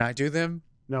I do them?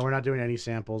 No, we're not doing any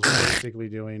samples. We're basically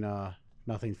doing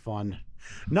nothing fun.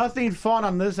 Nothing fun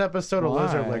on this episode of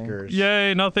Lizard Lickers.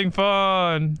 Yay, nothing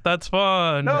fun. That's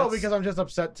fun. No, because I'm just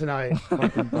upset tonight.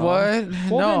 What? Well,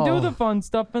 no. then do the fun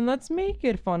stuff and let's make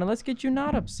it fun and let's get you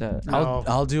not upset. No.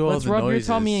 I'll do all Let's the rub noises.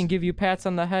 your tummy and give you pats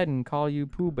on the head and call you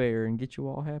Pooh Bear and get you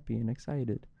all happy and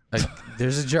excited. Like,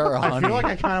 there's a jar of I honey. feel like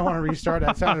I kind of want to restart.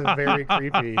 That sounded very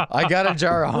creepy. I got a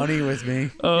jar of honey with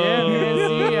me. Yeah,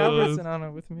 man. See, Albertson on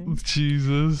it with me.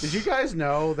 Jesus. Did you guys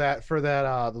know that for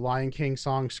that the Lion King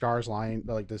song, Scar's Lion,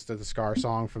 like the Scar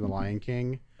song from the Lion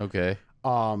King, Okay.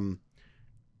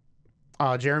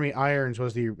 Jeremy Irons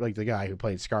was the guy who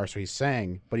played Scar, so he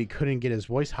sang, but he couldn't get his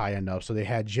voice high enough, so they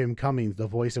had Jim Cummings, the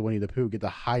voice of Winnie the Pooh, get the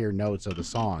higher notes of the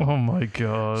song. Oh my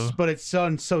god. But it's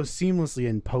done so seamlessly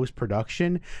in post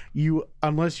production.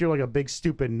 Unless you're like a big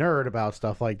stupid nerd about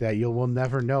stuff like that, you will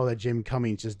never know that Jim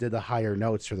Cummings just did the higher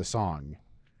notes for the song.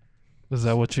 Is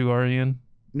that what you are, Ian?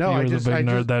 No, you were I just the big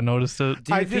nerd that noticed it.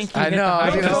 Do you I think just- he I hit know. the I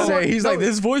was high gonna note? say he's like No.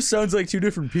 this voice sounds like two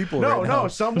different people. no, right no, now.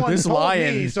 someone This told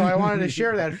lion. me, so I wanted to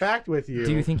share that fact with you.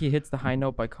 Do you think he hits the high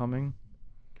note by coming?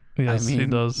 Yes, I mean, he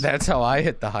does. That's how I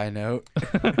hit the high note.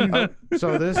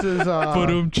 So this is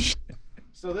Ba-dum.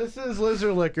 so this is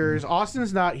Lizard Lickers.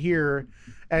 Austin's not here,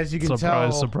 as you can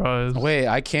Surprise, tell. surprise. Wait,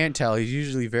 I can't tell. He's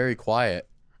usually very quiet.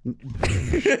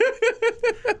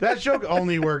 That joke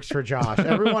only works for Josh.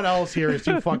 Everyone else here is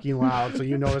too fucking loud, so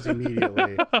you notice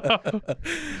immediately.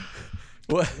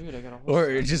 What? Dude, I got a whole Or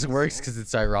it just works because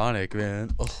it's ironic,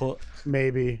 man. Oh.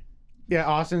 Maybe. Yeah,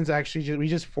 Austin's actually we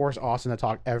just force Austin to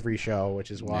talk every show,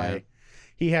 which is why Yeah.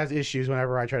 he has issues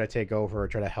whenever I try to take over or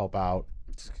try to help out.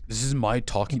 This is my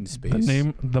talking space.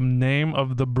 The name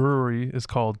of the brewery is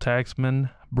called Taxman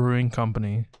Brewing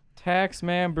Company,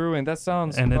 Taxman Brewing. That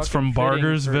sounds. and it's fucking from fitting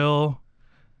Bargersville,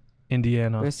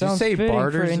 Indiana. It sounds say fitting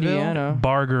for Bargersville? Indiana.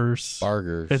 Bargers.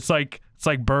 Burgers. It's like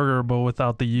burger, but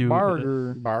without the U.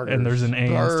 Barger. Bargers. And there's an A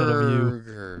instead of U.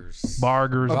 Burgers.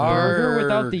 Bargers. Burger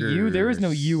without the U. There is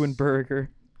no U in burger.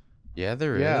 Yeah,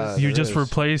 there is. Yeah. You there just is.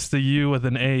 replace the U with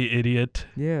an A, idiot.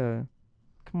 Yeah.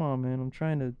 Come on, man. I'm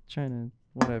trying to.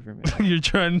 Whatever, man. You're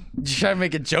trying. You try to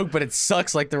make a joke, but it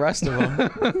sucks like the rest of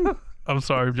them. I'm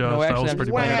sorry, Josh. No, that actually, was I'm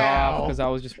pretty just playing bad. it off Wow. because I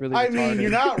was just really. I mean, retarded.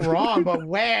 you're not wrong, but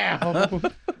wow.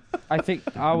 I think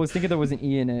I was thinking there was an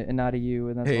E in it and not a U,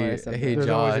 and that's why I Hey, said hey, that. There's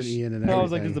always Josh. an Ian in No, I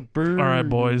was like, everything. there's a bird. All right,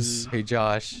 boys. Hey,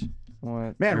 Josh.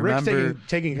 What? Man, Rick's Remember-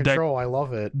 taking control. I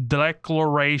love it.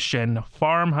 Declaration.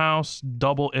 Farmhouse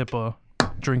double IPA.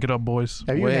 Drink it up, boys.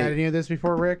 Have you Wait. had any of this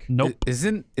before, Rick? Nope.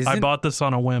 Isn't I bought this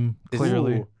on a whim,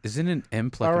 clearly. Ooh. Isn't an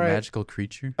imp like All a right. magical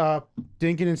creature?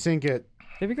 Dink it and sink it.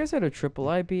 Have you guys had a triple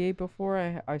IPA before?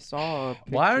 I saw a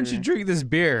picture. Why don't you drink this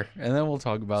beer and then we'll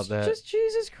talk about that? Just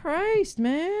Jesus Christ,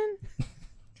 man.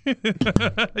 You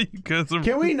guys are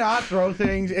Can we not throw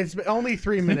things? It's only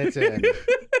 3 minutes in.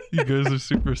 you guys are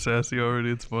super sassy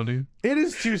already. It's funny. It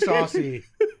is too saucy.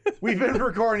 We've been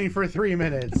recording for 3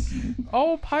 minutes.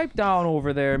 Oh, pipe down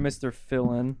over there, Mr.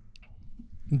 Fillin.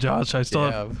 Josh, I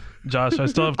still have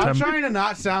I'm 10 trying to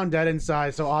not sound dead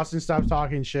inside, so Austin stops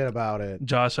talking shit about it.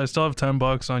 Josh, I still have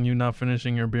 $10 on you not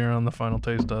finishing your beer on the final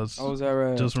taste test. Oh, is that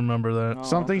right? Just remember that. Oh,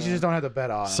 Some things okay. you just don't have to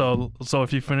bet on. So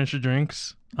if you finish your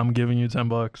drinks, I'm giving you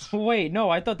 $10. Wait, no,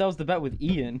 I thought that was the bet with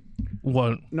Ian.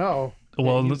 What? No.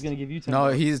 Well, he was gonna give you 10. No,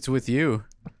 bucks. he's with you.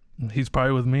 he's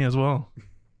probably with me as well.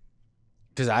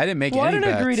 Because I didn't make Well, I any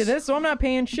didn't agree to bets. this, so I'm not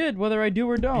paying shit whether I do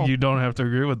or don't. You don't have to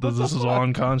agree with this. This is all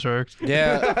on contract.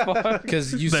 Yeah,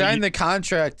 because you That signed you- the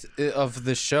contract of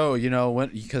the show, you know,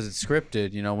 because it's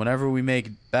scripted. You know, whenever we make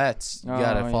bets, you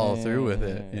gotta Oh, follow yeah, through yeah, with yeah,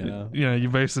 it. yeah. You know. Yeah, you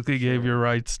basically gave your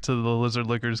rights to the Lizard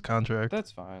Liquors contract.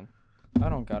 That's fine. I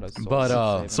don't got a soul But,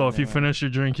 to save So if you anyway. finish your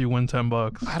drink, you win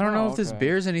 $10. I don't know Oh, if this okay.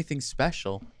 beer's anything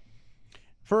special.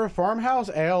 For a farmhouse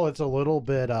ale, it's a little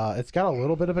bit. It's got a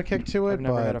little bit of a kick to it, I've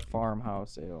never but had a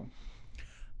farmhouse ale.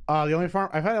 the only farm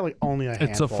I've had like only a handful.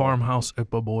 It's a farmhouse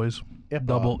IPA, boys. IPA.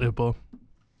 Double IPA.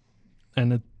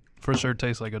 And it for sure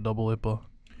tastes like a double IPA.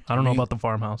 I don't know about the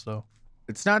farmhouse though.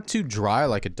 It's not too dry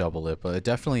like a double IPA. It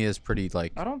definitely is pretty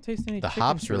like I don't taste any. the chicken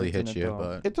hops really turds in hit it, you, though.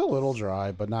 but It's a little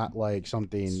dry, but not like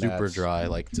something super that's- dry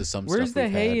like to some Where's stuff the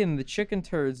we've hay had. and the chicken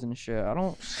turds and shit? I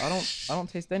don't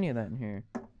taste any of that in here.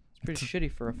 It's pretty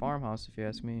shitty for a farmhouse, if you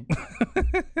ask me.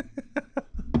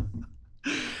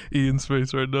 Ian's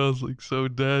face right now is like so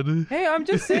dead. Hey, I'm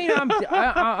just saying,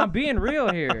 I'm being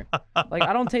real here. Like,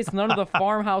 I don't taste none of the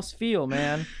farmhouse feel,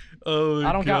 man. Oh my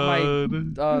I don't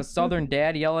god. got my southern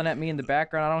dad yelling at me in the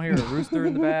background. I don't hear a rooster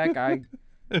in the back.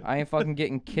 I ain't fucking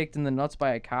getting kicked in the nuts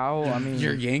by a cow. I mean,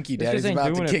 Your Yankee this daddy's just ain't about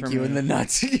to doing it kick for you in me. the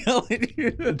nuts, yelling at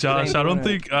you. Josh, ain't I don't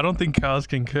doing it. think cows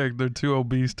can kick. They're too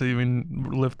obese to even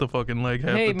lift the fucking leg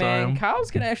half hey the man, time.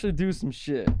 cows can actually do some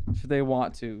shit if they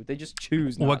want to. They just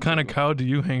choose. What not kind to. of cow do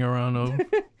you hang around of?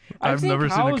 I've seen never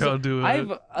seen a cows- cow do it.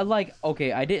 I've like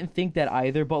okay, I didn't think that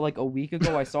either, but like a week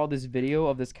ago I saw this video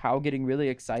of this cow getting really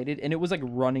excited and it was like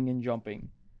running and jumping.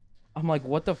 I'm like,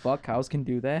 what the fuck? Cows can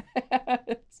do that?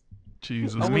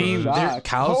 Jesus. I I mean, Shocked. they're-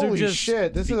 cows Holy are just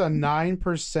shit! This is a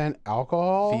 9%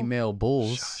 alcohol. female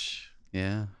bulls. Josh.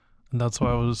 Yeah. And that's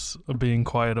why I was being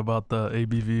quiet about the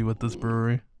ABV with this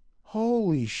brewery.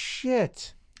 Holy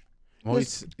shit! Well,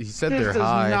 This- he said This they're does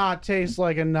high. not taste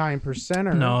like a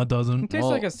 9%er. No, it It doesn't. tastes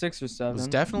Well, like a 6 or 7. It's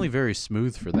definitely very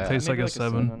smooth for that. Tastes Maybe like a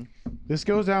 7. This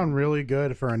goes down really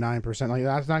good for a 9%. Like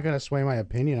that's not gonna sway my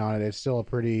opinion on it. It's still a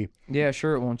pretty. Yeah,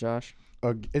 sure it won't, Josh.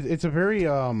 It's a very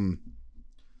okay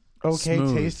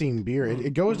Smooth. tasting beer.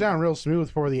 It goes down real smooth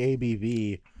for the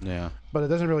ABV, Yeah. but it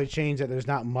doesn't really change that. There's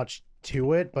not much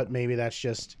to it, but maybe that's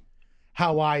just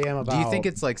how I am about. Do you think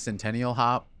it's like Centennial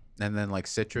hop and then like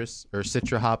citrus or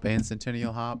Citra hop and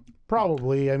Centennial hop?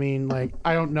 Probably. I mean, like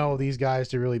I don't know these guys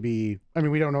to really be. I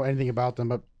mean, we don't know anything about them,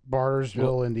 but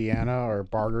Bartersville, Indiana, or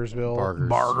Bargersville.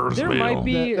 Bargers. There might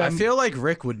be I feel like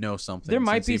Rick would know something. there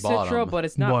might since be he bought Citra, them but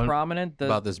it's not What? prominent. The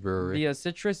about this brewery. the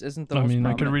citrus isn't the I most mean, I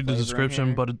could prominent read the flavor in description,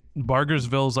 here. but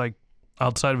Bargersville's like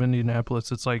outside of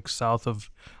Indianapolis. It's like south, what's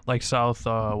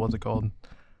it called?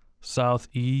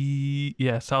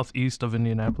 Southeast of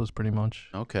Indianapolis, pretty much.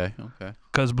 Okay. Okay.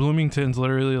 Because Bloomington's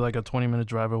literally like a 20-minute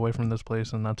drive away from this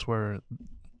place, and that's where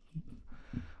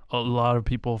a lot of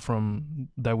people from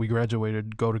that we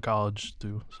graduated go to college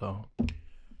to. So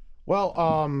Well,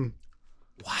 wow.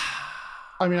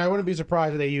 I mean, I wouldn't be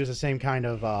surprised if they use the same kind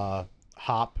of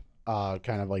hop,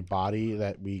 kind of like body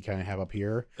that we kind of have up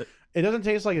here. It doesn't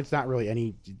taste like it's not really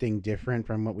anything different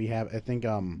from what we have. I think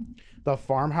the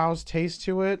farmhouse taste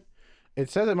to it. It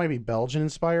says it might be Belgian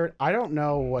inspired. I don't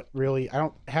know what really. I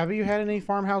don't. Have you had any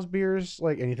farmhouse beers?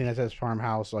 Like anything that says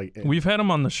farmhouse? Like we've had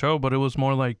them on the show, but it was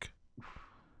more like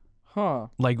Huh.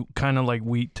 kind of like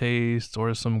wheat taste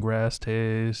or some grass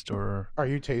taste or Are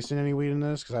you tasting any weed in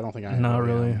this? Because I don't think I. not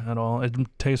really am. at all. It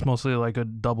tastes mostly like a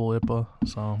double IPA.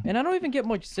 So And I don't even get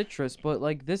much citrus, but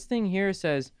like this thing here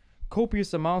says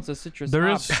copious amounts of citrus There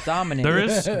hops is- dominate. there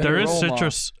is the there is aroma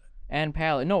citrus. and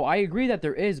palate. No, I agree that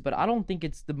there is, but I don't think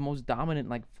it's the most dominant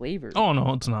like flavor. Oh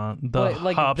no, it's not. The But,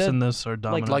 like, hops the- in this are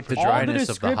dominant. Like the for all sure. the dryness of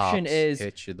the description hops is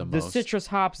hits you the the most. citrus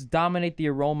hops dominate the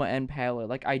aroma and palate.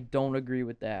 Like I don't agree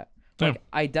with that. Like Yeah.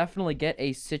 I definitely get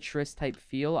a citrus type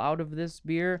feel out of this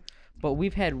beer, but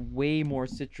we've had way more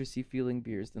citrusy feeling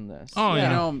beers than this. Oh You yeah.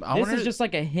 know, I This wonder. is just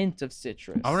like a hint of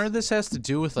citrus. I wonder if this has to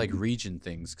do with like region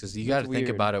things, because you got to think weird.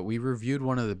 about it. We reviewed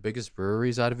one of the biggest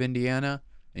breweries out of Indiana,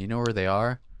 and you know where they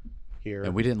are, Here.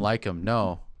 and we didn't like them.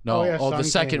 No. Oh, yeah, the Sun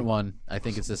second King. one. I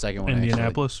think it's the second one. actually.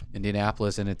 Indianapolis.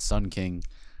 Indianapolis, and it's Sun King,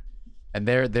 and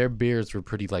their beers were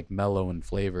pretty like mellow in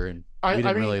flavor, and we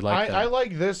didn't really like that. I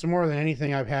like this more than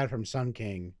anything I've had from Sun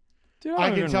King. Dude, I don't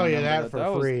can even tell you remember that for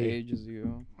that was free. ages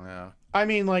ago. Yeah. I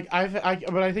mean, like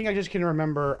but I think I just can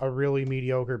remember a really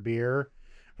mediocre beer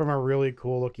from a really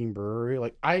cool looking brewery.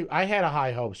 Like I had a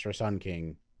high hopes for Sun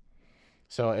King,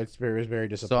 so it was very So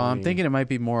disappointing. I'm thinking it might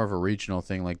be more of a regional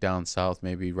thing, like down south,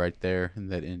 maybe right there in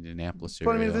that Indianapolis area.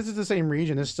 But I mean, if this is the same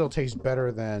region, this still tastes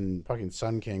better than fucking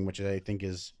Sun King, which I think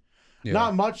is Yeah.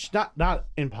 not much, not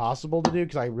impossible to do,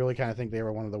 because I really kind of think they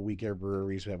were one of the weaker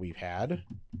breweries that we've had.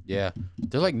 Yeah,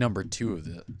 they're like number 2 of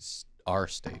our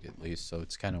state at least, so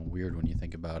it's kind of weird when you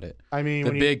think about it. I mean, The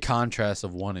when you- big contrast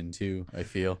of 1 and 2, I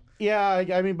feel. yeah,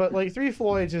 I mean, but like Three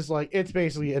Floyds is like, it's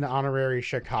basically an honorary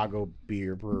Chicago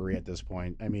beer brewery at this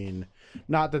point. I mean,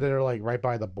 not that they're like right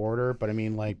by the border, but I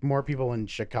mean, like more people in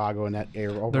Chicago in that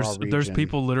area, overall region. There's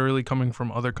people literally coming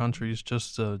from other countries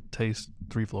just to taste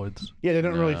Three Floyds. Yeah, they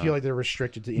don't really Yeah. feel like they're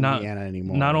restricted to Not- Indiana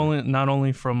anymore. Not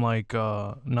only from like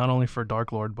not only for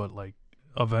Dark Lord, but like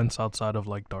events outside of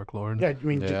like Dark Lord. Yeah, I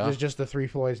mean, Yeah. there's just the Three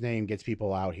Floyds name gets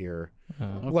people out here.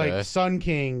 Yeah. Like Okay. Sun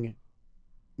King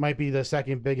might be the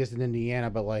second biggest in Indiana,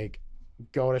 but like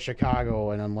go to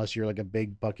Chicago, and unless you're like a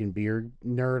big fucking beer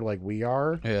nerd like we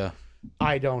are, Yeah.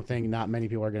 I don't think not many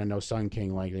people are gonna know Sun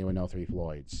King like they would know Three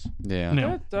Floyds, Yeah.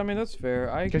 Yeah. I mean that's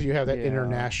fair. because you have that yeah.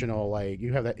 international, like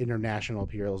you have that international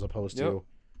appeal as opposed Yep. to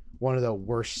one of the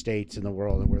worst states in the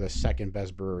world, and we're the second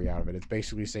best brewery out of it. It's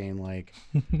basically saying like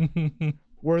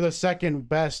we're the second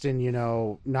best in, you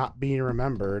know, not being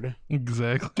remembered.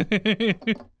 Exactly.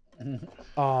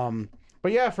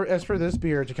 But yeah, as for this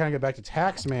beer, to kind of get back to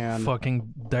Taxman,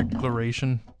 Fucking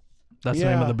declaration. That's the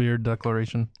name of Yeah. the beer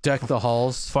declaration. Deck the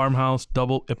halls. Farmhouse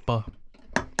Double IPA.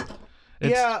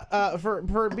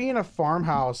 For being a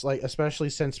farmhouse, like especially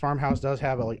since farmhouse does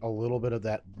have a little bit of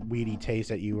that weedy taste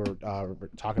that you were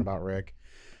talking about, Rick.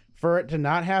 For it to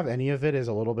not have any of it is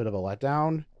a little bit of a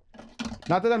letdown.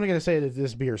 Not that I'm going to say that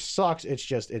this beer sucks. It's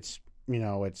just it's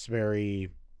very.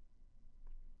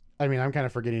 I mean, I'm kind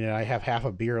of forgetting it. I have half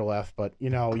a beer left, but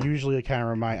usually it kind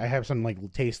of I have some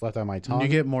like taste left on my tongue. You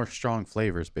get more strong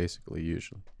flavors, basically.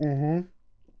 Usually, Mm-hmm.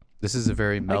 this is a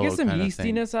very mellow I get some kind of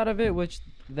thing. yeastiness out of it, which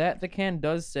the can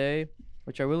does say,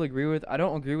 which I will agree with. I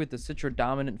don't agree with the citra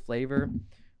dominant flavor,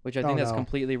 which I think that's no.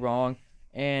 completely wrong.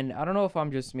 And I don't know if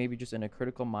I'm maybe just in a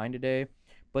critical mind today,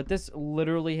 but this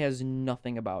literally has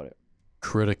nothing about it.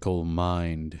 Critical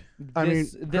mind. I mean,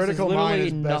 This critical is mind literally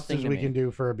as best nothing as to we me. can do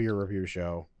for a beer review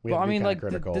show. We But have I to be mean, kinda like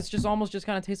critical. this just almost just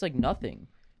kind of tastes like nothing.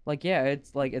 Like yeah,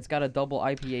 it's got a double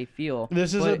IPA feel.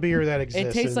 This is a but beer that It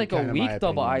exists. tastes in like a kind of my weak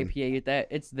double opinion. IPA. That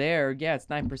it's there. Yeah, it's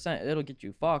 9%. It'll get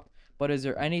you fucked. But is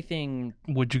there anything?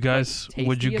 Would you guys tasty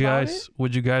about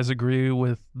would you guys agree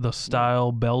with the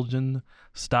style Belgian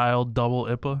style double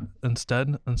IPA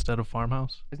instead of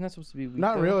Farmhouse? Isn't that supposed to be weak?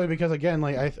 Not though? really, because again,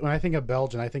 like when I think of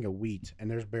Belgian, I think of wheat, and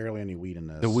there's barely any wheat in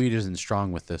this. The wheat isn't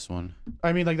strong with this one.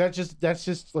 I mean, like that's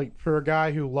just like for a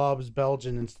guy who loves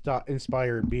Belgian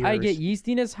inspired beers. I get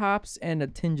yeastiness, hops, and a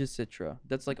tinge of citra.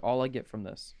 That's like all I get from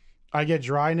this. I get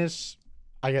dryness.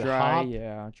 I get Dry, hop.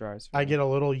 yeah, dry. as I fuck. get a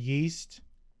little yeast.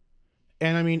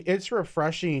 And I mean, it's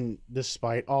refreshing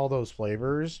despite all those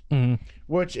flavors, Mm.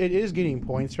 which it is getting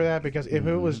points for that, because if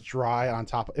it was dry on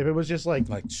top, if it was just like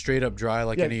Straight up dry,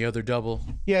 like Yeah. any other double.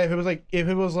 yeah, if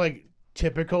it was like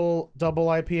typical double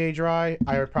IPA dry,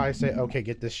 I would probably say, okay,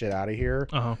 get this shit out of here.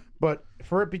 Uh-huh. But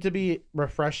for it to be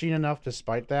refreshing enough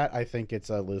despite that, I think it's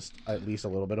at least a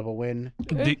little bit of a win.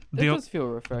 It does feel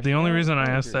refreshing. The only reason I I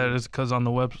asked agree. that is because on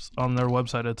their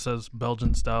website it says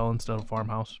Belgian style instead of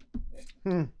Farmhouse.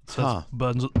 Hmm. It says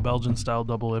Belgian style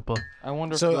double IPA. I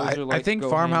wonder. So if those are, I like, think go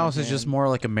hand in Farmhouse is just hand. more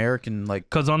like American, like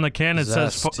Because on the can it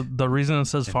says Zest the reason it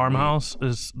says and Farmhouse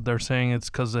is they're saying it's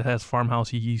because it has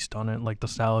farmhouse yeast on it, like the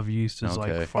style of yeast is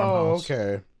Okay. like Oh, farmhouse.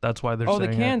 okay. That's why they're Oh, the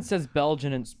saying can it. says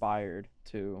Belgian inspired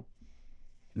too.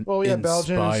 Well, yeah,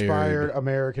 Belgian inspired,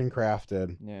 American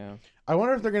crafted. Yeah. I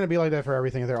wonder if they're going to be like that for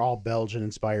everything. If they're all Belgian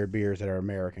inspired beers that are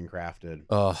American crafted,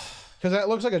 Ugh. because that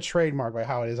looks like a trademark by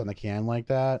how it is on the can like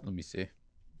that. Let me see.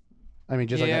 I mean,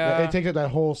 just Yeah. like it takes up that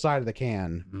whole side of the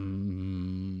can.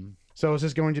 Mm, So is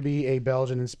this going to be a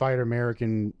Belgian inspired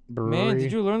American brewery? Man,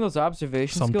 did you learn those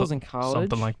observation skills in college?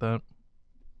 Something like that.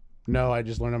 No, I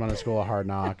just learned them on a School of Hard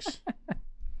Knocks.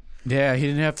 yeah, he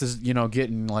didn't have to, get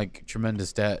in like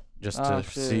tremendous debt just Oh, to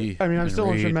shit. see. I mean, I'm and still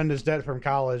in read. tremendous debt from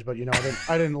college, but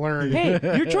I didn't learn. Hey,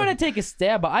 you're trying to take a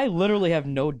stab, but I literally have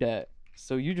no debt.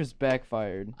 So you just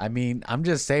backfired. I mean, I'm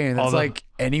just saying, All it's the- like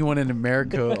anyone in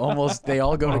America, almost they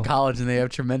all go to college and they have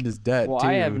tremendous debt. Well, too,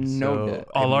 I have no so, debt.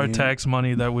 All I our mean, tax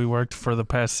money that we worked for the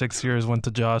past 6 years went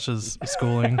to Josh's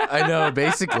schooling. I know,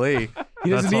 basically, he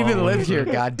That's doesn't all even it live was. here.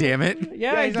 God damn it!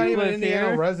 Yeah, Yeah, I he's do not even an live Indiana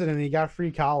here. resident. He got free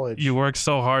college. You worked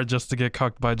so hard just to get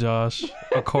cucked by Josh.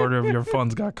 A quarter of your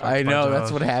funds got cucked I by know Josh.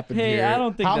 that's what happened Hey, here. I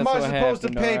don't think How am that's I what supposed to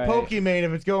happened, pay alright? Pokimane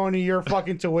if it's going to your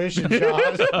fucking tuition,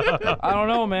 Josh? I don't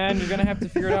know, man. You're gonna have to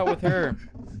figure it out with her.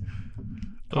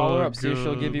 Call her Oh, up, see if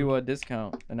she'll give God. you a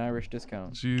discount, an Irish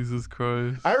discount. Jesus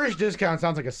Christ. Irish discount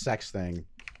sounds like a sex thing.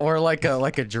 Or like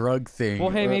a drug thing. Well,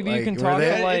 hey, or maybe you can where talk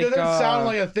they- to, like, it doesn't sound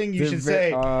like a thing you they're should ve-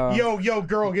 say. uh, Yo,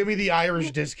 girl, give me the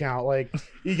Irish discount. Like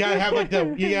you gotta have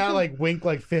you gotta like wink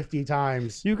like 50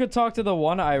 times. You could talk to the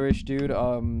one Irish dude,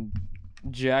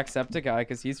 Jacksepticeye,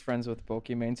 because he's friends with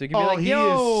Pokimane. So you could be Oh, like, he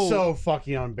yo, is so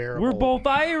fucking unbearable. we're both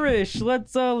Irish.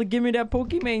 Let's give me that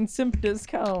Pokimane simp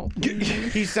discount.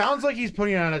 He sounds like he's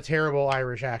putting on a terrible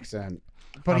Irish accent,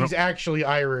 but he's actually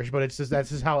Irish. But it's just that's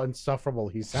just how insufferable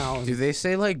he sounds. Do they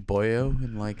say like boyo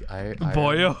and like I?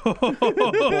 Boyo.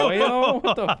 Boyo?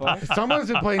 What the fuck? Someone's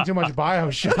been playing too much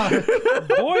Bioshock.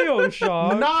 Boyo,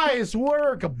 Sean. Nice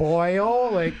work, Boyle.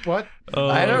 Like what?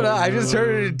 I don't know. I just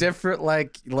heard it in Oh, different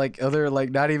like other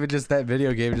like not even just that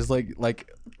video game, just like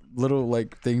little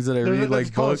like things that I read That's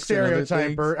like called books and other stereotype.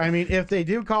 things. Bert. I mean, if they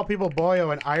do call people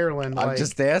Boyo in Ireland, I'm like,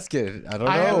 just asking. I don't know.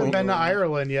 I haven't been to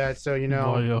Ireland yet, so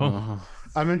Boyo. Uh,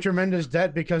 I'm in tremendous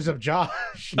debt because of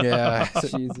Josh. yeah.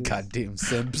 Jesus. Goddamn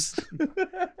simps.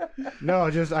 No,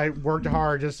 just I worked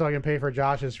hard just so I can pay for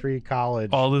Josh's free college.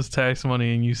 All this tax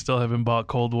money and you still haven't bought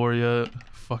Cold War yet?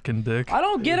 Fucking dick. I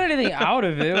don't get anything out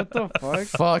of it. What the fuck?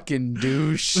 Fucking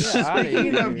douche. Get outta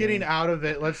Speaking here. of getting out of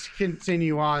it, let's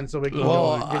continue on so we can.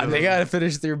 Well, they gotta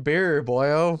finish their beer,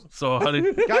 boyo. So how do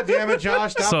you, God damn it,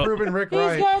 Josh! Stop So- proving Rick He's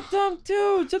right. got them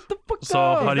too. Shut the fuck So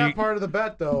up. how He's do not you part of the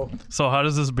bet though. so how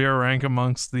does this beer rank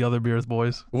amongst the other beers,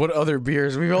 boys? What other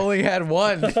beers? We've only had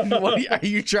one. What are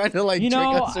you trying to like? You trick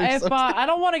know, us or if something? I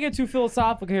don't want to get too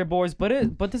philosophical here, boys, but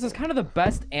this is kind of the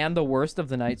best and the worst of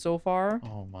the night so far.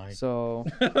 Oh my. So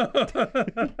Good.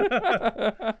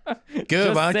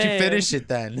 Just Why don't you saying. finish it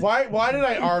then? Why did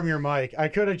I arm your mic? I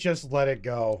could have just let it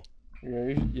go.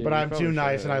 But I'm too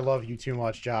nice and I love you too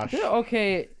much, Josh. Yeah,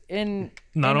 okay, Not in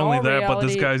only all that, but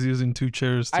this reality, guy's using 2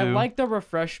 chairs too. I like the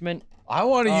refreshment. I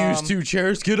want to use Um, 2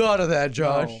 chairs. Get out of that,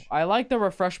 Josh. No, I like the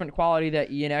refreshment quality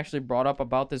that Ian actually brought up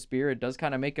about this beer. It does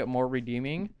kind of make it more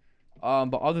redeeming.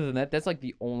 But other than that, that's like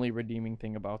the only redeeming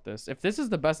thing about this. If this is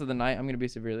the best of the night, I'm gonna be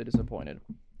severely disappointed.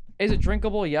 Is it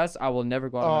drinkable? Yes. I will never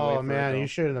go out of my way Oh for man, it, you though.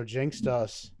 shouldn't have jinxed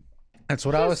us. That's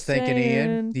what I was Just thinking, Ian.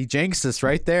 saying. He jinxed us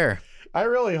right there. I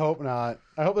really hope not.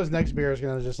 I hope this next beer is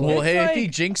gonna just Well, like. hey, if he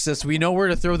like- jinxed us, we know where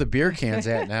to throw the beer cans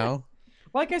at now.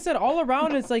 Like I said, all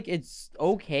around it's like it's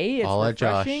okay. It's I'll let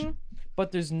Josh. refreshing,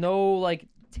 but there's no like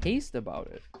taste about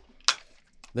it.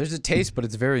 There's a taste, but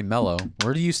it's very mellow.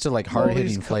 We're used to like Well,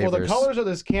 hard-hitting these- flavors. Well, the colors of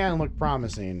this can look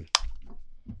promising.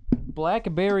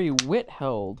 Blackberry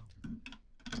Withheld,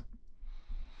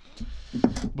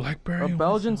 Blackberry. a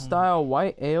Belgian style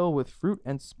white ale with fruit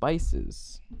and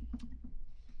spices.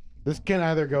 This can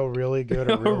either go really good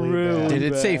or really, Really bad. Did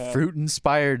it say bad.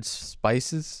 fruit-inspired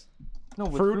spices? No,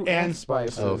 with Fruit and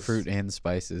spices. Oh, fruit and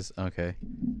spices. Okay.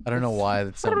 I don't know why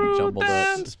that sounded jumbled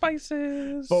up.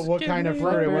 spices. But what kind of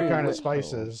fruit and what Blackberry kind of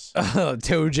Withheld. spices?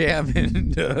 Toe jam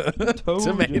and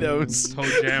tomatoes.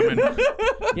 Toe jamming.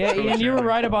 Yeah, Ian, you were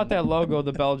right about that logo,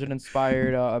 the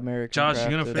Belgian-inspired American. Josh, you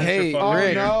gonna crafted. finish Hey, your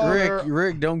fucking Rick, no,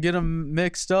 Rick, don't get them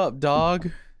mixed up, dog.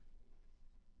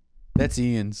 That's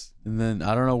Ian's. And then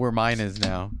I don't know where mine is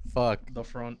now. Fuck. the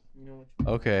front.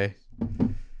 Okay.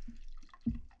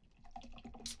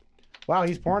 Wow,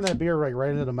 he's pouring that beer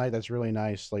right into the mic. That's really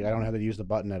nice. Like I don't have to use the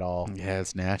button at all. Yeah,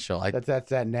 it's natural. That's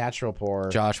that natural pour.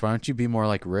 Josh, why don't you be more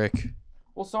like Rick?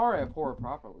 Well, sorry, I pour it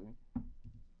properly.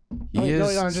 He No,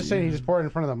 is. I'm just saying he just poured it in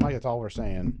front of the mic. That's all we're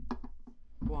saying.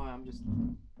 Why? I'm just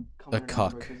A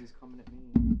cuck. because he's coming at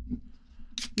me.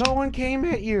 No one came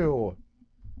at you.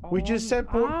 We just said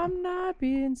pour- I'm not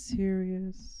being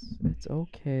serious. It's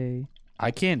okay.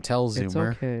 I can't tell, It's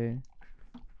Zoomer. okay.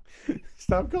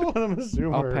 Stop calling him a I'll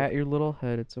zoomer. pat your little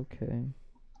head. It's okay.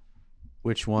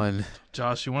 Which one?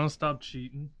 Josh, you want to stop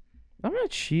cheating? I'm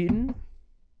not cheating.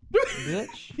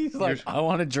 Bitch. He's like, I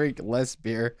want to drink less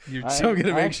beer. You're, So I'm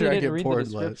gonna make sure I actually didn't get read the poured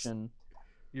less. description.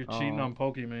 you're cheating Oh. on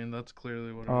Pokemon. That's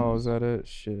clearly what it Oh, is. is that it?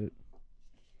 Shit.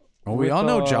 Well, we With, all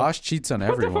know uh, Josh cheats on What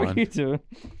the fuck everyone. are you doing?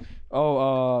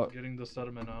 Oh, Getting the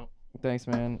sediment out. thanks,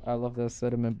 man. I love that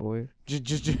sediment, boy.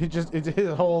 Just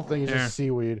his whole thing is Here. just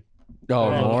seaweed. Oh,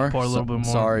 Yeah. more? Pour a little bit more.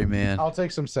 Sorry, man. I'll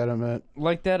take some sediment.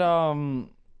 Like that,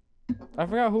 I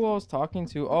forgot who I was talking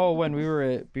to. Oh, when we were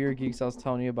at Beer Geeks, I was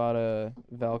telling you about a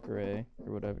Valkyrie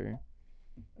or whatever.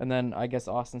 And then I guess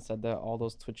Austin said that all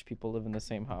those Twitch people live in the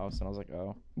same house, and I was like,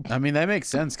 oh, I mean, that makes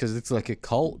sense because it's like a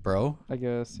cult, bro. I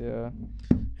guess, yeah.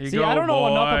 Here you See, go, I don't know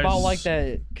enough about boys. like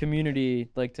that community,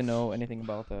 like to know anything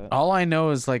about that. All I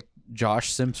know is like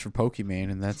Josh Simps for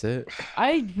Pokemon, and that's it.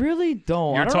 I really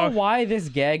don't. You're I don't talk- know why this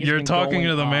gag. Has You're been talking going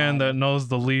to the man on. that knows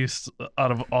the least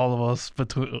out of all of us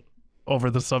between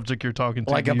over the subject you're talking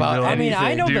to. Like Do you about realize- I mean, I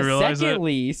anything. know Do you the realize second that?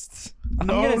 least. I'm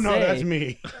No, gonna no, say. that's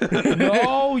me.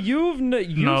 No, you've No,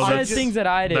 said that's- things that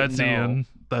I didn't That's know. Ian.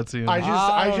 That's Ian. I I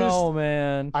just- don't know,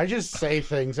 man. I just say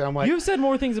things and I'm like, You've said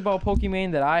more things about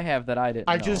Pokemon that I have that I didn't.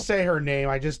 I know. just say her name.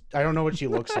 I don't know what she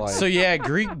looks like. So yeah,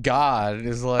 Greek god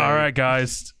is like. All right,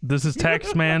 guys. This is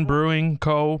Taxman Brewing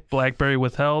Co. Blackberry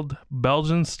Withheld,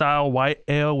 Belgian style white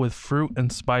ale with fruit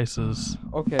and spices.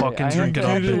 Okay. Fucking I drink have it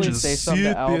to up, actually bitches. say something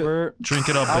to Albert. Drink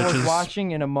it up, I was bitches.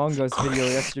 watching an Among Us video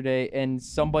yesterday, and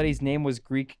somebody's name was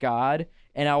Greek God,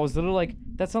 and I was literally like,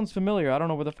 "That sounds familiar. I don't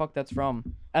know where the fuck that's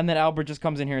from." And then Albert just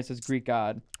comes in here and says Greek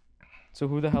God. So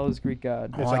who the hell is Greek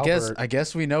God? It's Well, Albert. I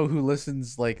guess we know who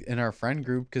listens like in our friend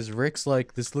group because Rick's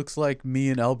like, this looks like me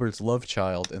and Albert's love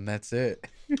child, and that's it.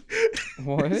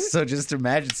 What? So just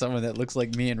imagine someone that looks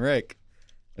like me and Rick.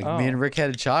 Like me Oh. and Rick had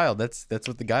a child. That's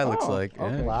what the guy looks Oh, like. Yeah.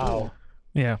 okay. Wow.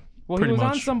 Yeah. Well, Pretty he was on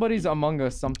much. somebody's Among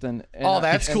Us something. And Oh,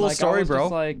 that's and, cool like, I story, was bro.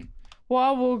 just like,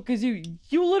 well, because you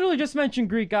literally just mentioned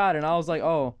Greek God, and I was like,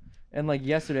 oh, And like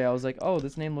yesterday, I was like, oh,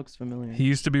 this name looks familiar. He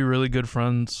used to be really good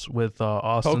friends with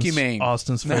Pokimane.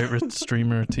 Austin's favorite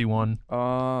streamer, T1.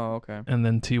 Oh, okay. And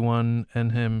then T1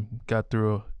 and him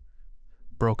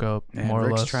broke up, Man, more or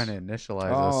Rick's less. trying to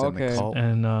initialize Oh, us in the okay. cult.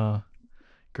 And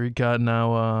Greek God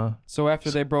now So after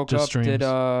they broke just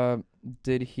up,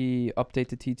 did he update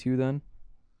to T2 then?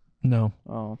 no,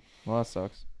 Oh, well that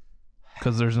sucks.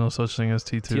 because there's no such thing as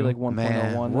T2. T like 1.01.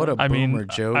 Man, what a I boomer mean,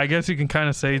 joke. I guess you can kind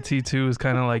of say T2 is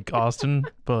kind of like Austin,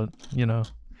 but you know,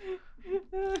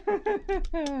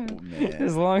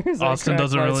 As long as Austin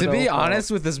doesn't really- to be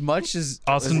honest, with as much as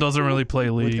Austin doesn't really play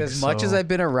with League. as much as so- I've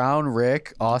been around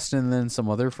Rick, Austin, and then some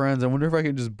other friends, I wonder if I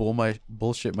can just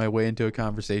bullshit my way into a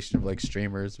conversation of like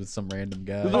streamers with some random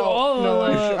guy. Oh,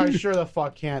 No, I sure the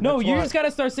fuck can't. No, That's you why- just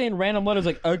gotta start saying random letters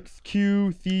like X,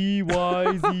 Q, C,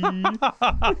 Y, Z.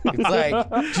 It's like,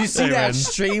 did you see Hey, that man.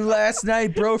 stream last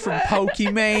night, bro, from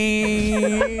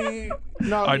Pokimane?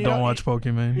 No, I you don't know- watch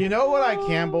Pokemon. You know what I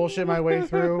can bullshit my way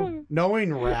through?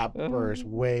 Knowing rappers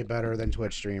way better than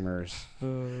Twitch streamers.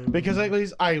 Because at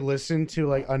least I listen to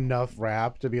like enough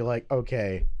rap to be like,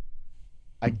 okay,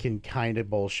 I can kind of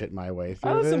bullshit my way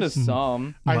through I listen to this.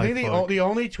 some. I My think fuck. the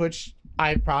only Twitch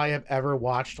I probably have ever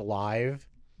watched live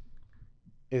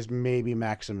is maybe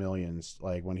Maximilian's,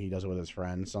 like when he does it with his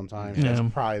friends sometimes. Yeah.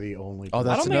 That's probably the only. Oh,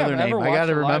 that's don't think another I've ever name. I watched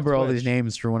gotta a live remember all these Twitch.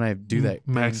 names for when I do that.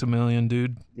 thing. Maximilian,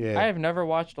 dude. yeah. I have never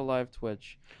watched a live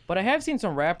Twitch, but I have seen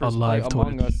some rappers A play live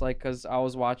Among Twitch. Us, like because I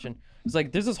was watching. It's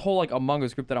like there's this whole like Among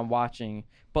Us group that I'm watching,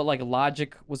 but like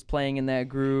Logic was playing in that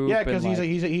group. Yeah, and, because like,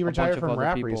 he bunch retired of from other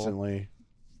rap people. recently.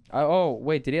 Oh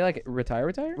wait, did he like retire?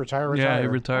 Retire. Yeah, he Oh, I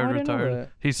retired. didn't know that.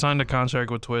 He signed a contract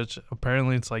with Twitch.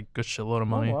 Apparently, it's like a shitload of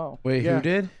money. Oh wow. Wait, Yeah. who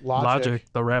did? Logic,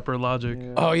 the rapper Logic.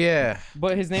 Yeah. Oh yeah,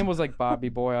 But his name was like Bobby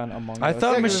Boy on Among I Us.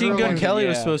 thought Yeah, 'cause Machine Gun everyone- Kelly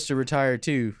was yeah. supposed to retire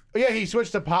too. Yeah, he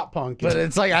switched to pop punk. But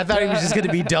it's like I thought he was just gonna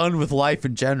be done with life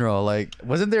in general. Like,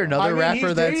 wasn't there another rapper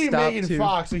he's that dating stopped Megan too?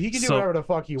 Fox, so he can do So- whatever the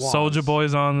fuck he wants. Soldier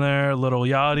Boy's on there. Little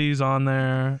Yachty's on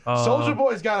there. Soldier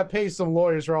Boy's got to pay some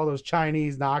lawyers for all those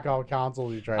Chinese knockout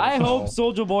consoles he tried to I sell. hope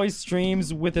Soldier Boy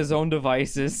streams with his own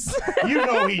devices. You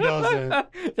know he doesn't.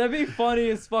 That'd be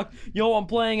funny as fuck. Yo, I'm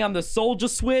playing on the Soldier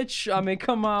Switch. I mean,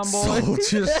 come on, boy.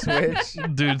 Soldier Switch.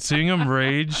 Dude, seeing him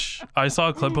rage. I saw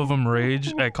a clip of him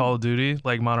rage at Call of Duty,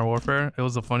 like Modern Warfare. It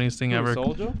was the funniest thing ever.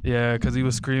 Soldier? Yeah, because he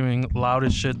was screaming loud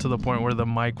as shit to the point where the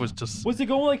mic was just Was he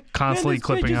going like Constantly "Man, this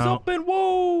clipping bitch is out. Up and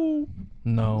whoa.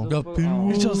 no. Oh.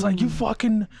 He's just like, you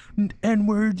fucking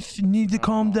N-words need to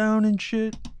calm down and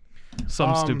shit.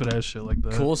 Some stupid ass shit like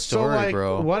that. Cool So story, like,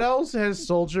 bro. what else has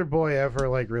Soldier Boy ever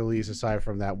like released aside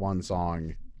from that one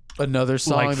song? Another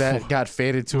song Like that four- got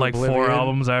faded to Like oblivion. 4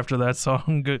 albums after that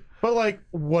song. Good. But like,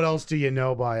 what else do you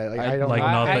know by it? Like, I don't like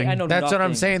know. nothing. I know That's what I'm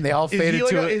nothing. saying. They all Is he faded like,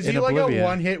 to a, is in he like oblivion. a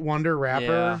one-hit wonder rapper?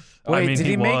 Yeah. Wait, I mean, did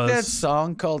he he make that was.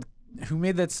 song called? Who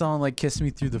made that song like "Kiss Me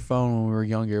Through the Phone" when we were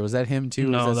younger? Was that him too?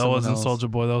 or No, was that someone wasn't else? Soldier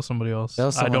Boy. That was somebody else. That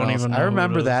was I someone don't else. even know. I who it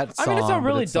remember is. that song. I mean, it's not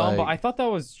really it's dumb, but like- I thought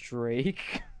that was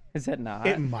Drake. Is that not?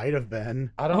 It might have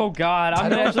been. I don't. Oh God, I'm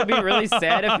gonna actually be really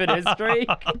sad if it is Drake.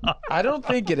 I don't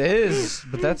think it is,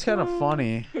 but that's kind of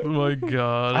funny. Oh my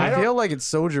god. I I, don't- feel like it's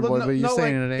Soldier Boy, No, but you're no,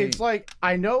 saying like, it ain't. it's like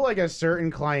I know like a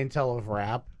certain clientele of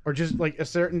rap, or just like a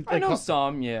certain. I like, know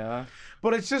some, yeah.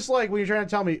 But it's just like when you're trying to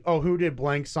tell me, oh, who did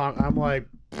blank song? I'm like,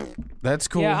 That's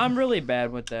cool. Yeah, I'm really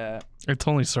bad with that. It's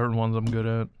only certain ones I'm good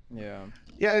at. Yeah.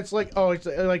 yeah, it's like, oh, it's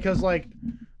like because like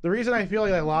the reason I feel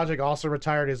like that Logic also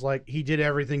retired is like he did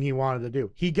everything he wanted to do.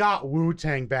 He got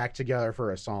Wu-Tang back together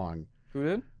for a song. Who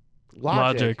did?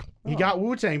 Logic. He Oh. got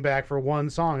Wu-Tang back for one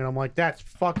song, and I'm like, that's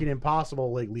fucking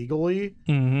impossible, like legally.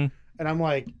 Mm-hmm. And I'm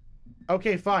like,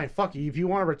 okay, fine, fuck you. If you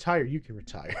want to retire, you can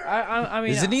retire. I mean,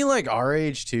 Isn't he like our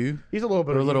age too? He's a little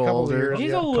bit, Or a little couple older. Years,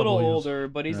 he's yeah. a little Couple years. older,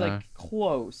 but he's Yeah. like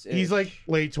close. He's like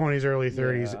late 20s, early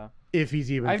 30s, Yeah. if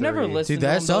he's even. I've never 30. listened Dude, to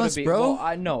that's him. though, us, to be, bro. Well,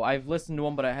 I know I've listened to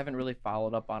him, but I haven't really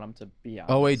followed up on him to be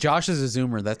honest. Oh wait, Josh is a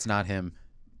Zoomer. That's not him.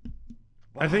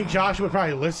 I think Josh would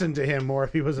probably listen to him more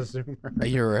if he was a Zoomer.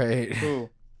 You're right. Who?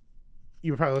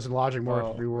 You would probably listen to Logic more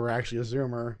Oh. if you were actually a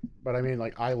Zoomer. But I mean,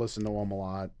 like, I listen to him a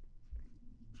lot.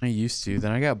 I used to.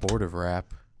 Then I got bored of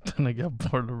rap. Then I got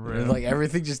bored of rap. Like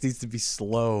everything just needs to be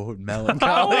slow and I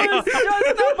melancholy. was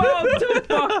just about to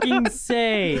fucking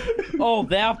say, oh,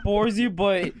 that bores you,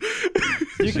 but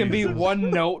you can be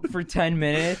one note for 10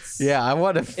 minutes. Yeah, I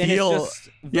want to And feel. it's just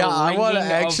Yeah, I wanna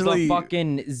ringing actually- of the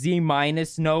fucking Z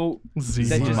minus note Z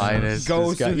that just minus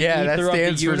goes this guy- through the yeah, that ether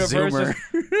of the stands for universe.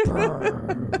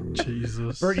 Zoomer.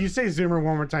 Jesus. Bert, you say Zoomer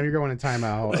one more time, you're going in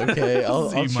timeout. Okay, I'll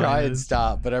try and Z-minus.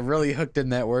 stop, but I'm really hooked in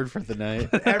that word for the night.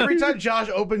 Every time Josh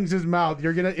opens his mouth,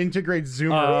 you're gonna integrate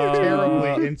Zoomer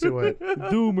terribly into it.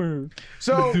 Zoomer.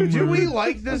 So, do we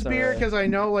like this That's beer? alright. Because I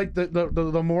know, like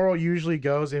the moral usually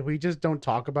goes, if we just don't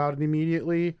talk about it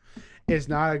immediately, it's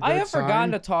not a good I have sign.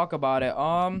 forgotten to talk about it.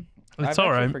 It's I've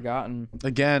all actually right. forgotten.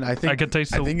 Again, I think I could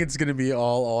taste I the- think it's gonna be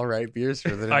all right beers for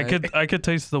the I night. could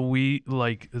taste the wheat,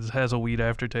 like it has a wheat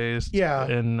aftertaste. Yeah.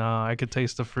 And I could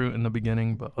taste the fruit in the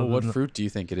beginning, but Well, other what than- fruit do you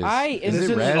think it is? Is is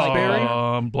it it like-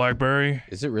 raspberry? Blackberry.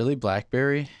 Is it really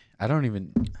blackberry? I don't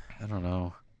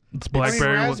know. It's I mean,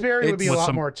 blackberry raspberry would be a with lot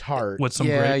some- more tart. with some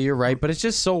Yeah, grape. you're right, but it's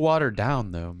just so watered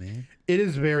down though, man. It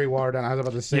is very watered down. I was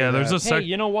about to say. Yeah, there's that. a Hey,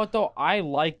 you know what though? I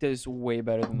like this way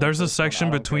better than. There's a section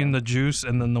between the the juice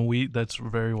and then the wheat that's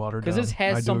very watered down. because this I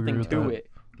has do agree something with to that. it.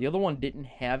 The other one didn't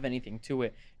have anything to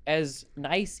it. As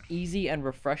nice, easy, and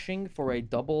refreshing for a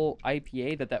double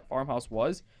IPA that farmhouse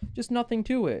was, just nothing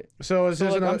to it. So is So,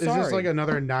 this like, I'm is this sorry. like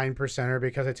another 9%er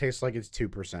because it tastes like it's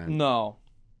 2%? No.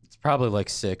 It's probably like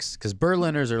 6, because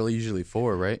Berliners are usually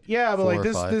 4, right? Yeah, but 4 like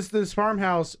or 5. this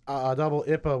farmhouse double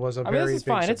IPA was a I mean, very this is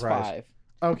big fine. It's surprise.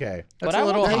 5. Okay, That's But I a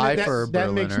little would- high that, for a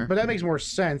that makes, Berliner. but that makes more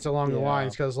sense along the Yeah.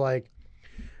 lines because like,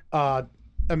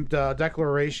 the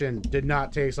Declaration did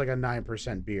not taste like a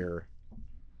 9% beer.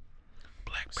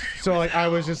 Blackberry. So like I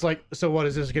was just like, so what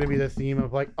is this going to be the theme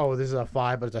of like? Oh, this is a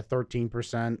 5, but it's a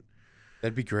 13%.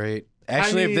 That'd be great.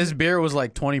 Actually, mean- if this beer was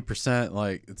like 20%,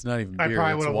 like it's not even I beer,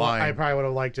 probably it's would have. wine. I probably would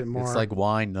have liked it more. It's like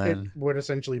wine it then. would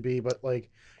essentially be, but like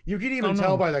you can even Oh, no.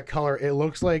 tell by the color. It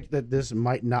looks like that this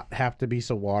might not have to be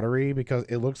so watery because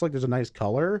it looks like there's a nice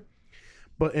color,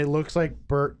 but it looks like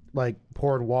Bert like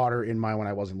poured water in mine when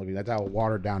I wasn't looking. That's how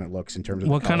watered down it looks in terms of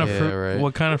What the kind of Yeah, fruit? right.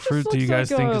 What kind of fruit do you guys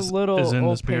think is in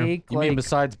this beer? You mean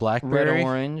besides red blackberry?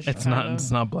 orange? It's kinda? not. It's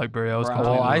not blackberry. I was Brown.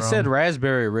 completely Well, I wrong. said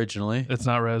raspberry originally. it's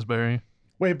not raspberry.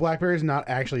 Wait, blackberry's not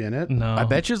actually in it. No, I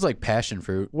bet you it's like passion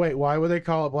fruit. Wait, why would they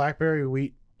call it blackberry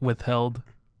wheat? withheld,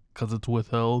 because it's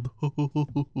withheld.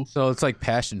 So it's like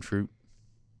passion fruit.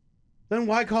 Then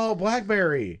why call it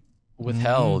blackberry?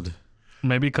 Withheld.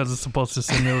 Maybe because it's supposed to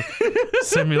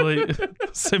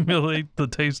simulate the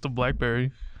taste of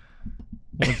blackberry.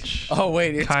 Which Oh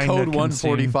wait, it's Kinda code can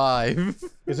seem- 145.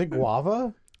 Is it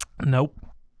guava? nope.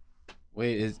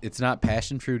 Wait, it's not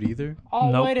passion fruit either.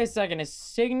 Oh, Nope. wait a second. It's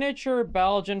signature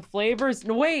Belgian flavors.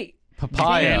 No, wait.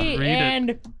 Papaya. Can't Tea read it.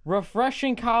 and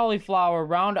refreshing cauliflower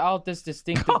round out this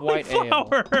distinctive white ale.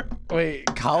 Cauliflower. Wait,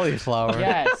 cauliflower.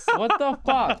 Yes. What the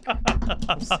fuck?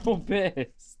 I'm so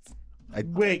pissed.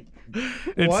 Wait,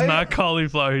 It's What? not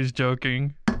cauliflower. He's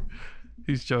joking.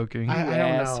 He's joking. I don't know.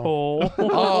 Asshole.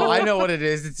 Oh, I know what it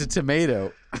is. It's a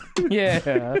tomato. Yeah.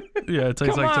 Yeah, it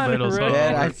tastes Come like on, tomato sauce. Rick.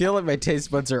 Man, I feel like my taste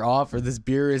buds are off, or this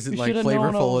beer isn't You like should've known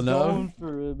I flavorful was enough. going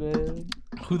for it, man.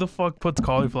 Who the fuck puts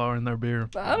cauliflower in their beer?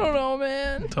 I don't know,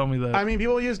 man. Tell me that. I mean,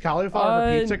 people use cauliflower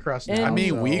for Uh, pizza crust and- now. I mean,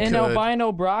 so- we And could.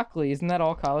 albino broccoli. Isn't that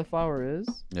all cauliflower is?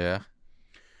 Yeah.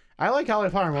 I like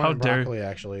cauliflower more How than dare- broccoli,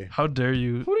 actually. How dare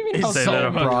you What do you mean? say so that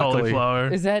about broccoli. cauliflower?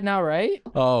 Is that not right?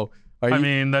 Oh, are you, I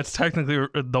mean, that's technically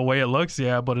the way it looks,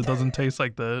 yeah, but it doesn't taste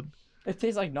like that. It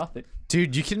tastes like nothing.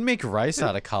 dude? You can make rice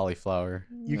out of cauliflower.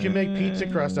 You can make pizza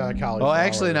crust out of cauliflower. Oh,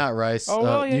 actually, not rice. Oh,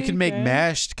 well, yeah, you can you make can.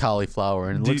 mashed cauliflower,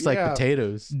 and it Do looks you- like Yeah.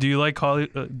 potatoes. Do you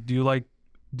like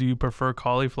do you prefer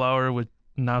cauliflower with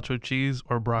nacho cheese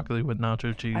or broccoli with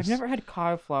nacho cheese? I've never had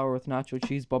cauliflower with nacho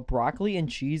cheese, but broccoli and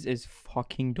cheese is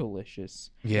fucking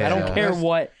delicious. Yeah. I don't care That's-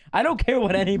 what. I don't care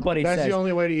what anybody That's says. the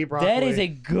only way to eat broccoli. That is a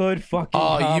good fucking.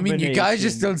 Oh, you mean you guys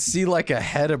just combination. don't see like a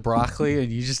head of broccoli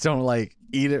and you just don't like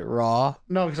eat it raw?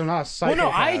 No, because I'm not a Well, psychopath. no,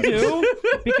 I do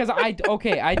because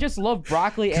I just love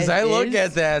broccoli. Because as I look is.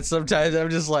 at that sometimes, I'm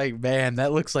just like, man,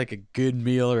 that looks like a good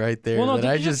meal right there. Well, no, that did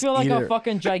I you just feel like eat a it.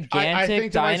 fucking gigantic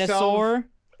think to myself, dinosaur?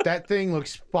 That thing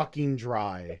looks fucking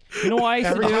dry. You know what I used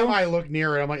Every to do? time I look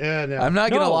near it, I'm like, no. I'm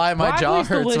not gonna No, lie, my jaw broccoli's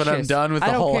hurts when I'm delicious. done with I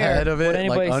the don't whole care head of what it,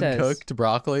 like anybody says. uncooked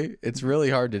broccoli. It's really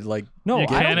hard to like. No, you I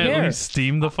can't don't at care. least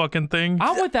steam the fucking thing.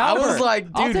 I'm without I was her. like,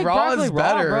 I'll dude, take raw broccoli is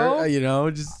raw, better. bro. You know,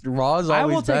 just raw is I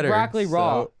always will take better. broccoli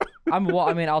raw. so- I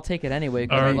mean, I'll take it anyway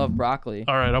because I Alright. love broccoli.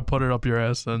 All right, I'll put it up your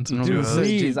ass then. Since Dude, you have it.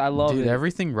 please, I love dude, it.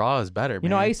 everything raw is better. You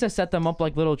know, man. I used to set them up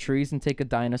like little trees and take a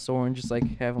dinosaur and just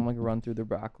like have them like run through the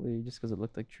broccoli just because it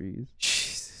looked like trees.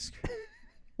 Jesus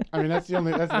Christ. I mean, that's the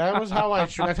only. That was how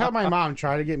that's how my mom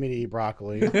tried to get me to eat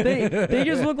broccoli. They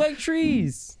just look like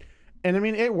trees. And I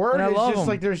mean, it works. And I It's love just 'em.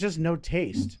 like there's just no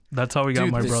taste. That's how we got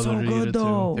Dude, my they're brother so to eat good, it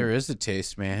though. too. There is a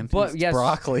taste, man. But It's yes.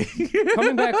 broccoli.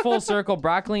 Coming back full circle,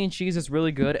 broccoli and cheese is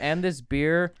really good, and this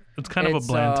beer, It's kind of a It's,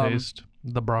 bland taste.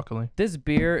 The broccoli. this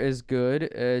beer is good.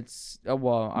 It's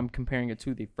well, I'm comparing it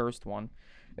to the first one.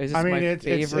 It's just I mean, my it's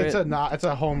favorite. it's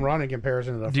a home run in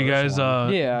comparison to the Do you first guys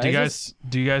one. Yeah, do you it's guys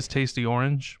do you guys taste the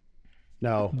orange,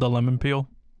 No, the lemon peel,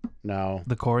 no,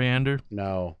 the coriander?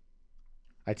 no.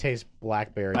 I taste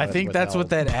blackberry. I with- think with that's what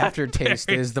those. that aftertaste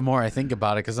is. The more I think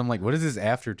about it, because I'm like, what is this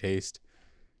aftertaste?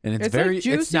 And it's It's very. like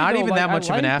juicy, it's not though, even like, that I much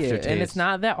of an like it, aftertaste. and it's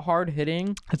not that hard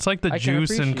hitting. It's like the I can juice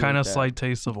and appreciate kind of that. slight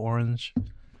taste of orange.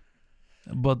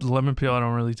 But the lemon peel, I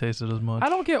don't really taste it as much. I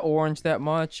don't get orange that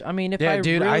much. I mean, if Yeah, I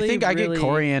dude. really, I think I get really-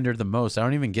 coriander the most. I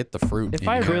don't even get the fruit. If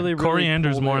I anymore. really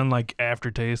Coriander's pulled more it- in like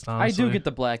aftertaste. I Honestly, do get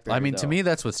the blackberry. I mean, to though. me,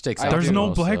 that's what sticks I out. There's the no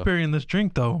most, though. blackberry in this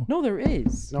drink though. No, there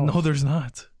is. No. No, there's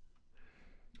not.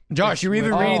 Josh, you're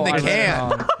even Oh, reading the I read it can.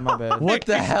 wrong. My bad. What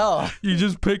the hell? You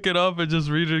just pick it up and just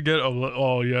read it again.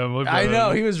 Oh yeah, my I bad.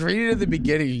 know. He was reading at the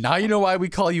beginning. Now you know why we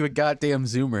call you a goddamn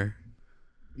Zoomer.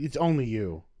 It's only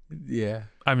you. Yeah.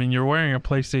 I mean, you're wearing a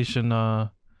PlayStation.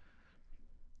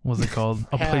 What's it called?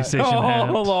 A Hat. PlayStation Oh, hat.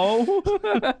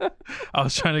 hello. I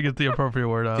was trying to get the appropriate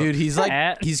word out. Dude, he's like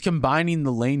Hat. he's combining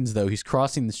the lanes though. He's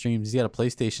crossing the streams. He's got a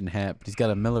PlayStation hat, but he's got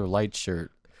a Miller Lite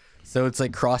shirt. So it's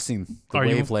like crossing the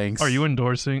wavelengths. Are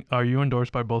you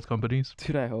endorsed by both companies?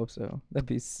 Dude, I hope so. That'd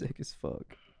be sick as fuck.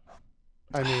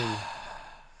 I mean,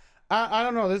 I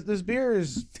don't know. This beer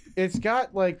is it's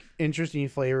got like interesting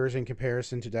flavors in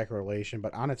comparison to Declaration,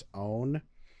 but on its own,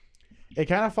 it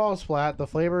kind of falls flat. The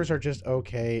flavors are just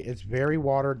okay. It's very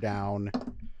watered down.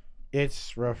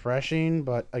 It's refreshing,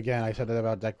 but again, I said that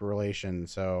about Declaration,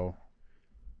 so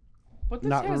But this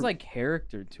Not has re- like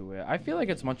character to it. I feel like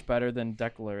it's much better than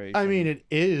Declaration. I mean it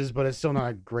is, but it's still not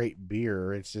a great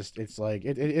beer. It's just it's like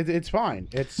it's fine.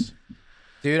 It's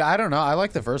Dude, I don't know. I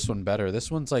like the first one better.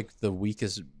 This one's like the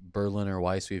weakest Berliner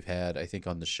Weiss we've had, I think,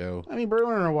 on the show. I mean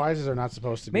Berliner Weisses are not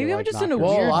supposed to be. Maybe I'm like, just not in a good.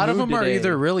 Well, a weird lot of mood them are today.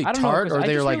 either really I don't know, tart 'cause or I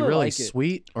they're just like really really like it.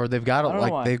 sweet, or they've got I don't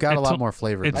know why. they've got a It's lot o- more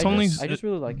flavor. it's than only- this. I just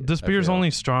really like it. This I beer's feel.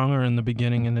 only stronger in the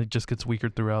beginning, and it just gets weaker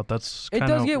throughout. That's It kind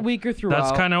does of get weaker throughout.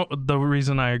 that's kind of the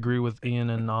reason I agree with Ian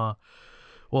and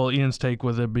well, Ian's take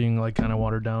with it being like kind of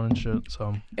watered down and shit.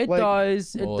 So It like-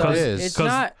 does. It Well, it does. is. It's 'Cause-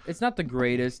 not. It's not the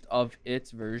greatest of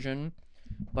its version,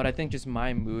 but I think just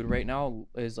my mood right now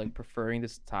is like preferring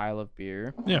this style of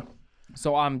beer. yeah,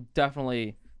 So I'm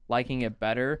definitely liking it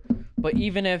better. But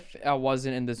even if I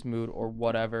wasn't in this mood or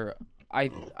whatever,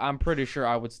 I'm pretty sure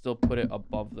I would still put it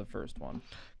above the first one.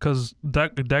 because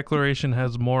Declaration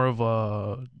has more of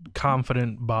a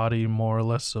confident body, more or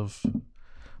less of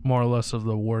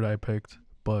the word I picked.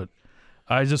 But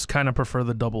I just kind of prefer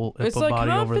the double It's IPA like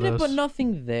body over confident, this. but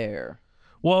nothing there.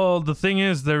 Well, the thing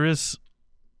is,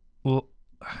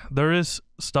 there is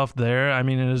stuff there. I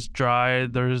mean, it is dry.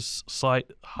 There's slight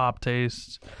hop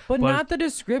taste. But, But- not the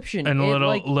description. and a It, little-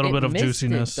 like, little it bit of missed it,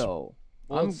 juiciness. though.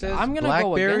 Well, I'm gonna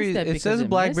go against that It because says it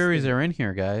blackberries missed it. are in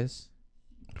here, guys.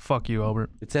 Fuck you, Albert.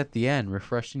 It's at the end.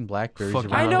 Refreshing blackberries. Fuck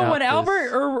you. I round know out when this- Albert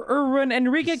or when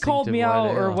Enrique called me distinctive out,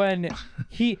 white or ale. when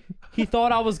he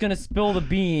thought I was gonna spill the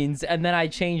beans, and then I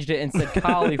changed it and said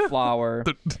cauliflower,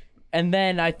 and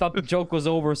then I thought the joke was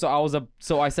over,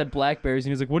 so I said blackberries, and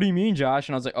he was like, "What do you mean, Josh?"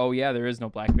 And I was like, "Oh yeah, there is no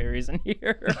blackberries in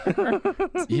here."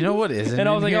 You know what isn't and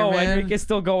I was in like, here, "Oh, man? Enrique's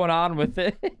still going on with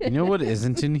it." You know what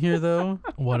isn't in here though?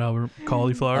 What, Albert?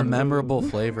 Cauliflower? A memorable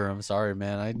flavor. I'm sorry,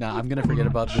 man. I'm gonna forget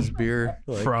about this beer.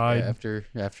 Like, Fried. after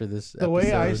this. The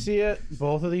way I episode. see it,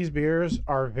 both of these beers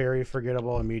are very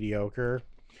forgettable and mediocre.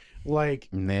 Like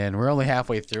Man, we're only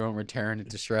halfway through and we're tearing it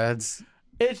to shreds.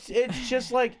 it's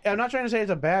just like I'm not trying to say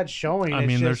it's a bad showing. I It's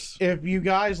mean, just, if you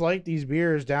guys like these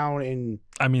beers down in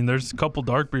I mean, there's a couple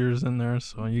dark beers in there,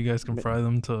 so you guys can fry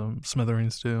them to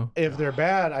smithereens too. if they're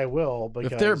bad, I will.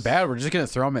 Because If they're bad, we're just gonna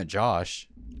throw them at Josh.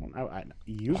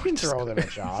 you can throw them at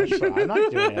Josh. So I'm not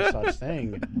doing a such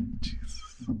thing.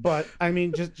 But I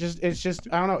mean, just it's just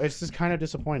I don't know. It's just kind of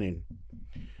disappointing.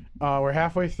 We're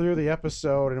halfway through the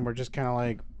episode and we're just kind of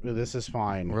like, this is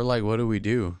fine. We're like, what do we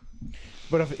do?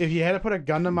 But if you had to put a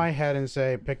gun to my head and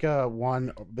say pick a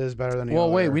one is better than the Well,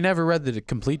 other. wait, we never read the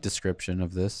complete description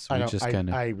of this. We just kind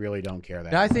of. I really don't care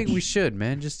that. I think much. we should,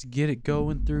 man, just to get it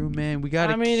going through, man. We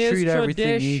gotta I mean, it's treat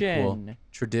everything tradition. equal.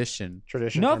 Tradition.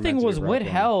 Traditions are Nothing meant to be was broken.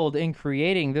 withheld in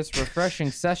creating this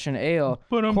refreshing session ale.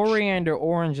 But Coriander,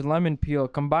 orange, and lemon peel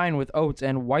combined with oats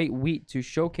and white wheat to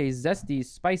showcase zesty,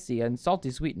 spicy, and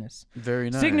salty sweetness. Very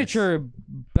nice. Signature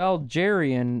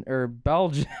Belgian or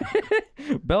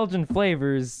Belgian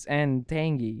flavors and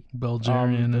tangy.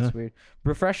 Belgian. That's weird.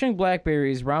 Refreshing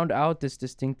blackberries round out this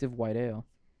distinctive white ale.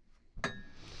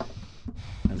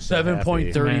 I'm so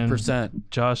happy. 7.30%.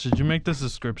 Josh, did you make this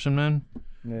description, man?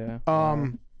 Yeah.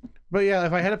 But yeah,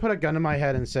 if I had to put a gun to my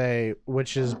head and say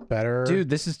which is better, Dude,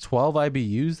 this is 12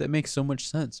 IBUs. That makes so much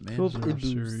sense, man. I'm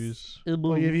serious.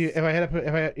 well, if I had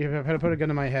to put a gun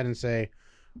to my head and say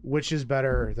which is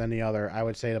better than the other, I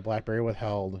would say the blackberry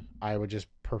withheld. I would just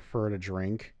prefer to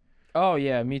drink, Oh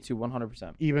yeah, me too.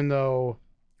 100%. even though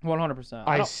 100%.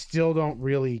 I still don't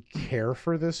really care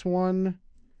for this one.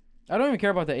 I don't even care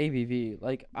about the ABV.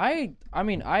 Like I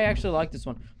mean, I actually like this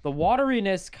one. The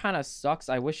wateriness kind of sucks.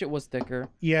 I wish it was thicker.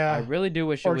 Yeah, I really do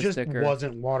wish it or was just thicker.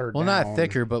 wasn't watered Well, down. not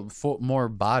thicker, but more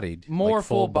bodied. More like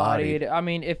full-bodied. I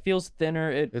mean, it feels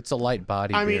thinner. It's a light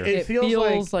body. I mean, beer. It feels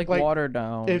feels like watered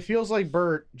down. It feels like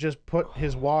Bert just put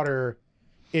his water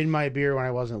in my beer when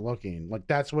I wasn't looking. Like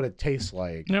that's what it tastes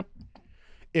like. Yep.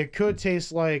 It could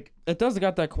taste like It does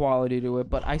got that quality to it,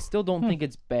 but I still don't think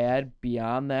it's bad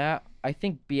beyond that. I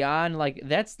think beyond like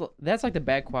that's like the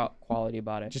bad quality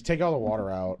about it. just take all the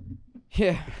water out.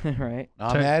 Yeah, right.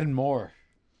 I'm adding more.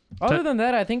 Other than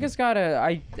that, I think it's got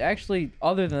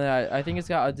other than that, I think it's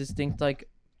got a distinct like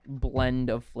blend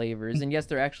of flavors. And yes,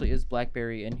 there actually is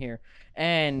blackberry in here.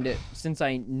 And since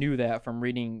I knew that from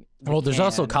reading the Well, there's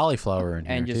also can cauliflower in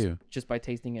here and too. just by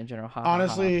tasting it in general.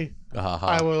 Honestly, Ha, ha.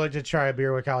 I would like to try a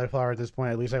beer with cauliflower at this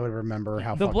point. At least I would remember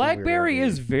how The fucking blackberry weird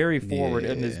it is very forward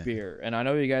in this Yeah. beer, and I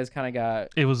know you guys kind of got.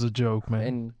 It was a joke, man.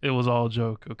 And It was all a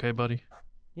joke, okay, buddy?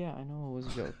 yeah, I know it was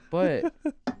a joke, but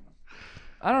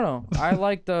I don't know. I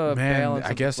like the Man, balance.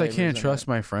 I of the guess I flavors can't in trust it.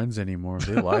 my friends anymore.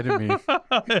 They lie to me.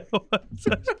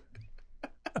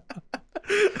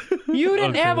 You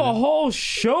didn't Okay. have a whole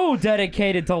show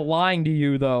dedicated to lying to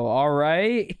you, though. All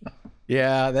right.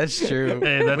 Yeah, that's true.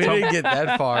 Hey, that's we how- didn't get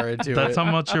that far into That's it.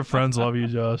 how much your friends love you,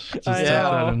 Josh. Just I take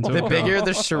that know. into The account. bigger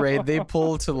the charade they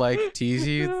pull to like tease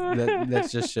you, that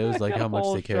just shows like how much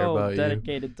Whole they care show about you.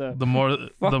 dedicated to the more the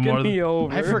fucking more me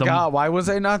over. I forgot. Why was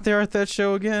I not there at that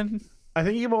show again? I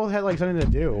think you both had like something to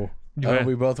do. you Oh, had,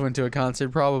 we both went to a concert,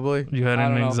 probably. you had I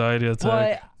an don't know. anxiety attack.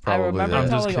 But I Probably remember that. I'm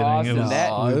just telling kidding. Austin It was, that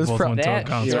Oh, we it was both pro- went to a that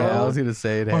concert. show- Yeah, I was gonna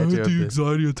say it I had had to. the at this-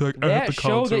 anxiety attack at that the show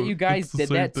concert. that you guys It's the did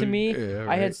same that to thing. me. Yeah,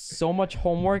 I had right. so much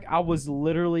homework. I was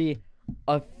literally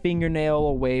a fingernail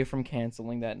away from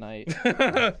canceling that night.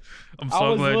 I'm I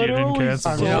so was glad you didn't literally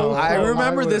cancel. so You know, close. I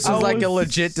remember this I was like a was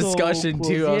legit so discussion close.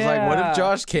 too. I was like, what Yeah. if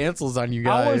Josh cancels on you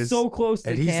guys? I was so close to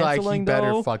and he's like, he canceling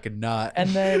better though. fucking not. And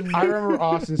then I remember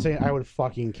Austin saying I would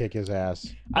fucking kick his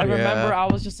ass. I remember Yeah.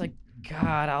 I was just like,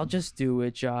 God, I'll just do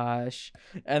it, Josh.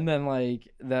 And then like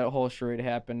that whole charade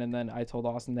happened, and then I told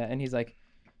Austin that, and he's like,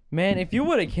 man, if you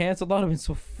would have canceled, I'd have been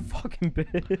so fucking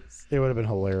pissed. It would have been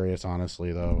hilarious,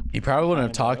 honestly, though. He probably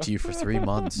wouldn't have I know. talked to you for 3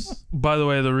 months. By the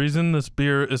way, the reason this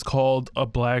beer is called a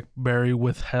blackberry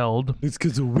withheld. It's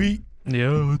because of wheat.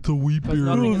 Yeah, it's a wheat 'Cause beer.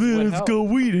 nothing is withheld.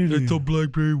 wheat in It's a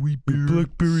blackberry wheat beer.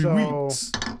 Blackberry So-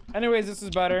 Anyways, this is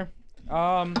better.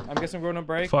 I'm guessing we're going to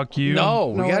break. Fuck you. No,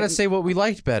 we No, gotta it- say what we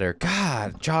liked better.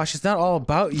 God, Josh, it's not all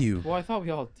about you. Well, I thought we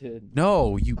all did.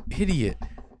 No, you idiot.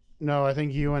 No, I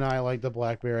think you and I like the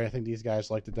blackberry. I think these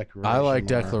guys like the declaration. I like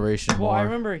more. Declaration Well, more. I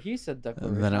remember he said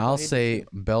declaration. And then but I'll he did say too.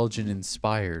 Belgian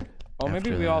inspired. Oh, maybe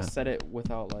after we all that. said it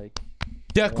without like.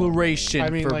 Declaration I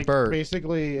mean, for like Bert.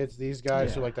 basically, it's these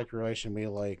guys who Yeah. like declaration. We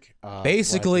like.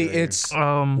 Basically, blackberry. it's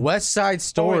Um. West Side Oh, wait,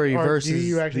 Story or versus Do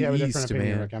you actually the have a East, different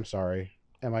opinion, man. Rick? I'm sorry.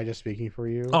 Am I just speaking for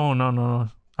you? Oh no.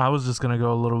 I was just gonna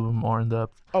go a little bit more in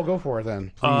depth. Oh, go for it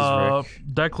then. Please, Rick.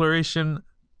 Declaration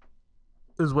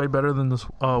is way better than this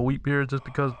wheat beer, just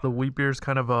because the wheat beer is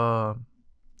kind of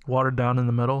watered down in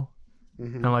the middle,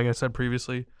 Mhm. and like I said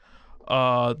previously,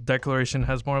 Declaration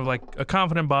has more of like a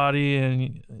confident body,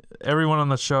 and everyone on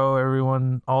the show,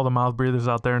 all the mouth breathers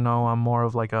out there know I'm more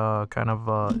of like a kind of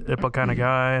IPA kind of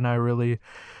guy, and I really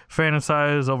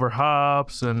fantasize over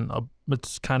hops, and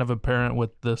it's kind of apparent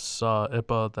with this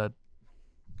IPA that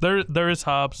there is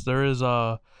hops,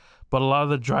 but a lot of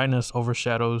the dryness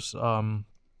overshadows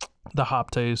the hop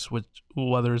taste, which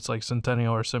whether it's like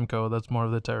Centennial or Simcoe, that's more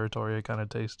of the territory I kind of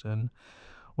taste in,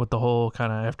 with the whole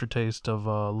kind of aftertaste of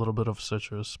a little bit of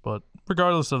citrus. But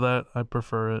regardless of that, I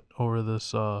prefer it over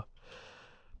this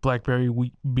blackberry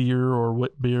wheat beer or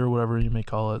wit beer, whatever you may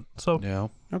call it. So Yeah.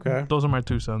 Okay. those are my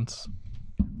 2 cents.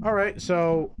 All right.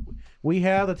 So we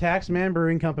have the Taxman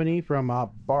Brewing Company from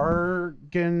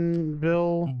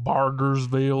Bargainville,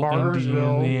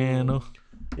 Bargersville, Indiana.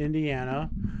 Indiana.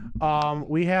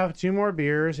 We have 2 more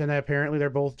beers, and apparently they're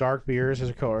both dark beers, as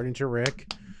according to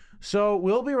Rick. So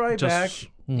we'll be right back. Just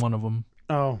one of them.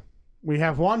 Oh, we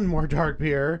have 1 more dark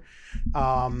beer.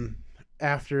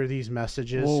 After these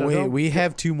messages. Well, So wait, don't- we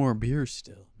have 2 more beers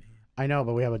still. I know,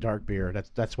 but we have a dark beer.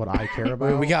 That's what I care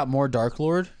about. Wait, we got more Dark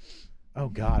Lord? Oh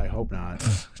God, I hope not.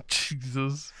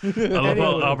 Jesus. I love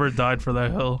how Albert died for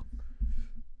that hill.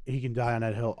 He can die on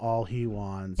that hill all he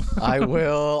wants. I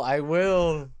will.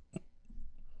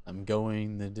 I'm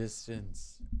going the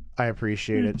distance. I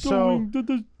appreciate it. So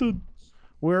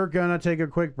we're gonna take a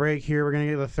quick break here. We're gonna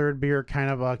get the third beer kind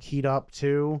of keyed up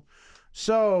too.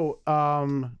 So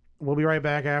we'll be right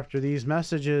back after these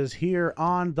messages here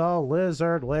on the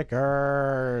Lizard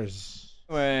Liquors.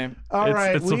 Wait. All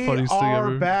right, it's the we funniest thing are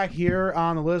ever. back here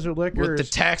on the Lizard Liquors. With the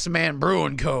Taxman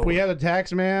Brewing Co. We have the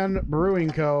Taxman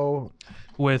Brewing Co.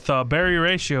 With berry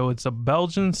ratio, it's a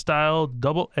Belgian style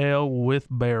double ale with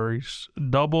berries.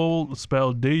 Double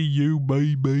spelled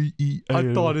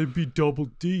D-U-B-B-E-L. it'd be double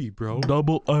D, bro.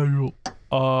 Double ale.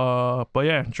 But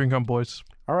yeah, drink on, boys.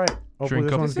 All right, hopefully Drink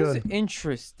this up. one's This good. is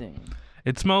interesting.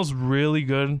 It smells really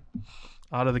good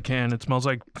out of the can. It smells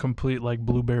like complete like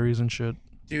blueberries and shit.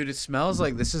 Dude, it smells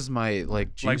like this is my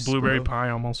like juice, Like blueberry bro. pie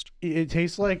almost. It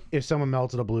tastes like if someone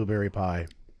melted a blueberry pie.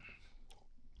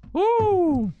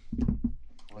 Woo!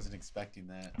 I wasn't expecting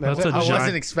that. That's a I wasn't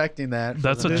giant. expecting that.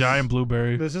 That's a This- giant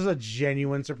blueberry. This is a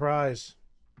genuine surprise,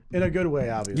 in a good way,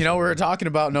 obviously. You know, we were talking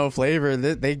about no flavor.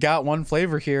 They got one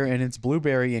flavor here, and it's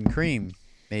blueberry and cream.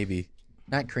 Maybe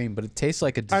not cream, but it tastes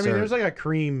like a I dessert. mean, there's like a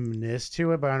creamness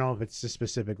to it, but I don't know if it's just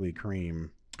specifically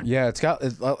cream. yeah,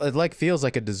 it like feels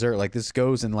like a dessert. Like this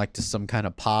goes in like to some kind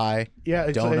of pie. Yeah,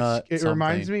 Donut, it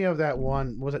reminds something. me of that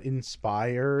one. Was it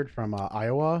Inspired from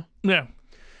Iowa? Yeah.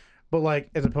 But like,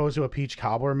 as opposed to a peach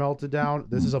cobbler melted down,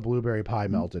 this is a blueberry pie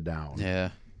melted down. Yeah.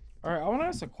 All right, I want to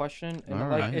ask a question, and All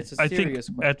like right. it's a I think serious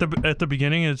question. at the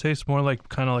beginning it tastes more like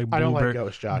kind of like I don't like blueberry,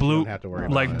 Ghost, Josh. blue, you don't have to worry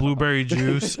about like it. blueberry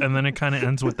juice, and then it kind of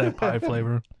ends with that pie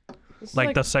flavor. It's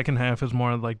Like the second half is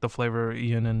more like the flavor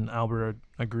Ian and Albert are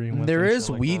agreeing with. There and is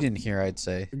shit like weed that. in here, I'd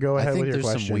say. Go I ahead think with your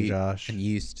there's question, some wheat Josh. and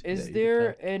yeast. Is that you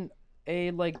there can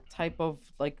a like type of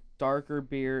like darker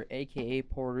beer, aka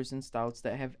porters and stouts,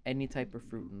 that have any type of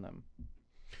fruit in them?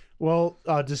 Well,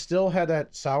 Distill had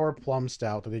that sour plum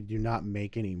stout that they do not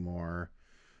make anymore,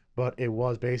 but it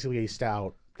was basically a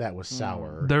stout that was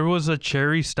sour. There was a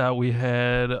cherry stout we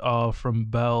had from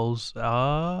Bell's. I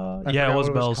Yeah, forgot it was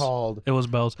what Bell's. called. It was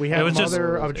Bell's. We it had was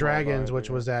Mother just of Dragons,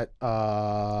 which was that.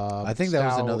 I think that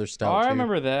was another Oh, stout. I too.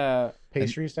 remember that.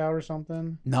 pastry stout or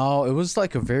something. No, it was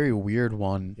like a very weird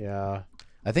one. Yeah,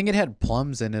 I think it had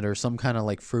plums in it or some kind of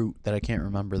like fruit that I can't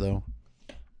remember though.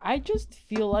 I just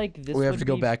feel like this We have would to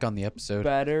go be back on the episode.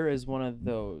 better as one of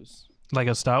those like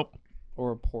a stout.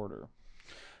 or a porter.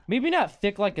 Maybe not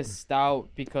thick like a stout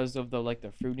because of the like the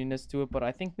fruitiness to it, but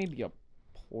I think maybe a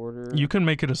porter. You can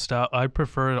make it a stout. I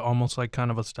prefer it almost like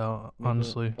kind of a stout,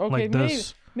 honestly. Okay, like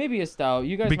this. maybe a stout.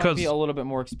 You guys might Because- be a little bit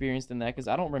more experienced than that because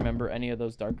I don't remember any of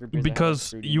those darker beers. that have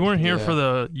Because fruitiness. you weren't here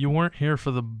Yeah.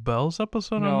 for the Bells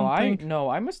episode. No, I don't think.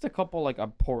 I missed a couple like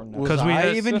important. Was 'Cause I we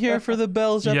had- even here for the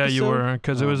Bells Yeah, episode? you were,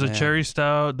 because it Oh, was a man. cherry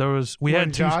stout. There was we when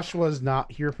had two. Josh was not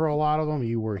here for a lot of them,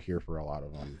 you were here for a lot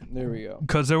of them. There we go.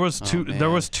 Because there was Oh, two, there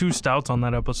man. was two stouts on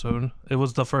that episode. It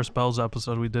was the first Bells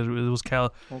episode we did. It was Okay.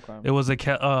 it was the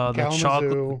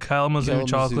chocolate Kalamazoo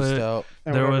chocolate. Stout.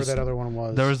 And There whatever was- that other one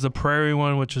was. There was the Prairie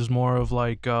one, which is more of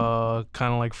like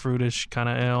kind of like fruitish kind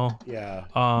of ale. yeah.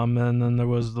 And then there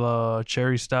was the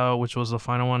cherry stout, which was the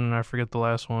final one, and I forget the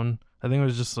last one. I think it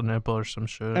was just a nipple or some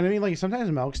shit. And I mean, like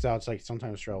sometimes milk stouts, like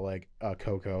sometimes throw like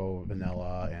cocoa,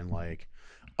 vanilla, and like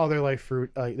other like fruit.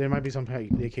 Like there might be some the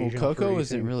Well, occasional cocoa fruity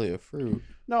isn't thing. really a fruit.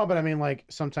 No, but I mean, like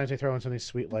sometimes they throw in something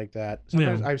sweet like that.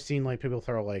 Sometimes Yeah. I've seen like people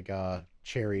throw like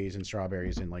cherries and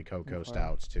strawberries in like cocoa Okay.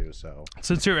 stouts too. So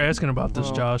Since you're asking about this,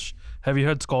 Well- Josh, have you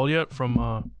had Skull yet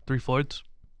from Three Floyds?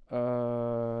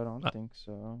 I don't think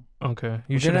so. Okay,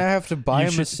 You're should. gonna have to buy you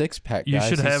him a should- 6-pack. You guys.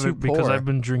 should He's have too it because poor. I've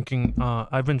been drinking.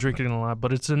 I've been drinking it a lot,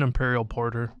 but it's an Imperial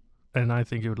Porter, and I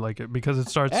think you would like it because it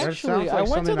starts That Actually, sounds like I went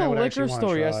to something I the would actually liquor wanna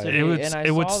store try. yesterday It was- and I it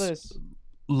saw was- this.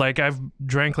 like I've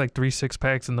drank like 3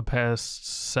 6-packs in the past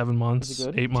 7 months,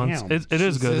 good? 8 months. Damn. It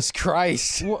is good. Jesus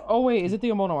Christ. Oh wait, is it the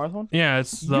Amona Mars one? Yeah,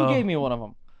 it's the. You gave me one of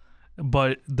them.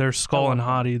 But there's Skull I and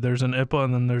want Hottie. There's an IPA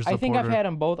and then there's the I think Porter. I've had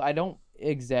them both. I don't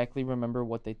exactly remember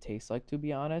what they taste like, to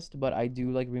be honest, but I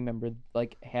do like remember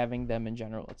like having them in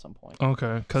general at some point.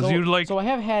 Okay, because so, you'd like, So I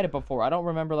have had it before. I don't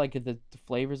remember like the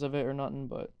flavors of it or nothing,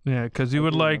 but yeah, because you I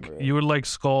would do like, remember it. you would like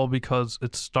Skull because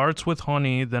it starts with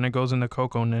honey, then it goes into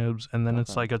cocoa nibs, and then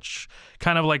it's Okay. like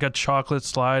kind of like a chocolate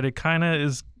slide. It kind of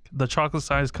is. The chocolate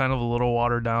slide is kind of a little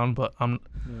watered down, but yeah.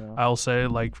 I'll say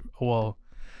like, well,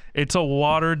 it's a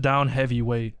watered down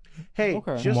heavyweight. Hey,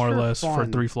 Okay. just more or for less for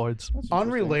fun, 3 Floyds. That's interesting.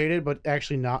 unrelated, but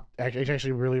actually not. It's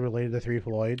actually really related to Three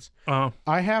Floyds. Oh,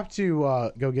 I have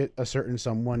to go get a certain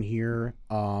someone here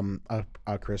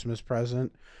a Christmas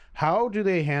present. How do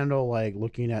they handle like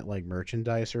looking at like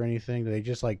merchandise or anything? Do they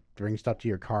just like bring stuff to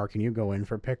your car? Can you go in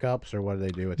for pickups or what do they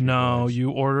do with Three no, Floyds?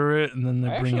 you order it and then they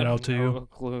I bring actually it have out to no you.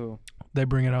 clue. They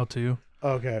bring it out to you.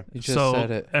 Okay. You just So,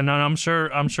 said it. and then I'm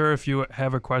sure if you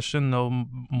have a question, they'll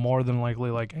more than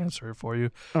likely like answer it for you.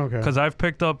 Okay. Because I've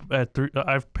picked up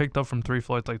from 3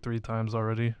 Floyds like 3 times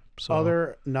already. So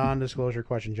Other non-disclosure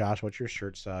question, Josh. What's your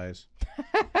shirt size?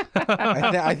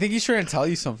 I think he's trying to tell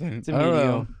you something. It's a I don't know.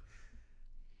 medium.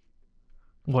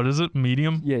 what is it?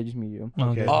 Medium? Yeah, just medium.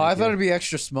 Okay. Oh, I Thank thought you. it'd be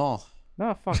extra small.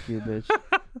 No, fuck you, bitch.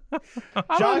 I'm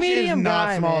a Josh is medium not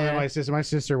guy, smaller man. than my sister. My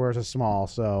sister wears a small,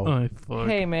 so Oh, fuck.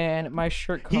 Hey, man, my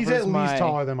shirt covers he's at least my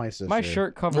taller than my sister. my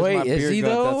shirt covers Wait, my is beer he, gut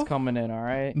though? that's coming in. All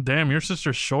right, Damn, your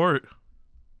sister's short.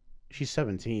 She's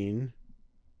 17.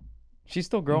 she's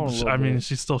still growing a little I mean, bit.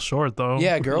 she's still short though.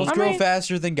 Yeah, girls I grow mean-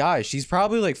 faster than guys. She's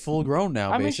probably like full grown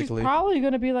now, I mean, she's basically. probably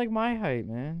gonna be like my height,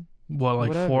 man. What, like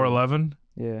Whatever. 4'11"?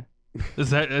 Yeah. Is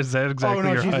that exactly Oh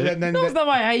no, your she's height? then, No, it's not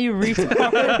my height, you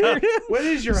retard. what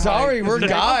is your Sorry, height? we're Is it-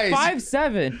 guys.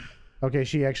 5'7". Okay,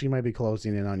 she actually might be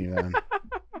closing in on you then.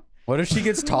 What if she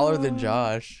gets taller than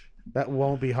Josh? That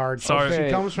won't be hard. Sorry. She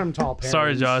comes from tall parents.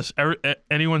 Sorry, Josh.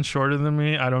 Anyone shorter than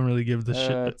me, I don't really give It's give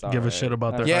a alright. shit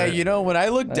about their Yeah, height. you know, when I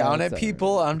look down That's at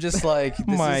people, I'm just like, this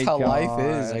My is how life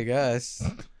is, God. I guess.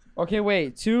 Okay,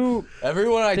 wait. Two.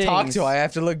 Everyone I talk Things. to, I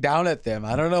have to look down at them.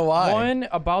 I don't know why. One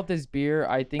about this beer,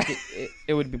 I think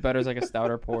it would be better as like a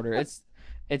stouter porter. It's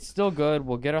still good.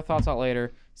 We'll get our thoughts out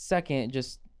later. Second,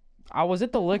 just I was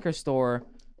at the liquor store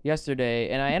yesterday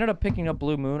and I ended up picking up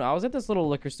Blue Moon. I was at this little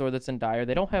liquor store that's in Dyer.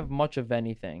 They don't have much of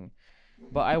anything.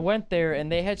 But I went there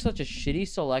and they had such a shitty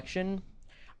selection.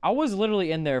 I was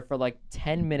literally in there for like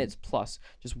 10 minutes plus,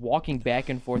 just walking back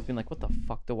and forth, being like, what the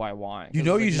fuck do I want? You 'Cause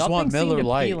know it's you like, just want nothing seemed Miller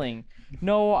Lite. appealing.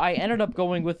 No, I ended up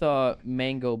going with a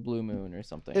mango Blue Moon or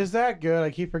something. Is that good? I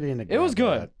keep forgetting to. It was grab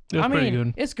good. that. It was I pretty mean,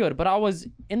 good. it's good, but I was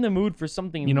in the mood for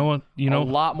something You know what? You a know.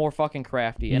 lot more fucking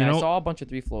crafty. And You I know- saw a bunch of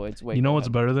Three Floyds. Wait, You know go what's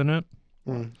ahead. better than it?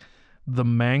 Mm. The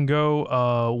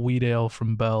mango wheat ale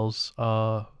from Bell's.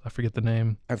 I forget the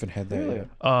name. I haven't had that Really?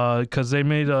 yet. Because they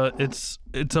made it's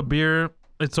a beer.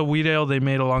 It's a wheat ale they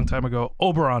made a long time ago.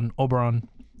 Oberon.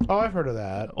 Oh, I've heard of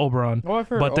that. Oh, I've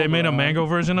heard But they made a Oberon. mango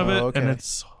version of Oh, it, and okay.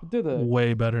 it's Did they?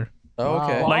 way better. Oh,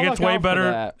 okay. Wow. Well, Like I'll it's look way out for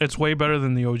better. that. It's way better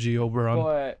than the OG Oberon.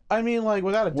 But I mean, like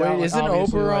without a Wait, doubt, like, isn't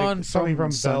obviously, like, Oberon something from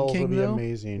from Sun Bell's King, would be though?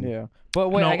 amazing. yeah. But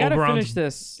wait, No, I gotta Oberon's- finish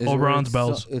this. Is it Oberon's it's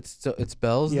Bell's. It's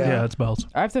Bell's. Yeah. Yeah, it's Bell's.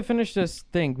 I have to finish this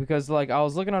thing because like I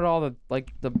was looking at all the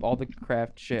all the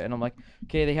craft shit and I'm like,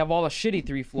 okay, they have all the shitty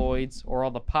Three Floyds or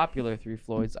all the popular Three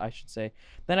Floyds, I should say.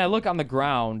 Then I look on the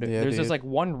ground. Yeah, There's just dude. like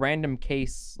one random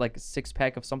case, like a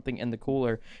 6-pack of something in the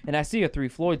cooler, and I see a Three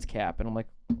Floyds cap, and I'm like,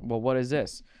 well, what is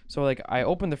this? So like I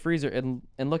open the freezer and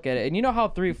look at it, and you know how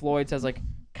Three Floyds has like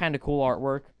kind of cool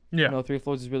artwork. Yeah. You know, Three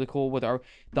Floyds is really cool with the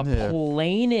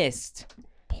Yeah.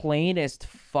 plainest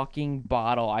fucking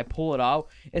bottle. I pull it out.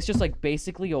 It's just like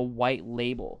basically a white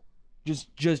label.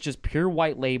 Just pure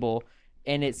white label.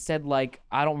 And it said like,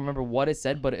 I don't remember what it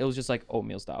said, but it was just like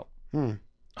oatmeal stout.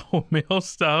 Oatmeal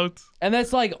stout. And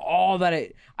that's like all that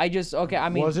I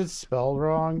mean, Was it spelled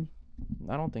wrong?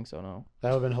 I don't think so, no. That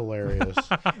would have been hilarious.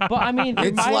 But I mean, it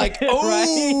It's might- like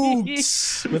right?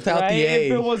 oats without Right? the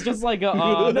If A. it was just like a,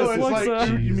 no, this it's looks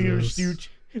like Jesus.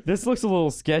 this looks a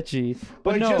little sketchy.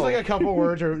 But Like no, just like a couple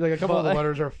words or like a couple of the But-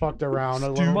 letters are fucked around a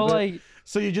little but bit. like,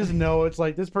 So you just know it's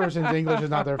like this person's English is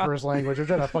not their first language. They're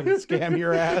trying to fucking scam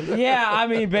your ass. yeah, I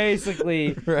mean,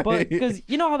 basically, but Right. because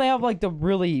you know how they have like the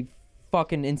really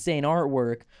fucking insane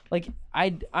artwork. Like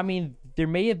I mean, there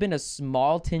may have been a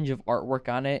small tinge of artwork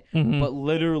on it, but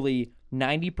literally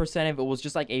 90% of it was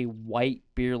just like a white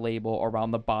beer label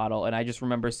around the bottle, and I just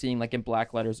remember seeing like in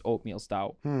black letters oatmeal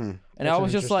stout, Hmm. and That's I an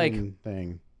was just like, interesting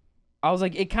thing. I was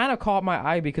like, it kind of caught my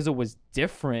eye because it was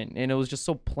different and it was just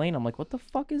so plain. I'm like, what the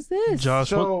fuck is this?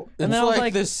 Josh, what, So It's And then I was like,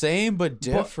 like- the same but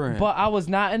different. But I was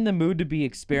not in the mood to be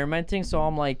experimenting, so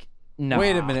I'm like, nah.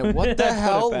 Wait a minute, what I put the it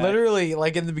hell? back. Literally,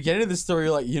 like in the beginning of the story,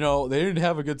 you're like, you know, they didn't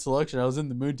have a good selection. I was in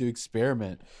the mood to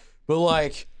experiment. But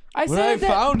like I when said I that-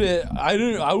 found it,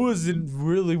 I wasn't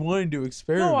really wanting to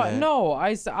experiment. I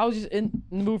was just in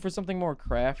the mood for something more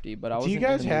crafty, but I was. do you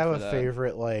guys have a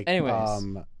favorite like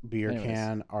Anyways. beer Anyways.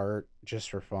 can art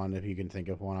just for fun if you can think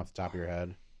of one off the top of your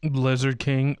head? Blizzard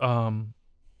King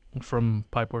from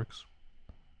Pipeworks.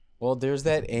 Well, there's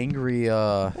that angry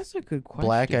That's a good question.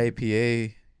 black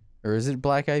IPA, or is it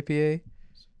black IPA?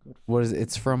 What is it?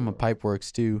 It's from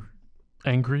Pipeworks too.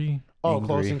 Angry. Oh, Angry.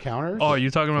 Close Encounters. Oh, are you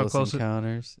talking about Close Close?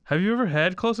 Encounters. Have you ever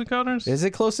had Close Encounters? Is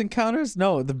it Close Encounters?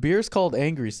 No, the beer's called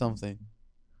Angry something.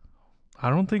 I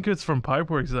don't think it's from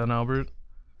Pipeworks then, Albert.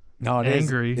 No, it is.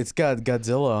 Angry. It's got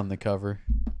Godzilla on the cover.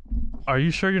 Are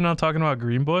you sure you're not talking about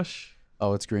Greenbush?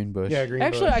 Oh, it's Greenbush. Yeah, Green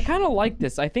Actually, Bush. I kind of like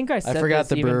this. I think I said forgot this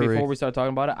the even brewery. before we started talking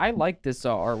about it. I like this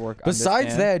artwork. on this Besides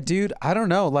can. that, dude, I don't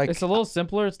know. Like, it's a little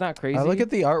simpler. It's not crazy. I look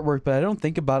at the artwork, but I don't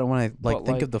think about it when I But,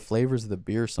 think like- of the flavors of the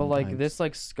beer. but Sometimes. like this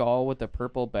like skull with the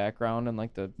purple background and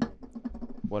like the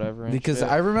whatever. and because shit.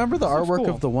 I remember the This looks artwork cool.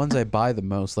 of the ones I buy the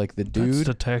most, like the That's dude.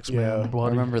 the text Yeah. man. I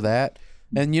Bloody. remember that.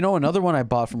 And you know another one I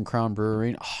bought from Crown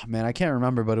Brewery. Oh man, I can't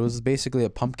remember, but it was basically a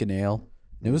pumpkin ale.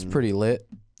 It was pretty lit.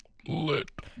 Lit.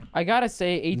 I gotta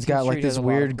say, 18th It's got like Street this has a lot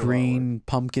of weird cool green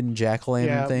pumpkin jack o'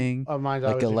 lantern Yeah, thing, mine's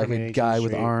like always a from 18th guy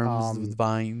with Street. arms with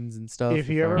vines and stuff. If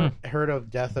you ever heard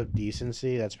of Death of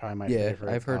Decency, that's probably my yeah,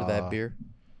 favorite. I've heard of that beer.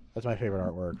 That's my favorite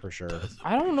artwork for sure. artwork.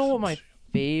 I don't know what my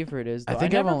favorite is. Though. I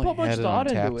think I've never only put much had it on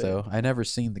thought tap into it. though. I never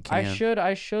seen the can.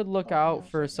 I should look out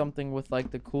for something with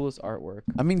like the coolest artwork.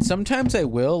 I mean, sometimes I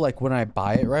will, like when I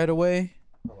buy it right away.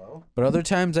 Hello? But other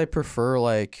times I prefer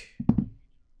like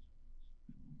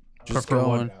just Prefer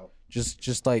what? going,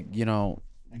 just like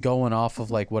going off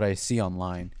of like what I see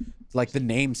online. Like the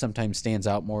name sometimes stands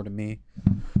out more to me.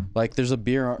 Like there's a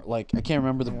beer, like I can't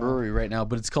remember the brewery right now,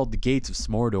 but it's called the Gates of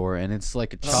S'mordor, and it's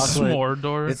like a chocolate.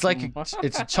 S'more. It's like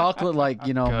it's a chocolate like damn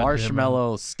it.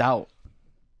 marshmallow stout.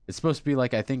 It's supposed to be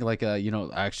like I think like a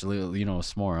actually a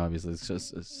s'more. Obviously, it's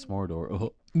just a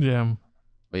S'mordor. Yeah,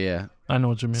 But yeah, I know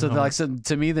what you mean. so Albert. like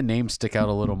to me the names stick out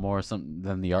a little more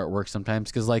than the artwork sometimes,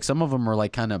 because like some of them are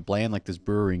like kind of bland, like this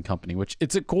brewing company, which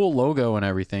it's a cool logo and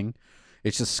everything.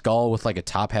 It's just skull with like a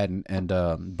top hat and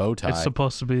bow tie. It's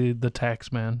supposed to be the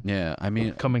tax man Yeah, I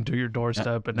mean coming to your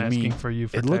doorstep and I asking mean, for you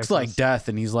for it looks like taxes. death,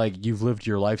 and he's like, "You've lived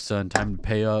your life, son. Time to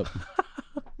pay up."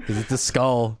 Because it's a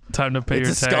skull. Time to pay It's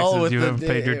your a skull taxes. with You the- haven't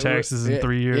paid your taxes in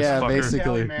 3 years. yeah, fucker.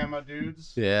 basically. man, my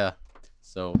dudes. Yeah.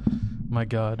 So, My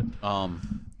God.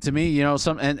 to me,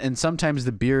 and sometimes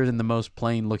the beer in the most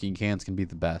plain looking cans can be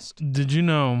the best. Did you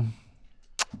know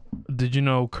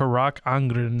Karak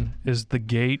Angren is the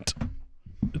gate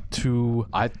to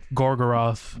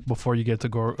Gorgoroth before you get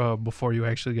to before you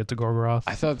actually get to Gorgoroth?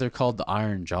 I thought they're called the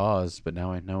Iron Jaws, but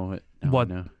now I know it. Now I What?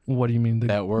 know What do you mean?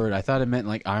 that word? I thought it meant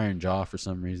like Iron Jaw for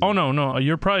some reason. Oh no,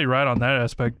 you're probably right on that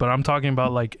aspect, but I'm talking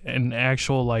about like an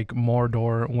actual like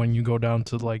Mordor when you go down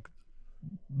to like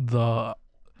the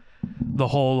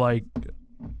whole like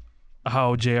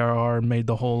how JRR made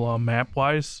the whole map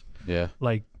wise, Yeah.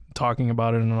 like talking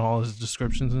about it in all his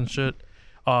descriptions and shit.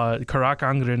 Karak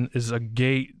Angren is a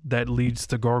gate that leads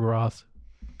to Gorgoroth,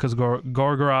 because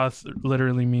Gorgoroth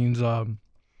literally means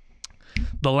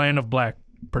the land of black,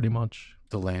 pretty much.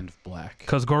 The Land of Black.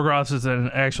 Because Gorgoroth is an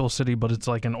actual city, but it's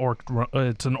like an orc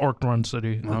run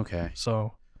city. Okay.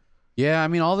 So, Yeah, I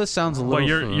mean, all this sounds a little. but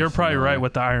you're probably familiar. right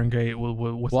with the Iron Gate with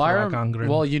Karak Angren.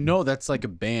 Well, that's like a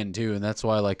band too, and that's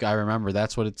why like I remember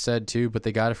that's what it said too. But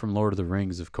they got it from Lord of the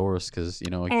Rings, of course, because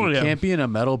Oh, you yeah. can't be in a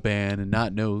metal band and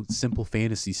not know simple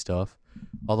fantasy stuff.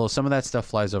 Although some of that stuff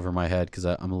flies over my head because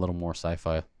I'm a little more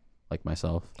sci-fi like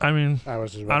myself. I mean, I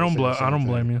was just about I to don't say the blame same thing.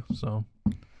 blame you. So,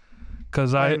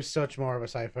 because I I'm such more of a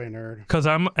sci-fi nerd. Because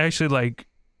I'm actually like,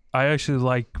 I actually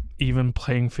like even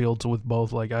playing fields with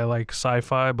both. Like, I like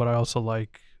sci-fi, but I also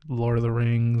like Lord of the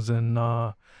Rings and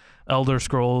Elder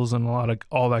Scrolls and a lot of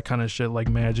all that kind of shit, like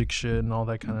magic shit and all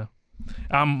that kind of.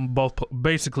 I'm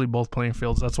basically both playing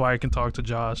fields. That's why I can talk to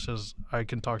Josh, as I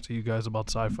can talk to you guys about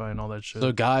sci-fi and all that shit.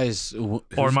 So guys,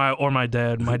 or my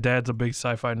dad. My dad's a big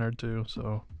sci-fi nerd too.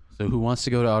 So who wants to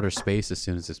go to outer space as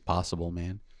soon as it's possible,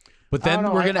 man? But I then don't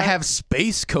know, we're I- gonna I- have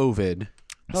space COVID.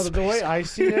 No, the way I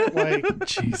see it, like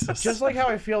Jesus. just like how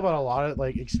I feel about a lot of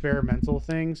like experimental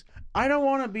things, I don't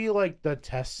want to be like the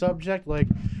test subject. Like,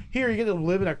 here you get to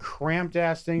live in a cramped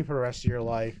ass thing for the rest of your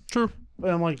life. True.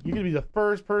 But I'm like, you could be the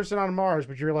first person on Mars,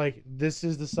 but you're like, this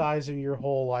is the size of your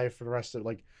whole life for the rest of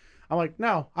like. I'm like,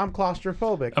 no, I'm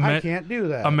claustrophobic. I can't do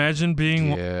that. Imagine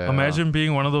being Yeah.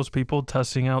 one of those people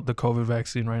testing out the COVID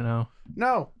vaccine right now.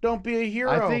 No, don't be a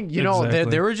hero. I think Exactly.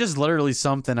 there were just literally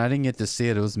something I didn't get to see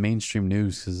it. It was mainstream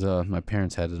news because my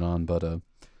parents had it on, but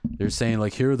they're saying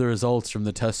like here are the results from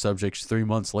the test subjects 3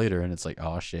 months later, and it's like,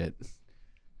 oh shit,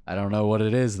 I don't know what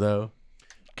it is though.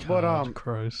 But, God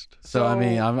Christ. So I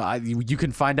mean, So- you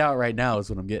can find out right now is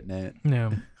what I'm getting at.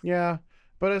 Yeah. Yeah.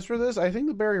 But as for this, I think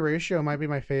the Berry Ratio might be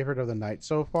my favorite of the night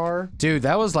so far. Dude,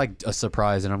 that was like a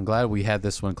surprise, and I'm glad we had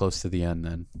this one close to the end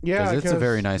then. Yeah, it's a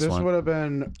very nice this one. would have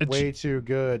been It's- way too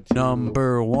good. To...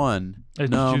 Number one.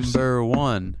 It's Number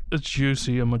one. It's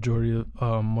juicy a majority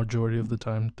of the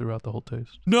time throughout the whole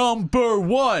taste. Number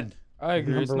one. I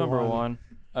agree. It's Number number one. one.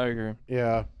 I agree.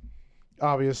 Yeah.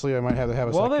 Obviously, I might have to have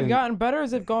a Well, second. they've gotten better as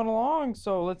they've gone along,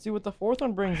 so let's see what the fourth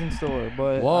one brings in store.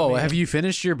 But Whoa, I mean, have you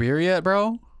finished your beer yet,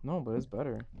 bro? No, but it's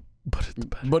better. But it's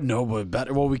better. But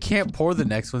better. Well, we can't pour the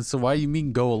next one, so why you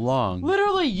mean go along?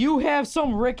 Literally, you have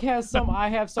some, Rick has some, I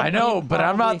have some. I know, Ian but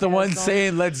I'm not the probably one has some.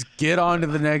 saying let's get on to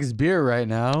the next beer right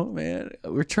now, man.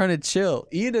 We're trying to chill.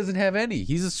 Ian doesn't have any.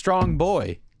 He's a strong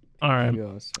boy. All right.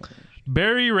 Yes.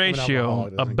 Berry Ratio,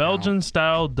 alcoholic, a doesn't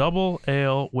Belgian-style double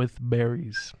ale with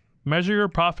berries. Measure your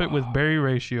profit with Berry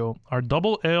Ratio. Our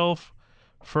double ale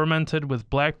fermented with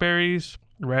blackberries,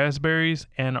 raspberries,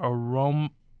 and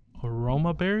aroma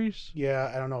berries?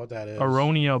 Yeah, I don't know what that is.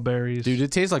 Aronia berries. Dude,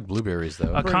 it tastes like blueberries, though.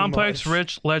 A Pretty complex, much.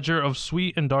 rich ledger of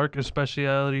sweet and dark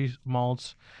specialty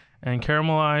malts and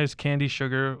caramelized candy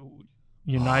sugar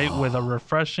unite with a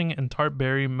refreshing and tart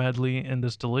berry medley in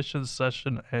this delicious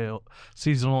seasonal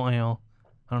ale.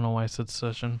 I don't know why I said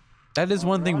session. That is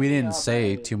one thing we didn't Aronia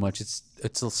say berries. too much.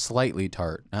 It's a slightly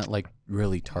tart, not like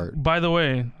really tart. By the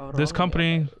way, this Aronia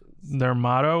company, their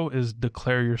motto is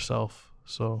declare yourself.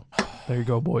 So there you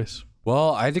go, boys.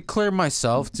 Well, I declare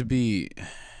myself to be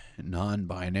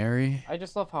non-binary. I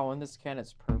just love how in this can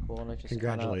it's purple and it's just kinda,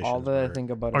 all Congratulations, that I Bert. think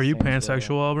about. Are is you Saints Row.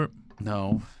 pansexual, Albert?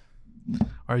 No.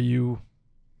 Are you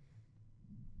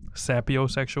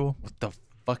sapiosexual? What the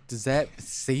fuck does that?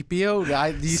 Sapio?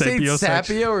 Do you say Sapiosex-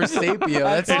 sapio or sapio?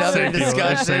 That's It's another sapio, it's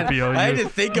discussion. sapio. I had You- to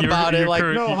think you're- about it. you're Like,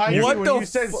 correct. No, how what when the you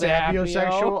said fuck?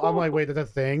 sapiosexual, I'm like, wait, that's a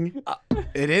thing?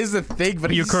 it is a thing,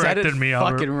 but You he said it corrected me,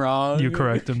 Albert. fucking wrong. You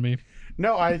corrected me.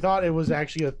 No, I thought it was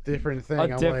actually a different thing. A I'm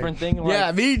different like, thing. Like,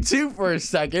 Yeah, me too for a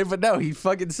second, but no, he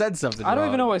fucking said something. I don't wrong.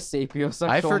 even know what sapiosexual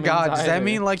I forgot. means Does that either.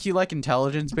 mean like you like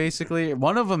intelligence? Basically,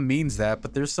 one of them means that,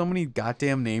 but there's so many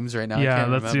goddamn names right now. I Yeah,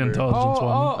 can't that's the remember. intelligence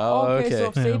one. Oh, okay. So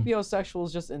if okay. Yeah. sapiosexual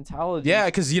is just intelligence. Yeah,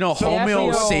 because you know Homo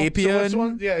Sapio- So sapien. which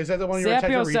one? Yeah, is that the one you're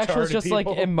attacking Sapiosexual is retarded just people?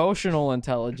 like emotional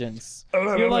intelligence.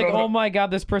 You're like, oh my god,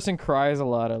 this person cries a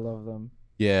lot. I love them.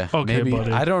 Yeah, Okay, maybe.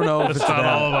 buddy. I don't know if It's it's not that.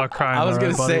 all about crime. I was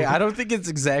gonna alright, say buddy? I don't think it's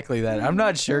exactly that. I'm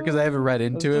not sure because I haven't read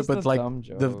into it, just but a like dumb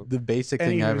the joke. the basic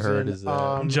thing I've heard is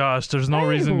that. Josh, there's no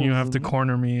reason you have to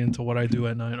corner me into what I do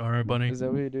at night, all right, buddy? Is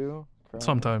that what you do? Cry?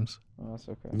 Sometimes. Oh, that's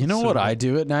okay. You know what I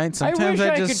do at night? I Sometimes wish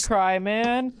I just could cry,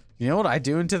 man, you know what I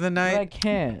do into the but I night.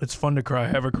 can't. It's fun to cry.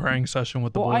 Have a crying session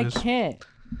with the Well, boys. I can't.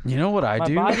 You know what I My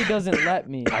do? body doesn't let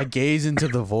me. I gaze into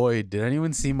the void. Did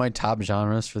anyone see my top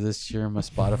genres for this year in my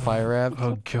Spotify rap?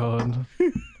 Oh god.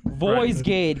 Voice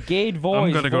gade, gade voice.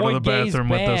 I'm gonna go to the void gaze bathroom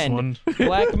with this band, one.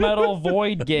 Black metal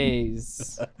void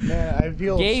gaze Man, I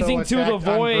feel Gazing so to the attacked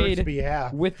on Bert's void.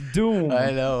 behalf. with doom.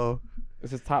 I know.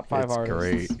 This is top 5 It's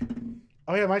artists. great.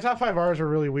 Oh yeah, my top 5 artists are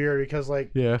really weird because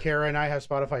like Yeah. Kara and I have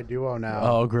Spotify Duo now.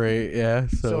 Oh, great. Yeah.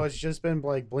 So So it's just been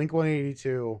like Blink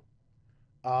 182.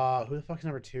 Who the fuck's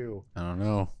number 2? I don't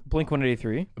know. Blink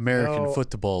 183. American No.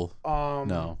 football. No,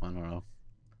 No, I don't know.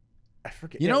 I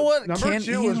forget. You know what? Number Can't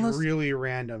 2 Ian was listen- really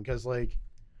random because like,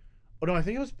 oh no, I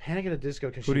think it was Panic at the Disco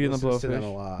because Who she do you in the listens to them a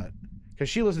Blowfish? lot. Because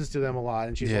she listens to them a lot,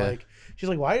 and she's Yeah.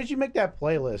 like, why did you make that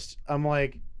playlist? I'm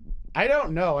like, I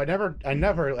don't know. I never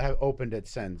have opened it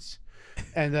since.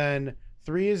 And then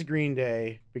 3 is Green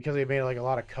Day because they made like a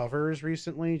lot of covers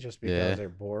recently, just because Yeah. they're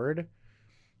bored.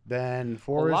 Then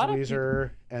 4 A is lot of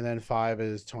Weezer, and then 5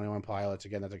 is 21 Pilots.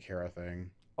 Again, that's a Kara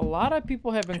thing. A lot of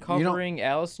people have been You know- covering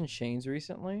Alice in Chains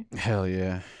recently. Hell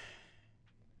yeah.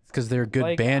 Because they're a good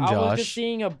Like, band, I was just Josh.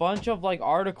 seeing a bunch of like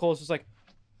articles, just like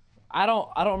I don't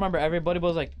remember everybody, but it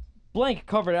was like blank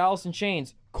covered Alice in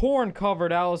Chains, Korn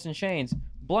covered Alice in Chains,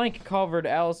 blank covered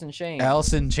Alice in Chains.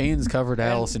 Alice in Chains covered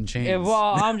Alice in Chains. Well,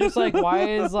 I'm just like, why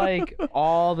is like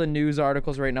all the news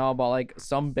articles right now about like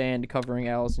some band covering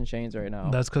Alice in Chains right now?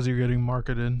 That's because you're getting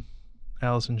marketed.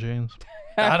 Alice in Chains.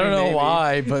 I don't know Maybe.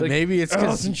 why, but Like, maybe it's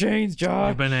Alice in because Chains,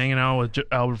 Josh. I've been hanging out with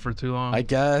Albert for too long. I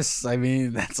guess. I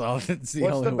mean, that's all. It's the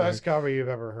What's only the way. best cover you've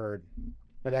ever heard?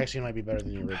 That actually might be better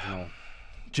than the original.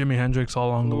 Jimi Hendrix all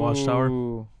along the Watchtower.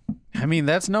 Ooh. I mean,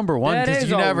 that's number one That because is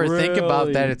you a never think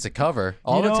about that really- it's a cover.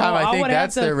 All You the know, time, I I think would have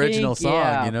that's to the original think, song.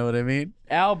 yeah. You know what I mean?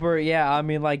 Albert, yeah, I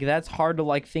mean, like that's hard to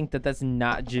like think that that's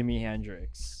not Jimi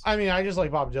Hendrix. I mean, I just like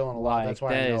Bob Dylan a lot. Like, That's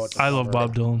why that I know is- it's a I love cover.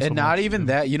 Bob Dylan. so And not much, even too.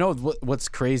 that. You know what's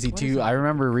crazy What is too? it? I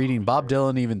remember reading Bob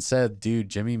Dylan even said, "Dude,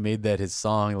 Jimmy made that his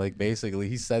song." Like basically,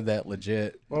 he said that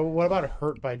legit. Well, what about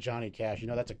 "Hurt" by Johnny Cash? You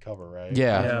know that's a cover, right?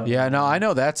 Yeah, yeah. No, I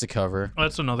know that's a cover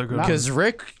That's another good one. because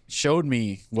Rick showed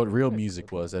me what real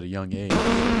music was at a young age.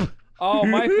 Oh,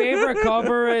 my favorite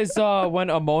cover is when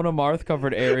Amon Amarth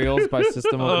covered Aerials by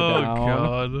System of a Oh Down.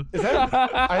 god. Is that?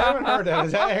 I haven't heard that.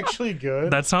 Is that actually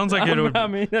good? That sounds like it would. I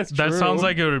mean, that's That true. sounds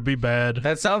like it would be bad.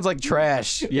 That sounds like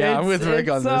trash. Yeah, I'm with Rick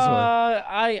on this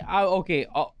one. Okay.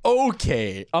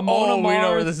 Okay. Amon We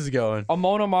know where Amarth- this is going.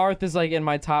 Amon Amarth is like in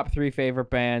my top 3 favorite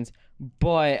bands,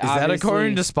 but Is that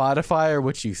according to Spotify or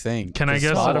what you think? Can I 'Cause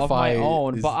guess- of my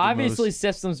own? is But the obviously, most-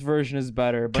 System's version is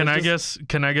better. But Can it's I just- guess?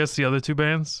 Can I guess the other two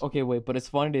bands? Okay, wait, but it's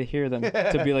funny to hear them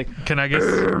to be like Can I guess?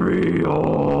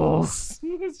 Aerials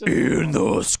It's just- in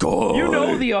the sky. You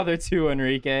know the other two,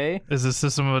 Enrique. Is it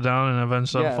System of a Down and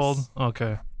Avenged Yes. Sevenfold?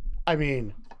 Okay. I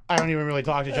mean, I don't even really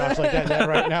talk to Josh like that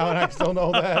right now, and I still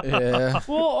know that. Yeah.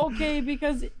 Well, okay,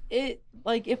 because it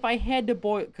like if I had to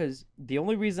boil, because the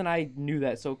only reason I knew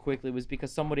that so quickly was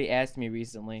because somebody asked me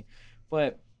recently,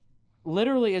 but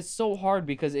literally it's so hard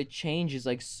because it changes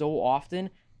like so often.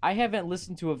 I haven't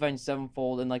listened to Avenged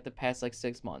Sevenfold in like the past like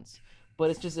 6 months, but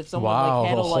it's just if someone Wow, like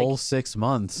had a to like, whole 6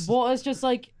 months. well, it's just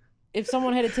like if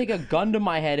someone had to take a gun to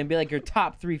my head and be like your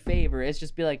top 3 favorite, it's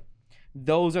just be like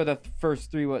those are the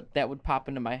first 3 that would pop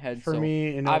into my head. For so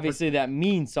me, in obviously that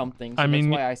means something. So I mean,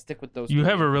 that's why I stick with those. You 3.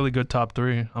 have a really good top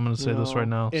 3. I'm gonna say this No. right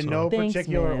now. in so. no Thanks,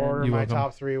 particular man. order, You're my welcome.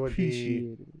 top 3 would be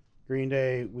Appreciate it. Green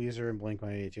Day, Weezer, and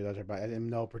Blink-182. Those are in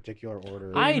no particular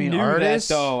order. I mean knew artists?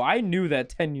 that though. I knew that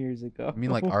 10 years ago. I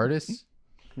mean, like artists?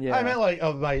 yeah. I meant like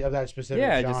of that specific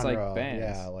Yeah, genre. just, like,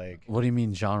 bands. Yeah, like What do you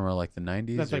mean genre? Like the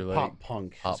 90s? that's like or pop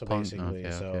punk. pop so punk? basically,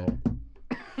 Okay, so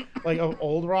like of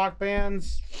old rock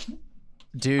bands.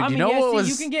 Dude, I mean, you know yeah, what see, was?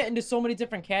 you can get into so many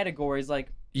different categories.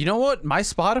 Like, You know what? My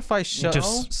Spotify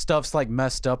Just- stuff's like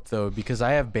messed up though because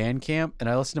I have Bandcamp and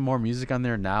I listen to more music on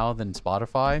there now than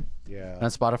Spotify. Yeah. And on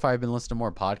Spotify, I've been listening to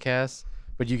more podcasts.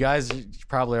 But you guys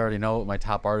probably already know what my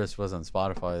top artist was on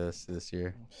Spotify this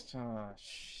year.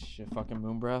 shit, fucking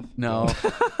Moonbreath. No,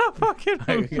 Fucking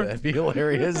that'd be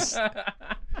hilarious.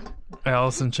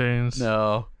 Alice in Chains.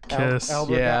 No, Kiss.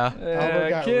 Albert yeah. got- Albert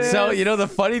got Kiss. So you know the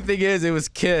funny thing is, it was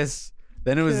Kiss.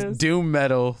 Then it was Kiss. doom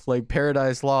metal like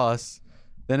Paradise Lost.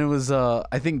 Then it was I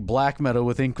think black metal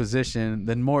with Inquisition.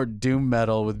 Then more doom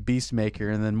metal with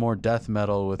Beastmaker, and then more death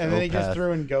metal with and then he just Opeth.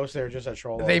 threw in Ghost there just at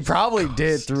troll. They probably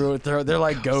did through it. They're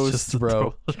like ghosts, Just to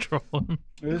bro. troll him.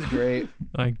 It was great.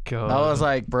 My God. I was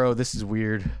like, bro, this is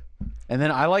weird. And then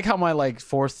I like how my like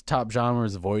 4th top genre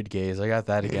is void gaze. I got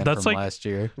that again That's from like- last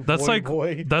year. that's Boy, like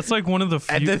boy. that's like one of the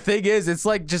And few the thing is, it's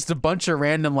like just a bunch of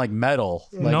random like metal.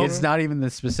 Like No. it's not even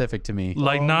this specific to me.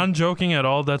 like non-joking at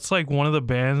all. That's like one of the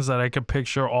bands that I could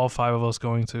picture all 5 of us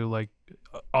going to. Like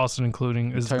Austin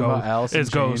including is Talking Ghost. about Alice in It's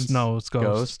Ghost. Chains? No, it's Ghost.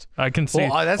 Ghost? I can see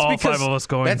Well, that's all because- 5 of us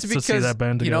going That's to because see that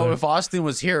band you together. know if Austin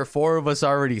was here, 4 of us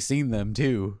already seen them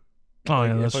too. oh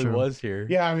yeah, Like, that's if true. he was here.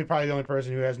 Yeah, I mean, probably the only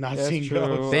person who has not That's seen true.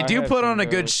 Ghost. They I do have put seen on a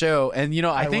good Ghost. show, and you know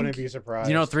I I think wouldn't be surprised.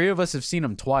 you know 3 of us have seen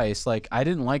them twice. Like I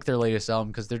didn't like their latest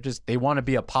album because they want to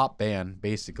be a pop band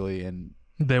basically, and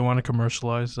They want to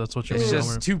commercialize. That's what you're it's saying.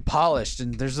 just too polished.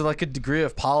 And there's like a degree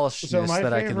of polishedness So my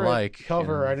that I favorite can like. you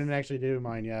cover, know. I didn't actually do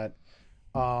mine yet.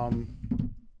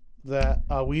 That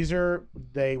Weezer,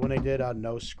 when they did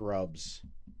No Scrubs,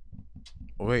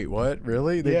 Wait, what?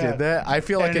 Really? They Yeah. did that? I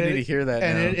feel like And I need it- to hear that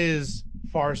and now. it is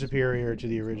far superior to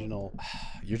the original.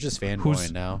 You're just fanboying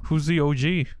Who's now. Who's the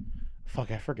OG? Fuck,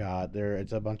 I forgot.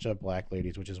 It's a bunch of black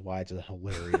ladies, which is why it's a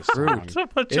hilarious Rude. song. It's a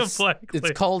bunch It's, of black. it's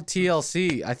ladies. called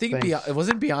TLC. I think Thanks.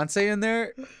 wasn't Beyonce in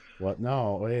there? What?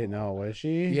 No, wait, no. Was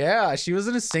she? Yeah, she was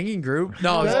in a singing group.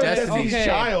 No, it was That's Destiny's okay.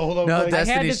 Child. I'm No, like,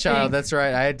 Destiny's to Child. think- That's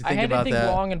right. I had to I think had to about think that.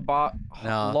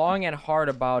 No. long and hard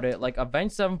about it. Like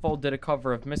Avenged Sevenfold did a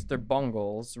cover of Mr.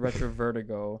 Bungles, Retro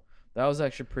Vertigo. That was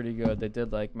actually pretty good. They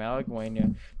did like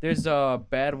Malaguena. There's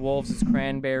Bad Wolves'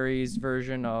 Cranberries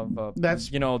version of That's-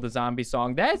 the zombie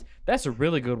song. That's a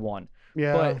really good one.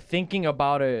 yeah. But thinking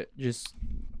about it, just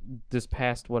this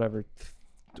past whatever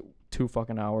 2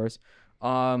 fucking hours,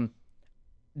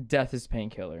 Death is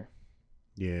Painkiller.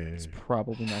 yeah. It's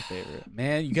probably my favorite.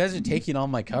 Man, you guys are taking all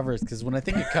my covers because when I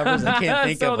think of covers, I can't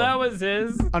think so of that them. was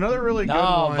his. Another really good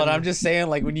No, one. but I'm just saying,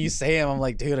 like when you say them, I'm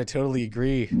like, dude, I totally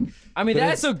agree. I mean, But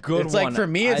that's it's- a good It's one. like for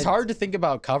me, it's I- hard to think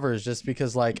about covers just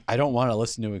because like I don't want to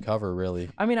listen to a cover really.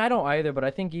 I mean, I don't either, but I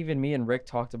think even me and Rick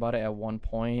talked about it at one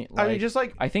point. I mean, Like, just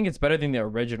like I think it's better than the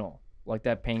original, like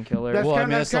that Painkiller. That's Well, I kinda-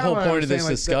 mean, that's the kinda whole what I point was of this saying,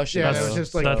 like, discussion, Yeah, it though. was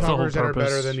just like That's the whole covers that are better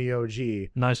purpose. than the OG.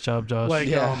 Nice job, Josh. Like,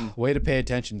 Yeah, way to pay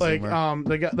attention, Like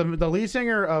Zoomer. the lead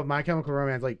singer of My Chemical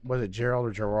Romance, like was it Gerald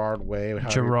or Gerard Way? however- I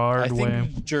Gerard think Way.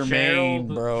 Jermaine,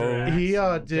 bro. He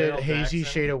did Gerald Hazy Jackson.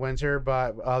 Shade of Winter,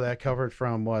 but that covered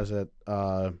from was it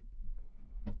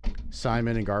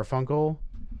Simon and Garfunkel.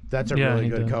 That's a Yeah, really he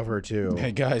good did. cover too.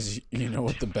 Hey guys, you know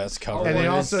what the best cover And they is?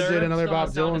 also did another Bob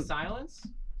Sound Dylan. of Silence?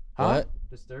 Huh? What?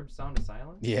 Disturbed Sound of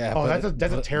Silence? Yeah. Oh, but-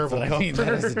 that's a terrible but I mean,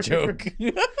 cover. that is a joke.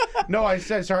 No, I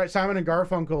said sorry. Simon and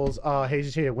Garfunkel's "Hazy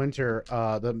Shade of Winter."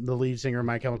 The lead singer of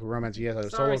My Chemical Romance. He has a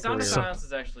Sorry, solo Sound of career. Silence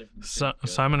is actually.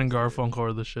 Simon and Garfunkel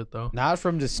are the shit though. Not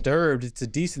from Disturbed. It's a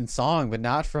decent song, but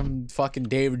not from fucking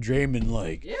David Draymond.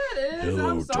 Like, Yeah, it is. Hello,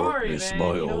 I'm sorry, darkness, man. my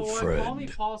You know old what? friend. Call me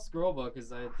Paul Scroba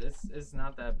because it's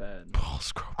not that bad. Paul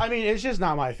Scroba. I mean, it's just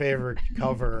not my favorite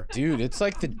cover. dude, it's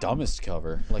like the dumbest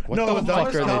cover. Like, what No, the the fuck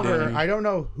dumbest are they cover. doing? I don't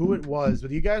know who it was, but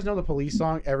you guys know the Police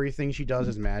song "Everything She Does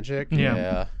Is Magic."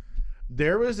 Yeah.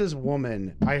 There was this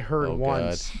woman I heard Oh,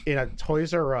 once in a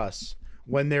Toys R Us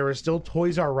when there were still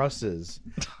Toys R Us's.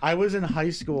 I was in high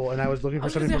school and I was looking I for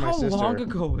was gonna something say, for my how long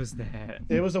sister. ago was that?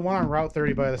 It was the one on Route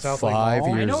 30 by the South Lake 5 Mall.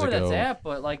 years I know where ago. that's at,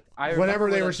 but like I Whenever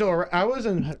remember they were that- still around. I was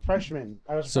in freshman.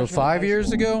 I was a So freshman in 5 high years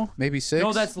school. ago, maybe 6.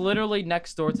 No, that's literally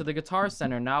next door to the Guitar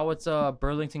Center. Now it's a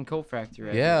Burlington Coat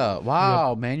Factory. I Yeah.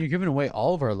 Wow, man, you're giving away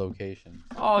all of our locations.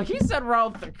 think. Oh, he said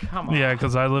Route. Come on. Yeah,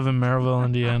 because I live in Maryville,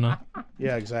 Indiana.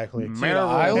 Yeah, exactly.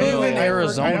 I live in Anyway, I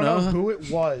Arizona. don't know who it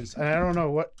was, and I don't know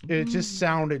what. It just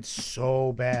sounded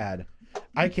so bad.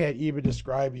 I can't even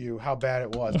describe you how bad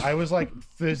it was. I was like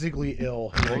physically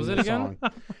ill. What was it again?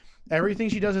 Song. Everything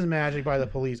She Does Is Magic by the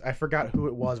Police. I forgot who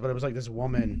it was, but it was like this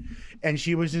woman, and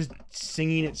she was just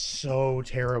singing it so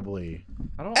terribly.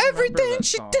 I don't remember that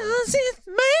song. is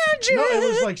magic. No,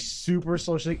 it was like super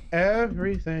slow. She's like,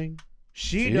 everything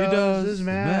she does is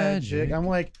magic.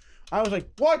 I was like,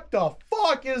 what the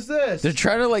fuck is this? They're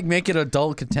trying to like make it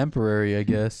adult contemporary, I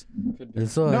guess. Could be.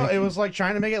 It's like No, it was like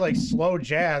trying to make it like slow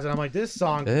jazz, and I'm like, this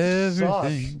song sucks.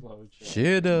 everything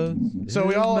she does. So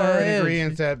we is all are in magic.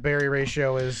 agreement that Barry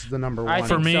Ratio is the number one. I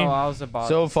For think me- so. I was about.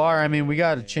 So far, I mean, we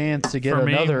got a chance to get For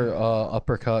me- another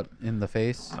uppercut in the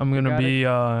face. I'm gonna got be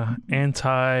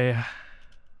anti.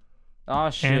 Oh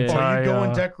shit. Anti- Oh, you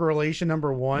going uh, declaration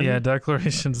number one? Yeah,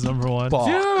 declaration's number one. Fuck.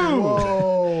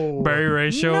 Whoa. Barry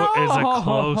Ratio is a No.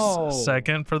 close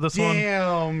second for this one.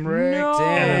 Damn, Rick. No.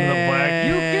 And then the black-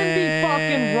 You can be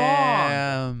fucking wrong.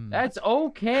 Damn. That's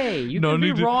okay. You No can be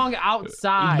need to- wrong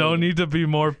outside. No need to be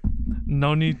more.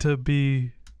 No need to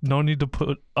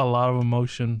put a lot of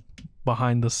emotion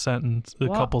behind the sentence. A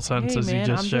Well, couple sentences hey, man, you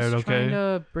just I'm shared. just trying Okay.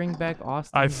 to bring back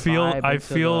Austin. I feel attacked, I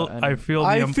feel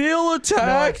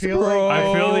bro.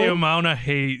 I feel the amount of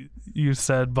hate you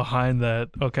said behind that.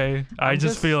 Okay, I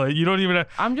just feel it. You don't even.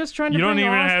 I'm just trying to. You don't bring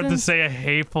even have to Austin's- say a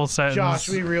hateful sentence. Josh,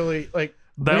 we really like.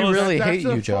 that we was really that's hate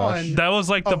the you, Josh. fun that was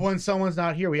like Of the when someone's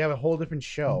not here, we have a whole different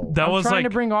show. that I'm was trying like to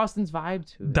bring Austin's vibe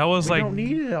to it. that was we like don't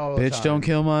need it all the Bitch, time. don't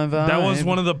kill my vibe. that was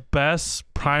one of the best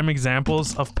prime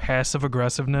examples of passive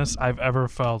aggressiveness I've ever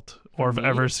felt or have me?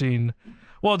 ever seen.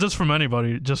 Well, just from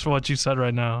anybody, just for what you said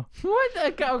right now. What?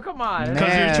 Oh, come on.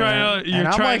 Because you're trying to- you're and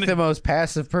I'm trying like to- the most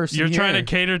passive person. You're trying to here.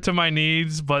 cater to my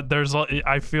needs, but there's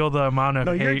I feel the amount of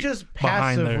No, hate you're just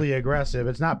behind there. passively aggressive.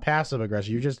 It's not passive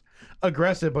aggressive. You're just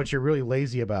aggressive, but you're really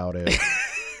lazy about it.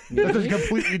 That's a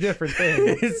completely different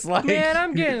thing. It's like, Man,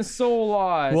 I'm getting so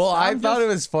lost. well, I I'm thought just- it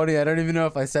was funny. I don't even know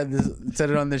if I said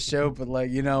it on this show, but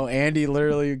like, you know, Andy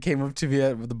literally came up to me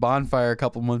at the bonfire a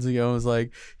couple months ago and was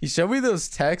like, he showed me those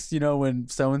texts, you know, when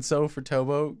so and so for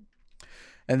Towboat.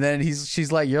 And then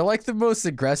she's like, you're like the most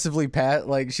aggressively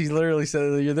like she literally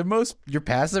said you're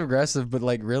passive aggressive, but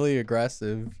like really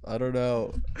aggressive. I don't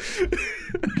know.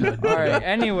 All right.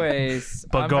 Anyways,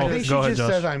 But I'm go- I just- think she go ahead, just Josh.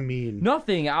 says I'm mean.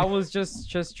 Nothing. I was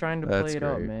just trying to play That's it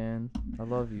up, great. man. I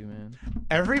love you, man.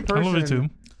 Every I person. love it too.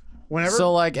 Whenever.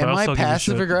 So like, But am I'll I still give you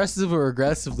passive shit. aggressive or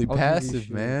aggressively I'll give you passive,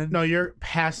 shit. man? no, you're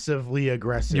passively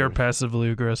aggressive. You're passively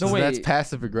aggressive. No, wait. That's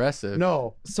passive aggressive.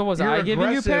 No. So was You're I giving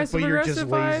you aggressive, passive but you're just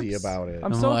aggressive lazy vibes? about it.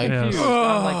 I'm I'm so like, confused. Yes.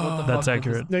 I'm like, what the That's fuck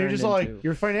accurate. No, you're turned just like into?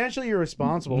 you're financially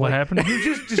irresponsible. What Like, happened? You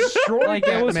just destroyed Like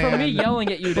that it was man. from me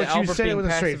yelling at you to But you Albert said it being with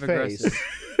a straight passive aggressive.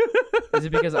 Is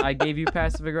it because I gave you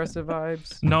passive aggressive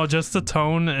vibes? No, just the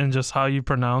tone and just how you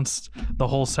pronounced the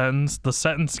whole sentence. The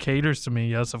sentence caters to me,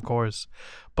 yes, of course.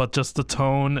 But just the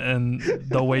tone and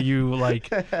the way you like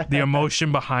the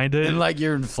emotion behind it. And like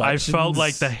your I inflections. felt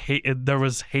like the hate. There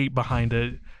was hate behind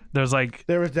it. There's like,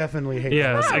 There was definitely hate.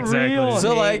 yes, Not exactly. real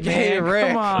So, hate, like, man. hey, Rick.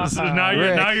 Come on. So now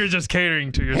Rick. you're just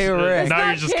catering to yourself. Hey, Rick. Now It's you're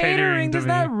not just catering. catering to It's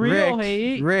me. not real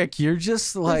hate. Rick, you're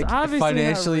just like obviously not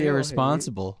financially real hate.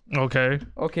 irresponsible. Okay.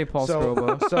 Okay, Paul So,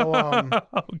 Scroba. so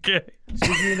Okay.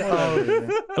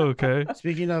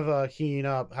 speaking of Okay. keying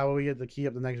up, how will we get the key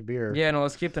up the next beer? Yeah, no,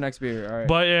 let's keep the next beer. All right.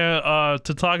 But yeah,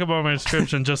 to talk about my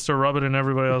description, just to rub it in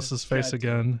everybody else's face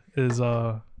again, is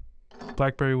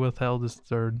Blackberry Withheld is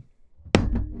third.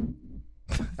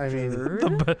 I mean,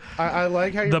 Third? I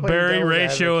like how you The berry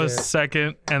ratio is advocate.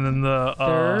 second, and then the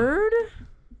Third?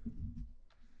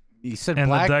 You said and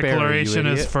the blackberry. declaration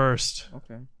you is idiot. first.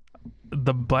 Okay.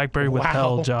 The blackberry with Wow.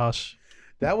 hell, Josh.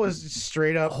 That was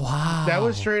straight up. Wow. That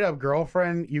was straight up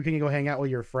girlfriend. You can go hang out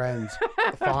with your friends.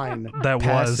 Fine. That was.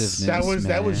 Passiveness. That was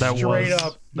man. That straight was-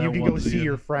 up. that You can go was see good.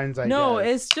 your friends. I No,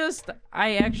 guess. it's just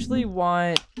I actually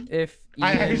want if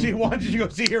I Ian- actually wanted you to go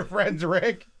see your friends,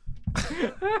 Rick.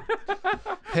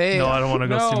 Hey, No, I don't want to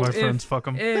go see No, my if- friends. Fuck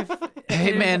them. if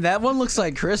hey, man, that one looks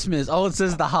like Christmas. Oh, it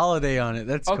says the holiday on it.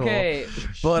 That's okay,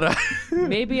 cool. But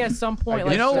maybe at some point,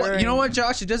 like you know what? certain- You know what,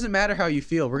 Josh? It doesn't matter how you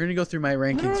feel. We're gonna go through my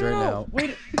rankings No, right no, now.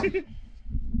 Wait,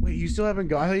 Wait, you still haven't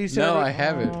gone? I thought you said. No, I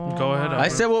haven't. Go ahead, I Albert.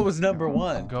 said what was number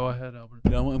one. Go ahead, Albert.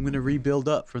 I'm gonna rebuild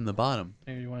up from the bottom.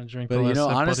 Here, you want to drink? But the you last know,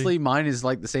 sip, honestly, mine is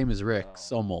like the same as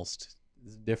Rick's almost.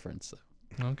 There's a difference.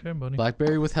 buddy? Okay, buddy.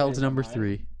 Blackberry Withheld's number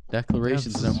 3.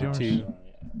 Declaration's this is number yours. 2.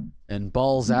 And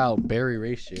Balls Out Berry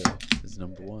Ratio is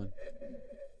number 1.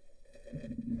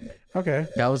 Okay.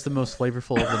 That was the most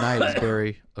flavorful of the night is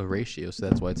Berry Ratio, so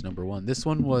that's why it's number 1. This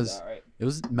one was it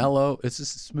was mellow. It's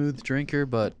just a smooth drinker,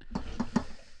 but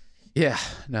yeah,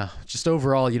 no, just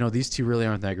overall, you know, these two really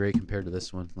aren't that great compared to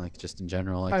this one. Like just in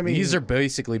general, like I mean- these are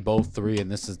basically both 3, and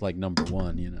this is like number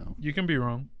 1. You know, You can be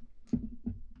wrong.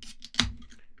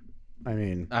 I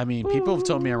mean, people have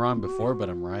told me I'm wrong before, but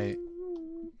I'm right.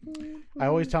 I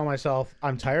always tell myself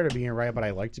I'm tired of being right, but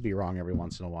I like to be wrong every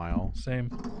once in a while.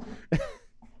 Same.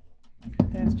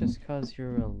 that's just cause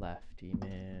you're a lefty,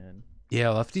 man. Yeah,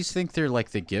 lefties think they're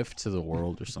like the gift to the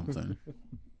world or something.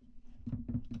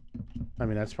 I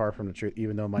mean, that's far from the truth.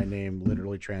 Even though my name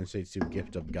literally translates to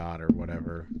 "gift of God" or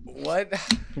whatever. What?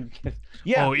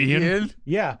 Yeah. Oh, Ian?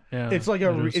 Yeah. Yeah. It's like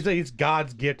it's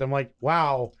God's gift. I'm like,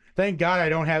 wow. Thank God I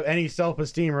don't have any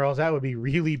self-esteem, or else that would be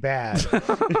really bad.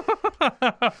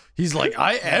 He's like,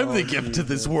 I am the gift to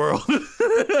this world.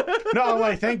 No, I'm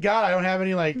like, thank God I don't have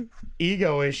any like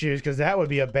ego issues, because that would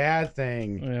be a bad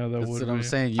thing. Yeah, that That's would what be. I'm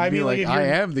saying. You'd I be mean, like, like, if I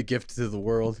you're- am the gift to the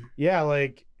world. Yeah,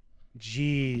 like,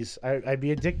 jeez, I'd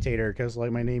be a dictator because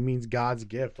like my name means God's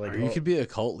gift. Like, Or you could be a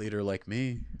cult leader like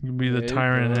me. You'd be the There you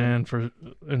tyrant go. hand for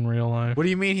in real life. What do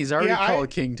you mean? He's already called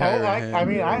King Tyrant. I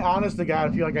mean, I honest to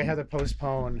God feel like I had to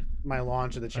postpone my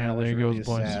launch of the channel. there which goes really is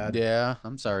boys. sad. Yeah,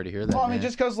 I'm sorry to hear that. Well, I mean, man.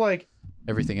 just because like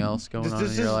everything else going this on in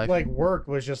is your life. like work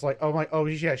was just like, oh my, oh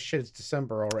yeah, shit, it's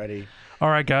December already. All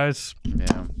right, guys.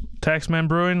 yeah. Taxman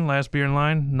Brewing, last beer in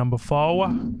line, number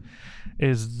 4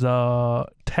 is the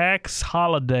Tax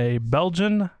Holiday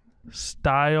Belgian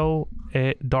style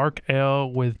dark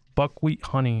ale with buckwheat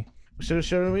honey. So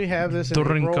shouldn't we have this in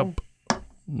Drink April? up.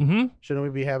 Mm-hmm. Shouldn't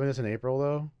we be having this in April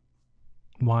though?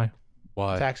 Why?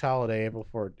 Why? Tax holiday, April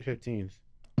 15th.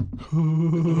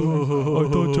 I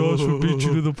thought Josh would beat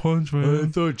you to the punch,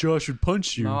 man. thought Josh would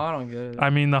punch you. No, I don't get it. I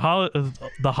mean, the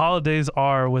holidays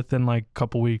are within like a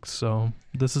couple weeks, so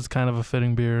this is kind of a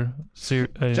fitting beer. Josh,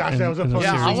 that was a fucking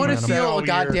Yeah, I serious want to man. feel All a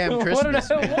goddamn what did Christmas.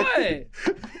 what?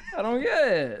 I don't get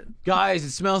it. Guys,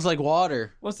 it smells like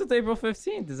water. What's the April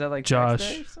 15th? Is that like Josh. tax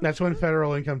day or something? That's when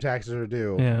federal income taxes are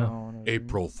due. Yeah. No, no, no.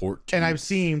 14th. And I've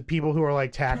seen people who are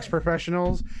like tax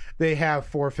professionals, they have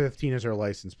 415 as their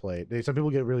license plate. Some people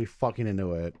get really fucking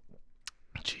into it.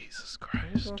 Jesus What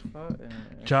Christ. the fuck?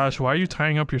 Josh, why are you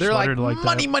tying up your They're like, sweater like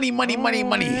money, that? money, money, money, Oh,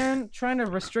 money. Man, trying to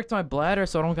restrict my bladder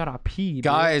so I don't gotta pee.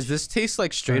 Guys, this tastes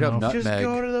like straight up I know. Just nutmeg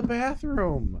go to the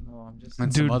bathroom. No, I'm just.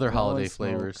 and some Dude, other blowing holiday smoke.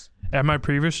 flavors. At my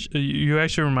previous, you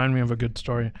actually remind me of a good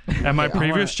story. At my I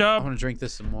previous I job, want to drink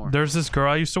this some more. there's this girl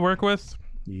I used to work with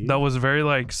that was very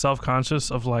like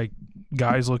self-conscious of like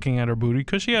guys looking at her booty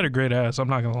because she had a great ass. I'm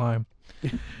not gonna lie.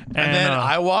 And, then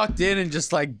I walked in and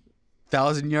just like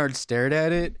 1,000 yards stared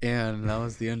at it, and that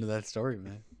was the end of that story,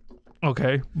 man.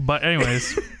 okay, but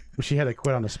anyways, She had to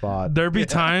quit on the spot. there'd be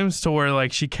times to where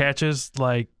like she catches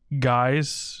like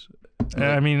guys.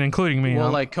 I mean, including me. Well,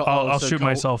 I'll, like, I'll shoot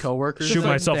myself. coworkers. Shoot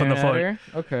myself in the foot. Staring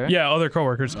at her? Okay. Yeah, other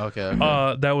coworkers. Okay.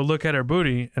 That would look at her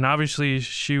booty, and obviously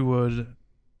she would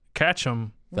catch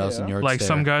them. 1,000 Yeah. yards. Like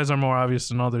some guys are more obvious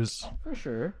than others, For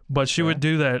sure. but she would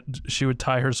do that. She would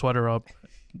tie her sweater up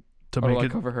to Or make like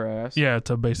it, cover her ass. yeah,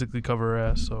 to basically cover her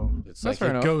ass. So It's That's like fair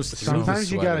it enough. goes through the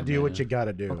Sometimes you sweater, gotta do man. what you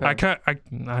gotta do. Okay.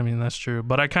 I mean that's true,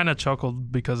 but I kind of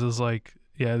chuckled because it's like,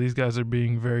 yeah, these guys are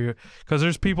being very, because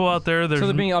there's people out there. There's So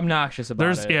they're being obnoxious about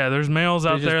there's it. yeah, there's males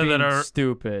They're out just there that being are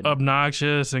stupid.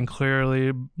 obnoxious and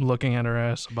clearly looking at her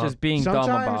ass about. Just being dumb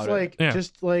Sometimes, about like, Yeah.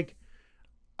 just like,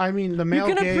 I mean, the it. male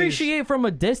You can gaze- appreciate from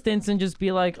a distance and just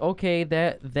be like, okay,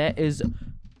 that is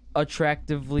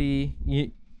attractively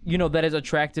that is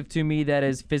attractive to me, that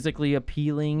is physically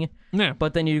appealing. Yeah.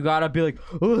 But then you gotta be like,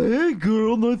 oh hey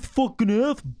girl, nice fucking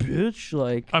ass, bitch.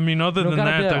 Like, I mean, other you don't than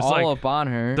gotta that, be there's all like up on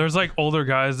her. there's like older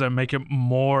guys that make it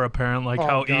more apparent, like Oh,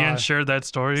 how Ian God. shared that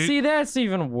story. See, that's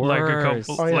even worse. Like a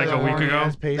couple- like the a week ago.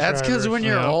 horny-ass pace That's because drivers. when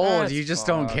you're Yeah. old, That's you just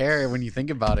don't fucked. care when you think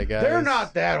about it, guys. They're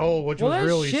not that old, which Well, was that's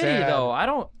really shitty sad. though.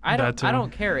 I That too.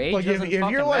 don't care. Age Like if doesn't you're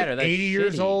fucking like matter. That's 80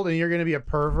 years shitty. old and you're gonna be a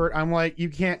pervert, I'm like, you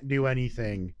can't do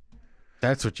anything.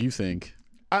 That's what you think.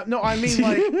 No, I mean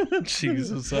like,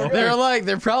 Jesus.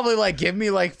 They're probably like, give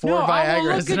me like 4 No, I will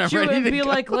Viagra's look and I'm at you ready and to be go.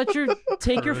 like,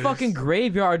 take your fucking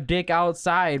graveyard dick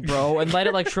outside, bro, and let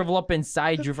it like shrivel up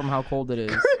inside you from how cold it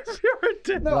is.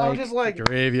 no, I'm just like,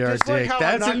 Graveyard just like dick. how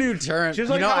That's I'm a not- new term. just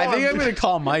You like know, how I think I'm- I'm gonna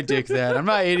call my dick that. I'm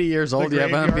not 80 years old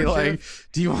yet, but I'm gonna be graveyard like,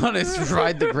 do you want to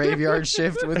ride the graveyard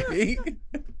shift with me?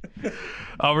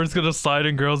 Albert's gonna slide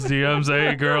in girls' DMs.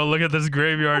 Hey, girl, look at this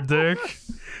graveyard dick.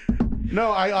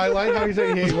 no, I like how you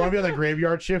say, hey, you want to be on the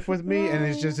graveyard shift with me, and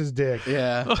it's just his dick.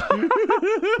 Yeah.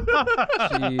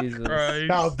 Jesus. Right.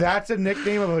 Now that's a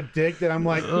nickname of a dick that I'm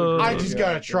like, I just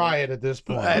gotta try it at this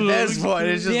point. At this point,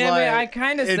 it's just Damn like it, I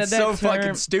kinda said it's that so fucking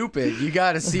term. stupid. You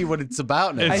got to see what it's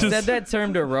about now. It's I just- said that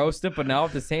term to roast it, but now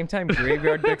at the same time,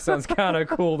 graveyard dick sounds kind of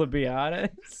cool, to be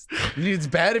honest. It's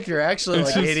bad if you're actually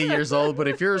It's like just- 80 years old, but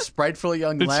if you're a spriteful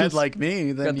young It's lad just- like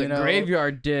me, then Got the you know.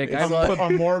 graveyard dick. It's I like- put, A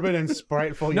morbid and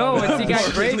spiteful. no, young it's man. you got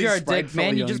Morbidly graveyard dick, spiteful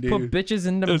man. You young just dude. put bitches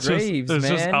in them It's graves, just,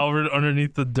 man. It's just Albert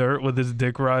underneath the dirt with his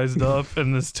dick rised up,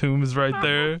 and this tomb is right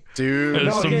there. Dude.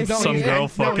 There's some- he's girl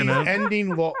fucking he's it.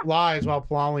 ending lives while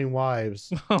plowing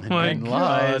wives. Oh my Ending god.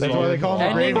 lives. That's why they call him a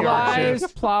Ending graveyard lives,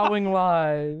 shift. plowing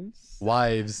lives.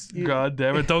 Wives. God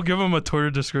damn it! Don't give him a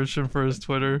Twitter description for his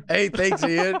Twitter. Hey, thanks,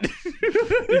 Ian.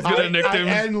 He's gonna I nickname.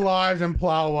 end lives and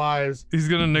plow wives. He's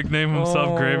gonna nickname himself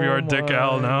Oh Graveyard Dick my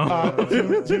Al now.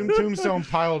 Tombstone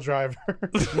pile driver.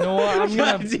 You know what? I'm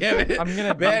God gonna. damn it. I'm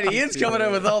gonna. Man, beat Ian's you coming to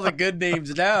up it. with all the good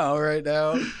names right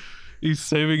now. He's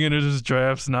saving it in his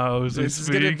drafts now as we This is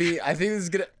gonna speak. be. I think this is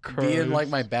gonna be in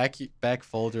like Christ. my back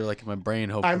folder, like in my brain.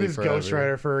 Hopefully, I'm his forever.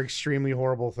 ghostwriter for extremely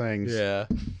horrible things. Yeah.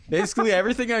 Basically,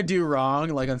 everything I do wrong,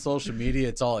 like on social media,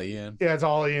 it's all Ian. Yeah, it's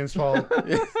all Ian's fault.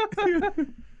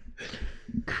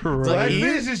 Christ. Well, Ian?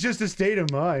 this is just a state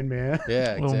of mind, man.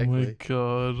 Yeah, Oh my exactly.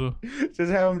 god.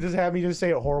 Just have me just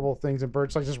say horrible things, and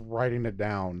Bert's like just writing it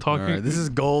down. All Talking right, this is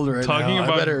gold right Talking now.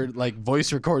 about- I better like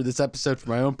voice record this episode for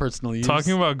my own personal use.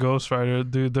 talking about Ghost Rider,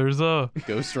 dude, there's a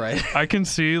Ghost Rider, I can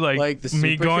see like the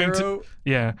me going to superhero?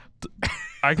 yeah.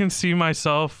 I can see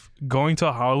myself going to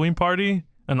a Halloween party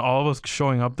and all of us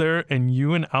showing up there and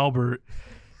you and Albert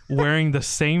wearing the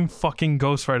same fucking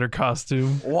Ghost Rider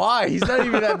costume. Why? He's not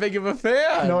even that big of a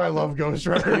fan. No, I love Ghost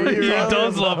Rider. He He Yeah.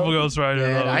 does love Ghost Rider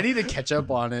Man, though. I need to catch up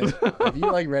on it. Have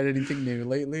you like read anything new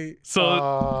lately?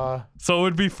 so so it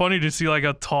would be funny to see like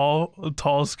a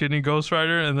tall, skinny Ghost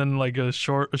Rider and then like a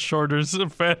shorter,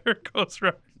 fatter Ghost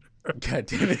Rider. God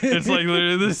damn it! It's like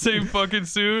literally the same fucking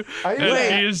suit. And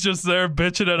Wait. he is just there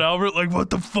bitching at Albert, like,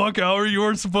 what the fuck, Albert? You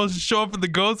weren't supposed to show up in the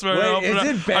Ghost Rider Wait, outfit.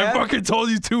 is it bad? I fucking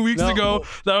told you 2 weeks No. ago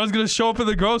that I was going to show up in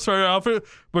the Ghost Rider outfit,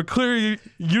 but clearly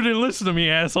you didn't listen to me,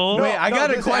 asshole. Wait, I No,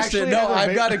 got a this question. actually No, has a I've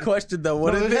va- got a question though.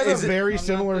 What no, if this it has is? a very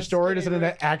similar story to something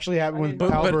that actually happened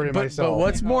with Albert and myself. But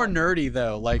what's more nerdy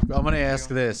though? Like, I'm gonna ask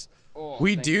this.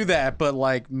 We do that, but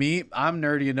like me, I'm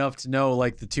nerdy enough to know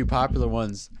like the two popular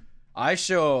ones.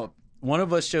 One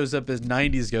of us shows up as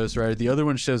 90s Ghost Rider. The other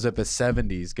one shows up as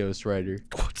 70s Ghost Rider.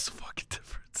 What's the fucking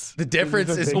difference? The difference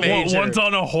This is is a big- major. One's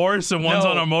on a horse and one's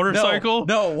on a motorcycle?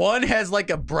 No, one has like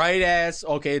a bright ass.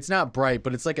 Okay, it's not bright,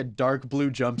 but it's like a dark blue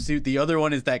jumpsuit. The other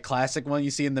one is that classic one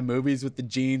you see in the movies with the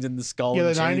jeans and the skull. Yeah,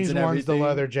 and the chains 90s and one's the everything.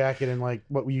 leather jacket and like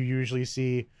what you usually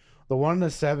see. The one in the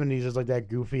 70s is like that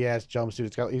goofy ass jumpsuit.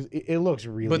 It's got it looks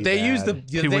really. But they use the. bad.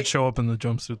 He they- would show up in the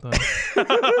jumpsuit then.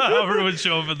 Albert would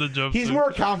show up in the jumpsuit. He's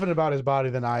more confident about his body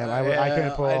than I am. I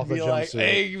couldn't pull I'd off the be like, jumpsuit.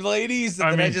 hey, ladies, and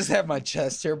I then I mean- just have my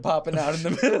chest hair popping out in the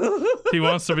middle. He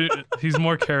wants to be. He's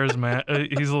more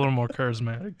charismatic. He's a little more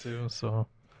charismatic too. So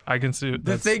I can see. The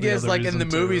That's thing is, other like in the reason,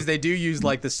 too. movies, they do use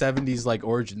like the 70s like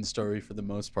origin story for the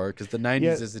most part, because the 90s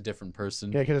Yeah. is a different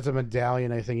person. Yeah, because it's a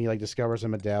medallion. I think he like discovers a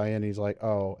medallion. And he's like,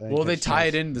 oh. and Well, they it's tie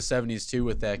it just- into the 70s too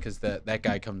with that, because that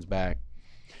guy comes back,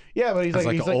 Yeah, but he's As,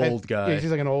 like, like, he's an like old guy. Yeah,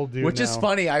 he's like an old dude. which is now.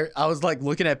 funny. I was like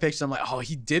looking at pictures, I'm like, oh,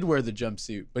 he did wear the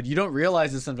jumpsuit, but you don't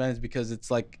realize it sometimes because it's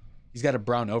like he's got a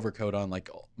brown overcoat on like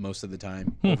most of the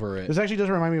time over it. This actually does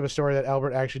remind me of a story that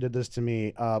Albert actually did this to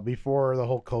me before the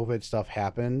whole COVID stuff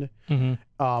happened. Mhm.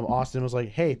 Austin was like,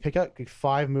 "Hey, pick up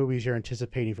 5 movies you're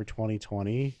anticipating for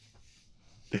 2020."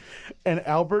 And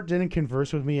Albert didn't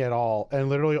converse with me at all. And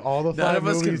literally all the None 5 of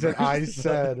us movies that I conversed.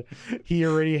 said he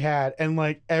already had. And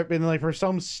like for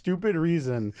some stupid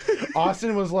reason,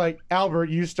 Austin was like, Albert,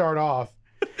 you start off.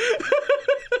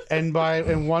 And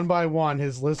one by one,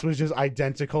 his list was just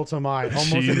identical to mine,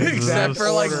 almost in the Jesus. exact Except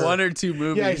for like order. 1 or 2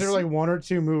 movies. Yeah, except for like 1 or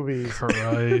 2 movies.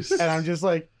 Christ. And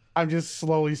I'm just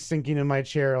slowly sinking in my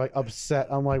chair, like upset.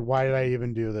 I'm like, why did I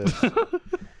even do this?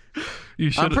 You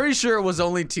I'm should. pretty sure it was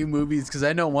only 2 movies because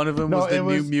I know one of them No, was the it New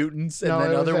was- Mutants, and No, then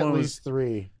it the was other at one was least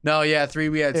 3. no, yeah, 3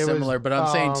 we had It was, similar, but I'm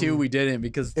saying 2 um, we didn't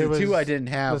because the It was 2 I didn't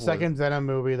have. The second Venom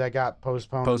movie that got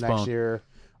postponed next Postponed. year.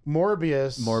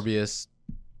 Morbius. Morbius.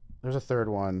 There's a third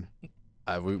one.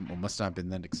 We must not have been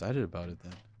that excited about it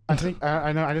then. I think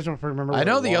I know. I just don't remember. I what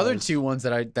know it the other was. 2 ones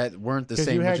that weren't the Because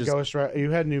same. you had which is,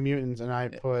 you had New Mutants, and I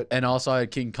put. and also I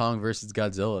had King Kong versus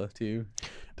Godzilla too.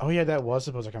 Oh yeah, that was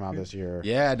supposed to come out this year.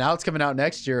 Yeah, now it's coming out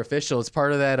next year official. It's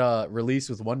part of that release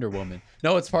with Wonder Woman.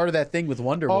 No, it's part of that thing with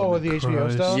Wonder Oh, Woman. the HBO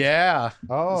Christ. stuff. Yeah.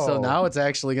 Oh. So now it's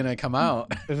actually gonna come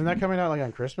out. Isn't that coming out like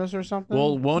on Christmas or something?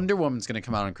 Well, Wonder Woman's gonna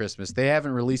come out on Christmas. They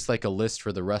haven't released like a list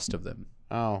for the rest of them.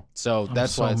 Oh. So I'm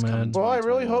that's so why it's coming. mad. Well, I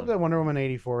really hope 2021. that Wonder Woman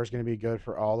 84 is going to be good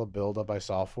for all the build up I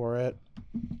saw for it.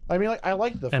 I mean, like I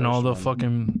like the and first all the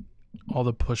one. all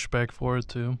the pushback for it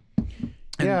too.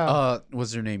 And, Yeah.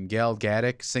 what's her name? Gal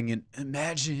Gadot singing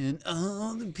 "Imagine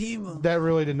all the people." That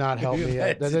really did not help me.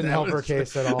 That didn't help her was-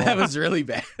 case at all. That was really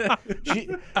bad.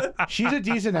 She's a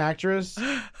decent actress.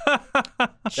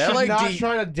 She's like, not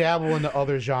trying to dabble into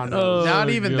other genres. Oh, Not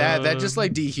even that. That God. just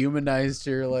like dehumanized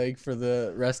her, like for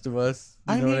the rest of us.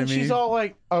 You I know mean, what I mean? she's all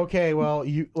like, okay, well,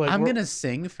 you like. I'm we're- gonna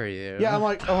sing for you. Yeah, I'm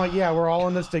like, yeah, we're all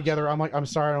in this together. I'm like, I'm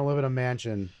sorry, I don't live in a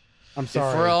mansion. I'm If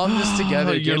sorry. we're all in this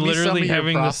together, You're give me some literally of your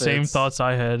having the same profits. thoughts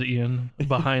I had, Ian,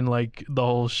 behind like the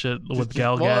whole shit with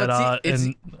Gal Well, Gadot it's-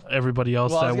 and everybody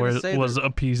else Well, I that was gonna say was that-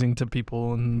 appeasing to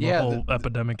people and the Yeah, whole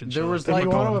epidemic and there shit. was, if like, you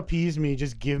want to going. appease me,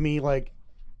 just give me like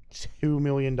 $2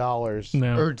 million.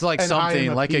 No. Or it's like And I am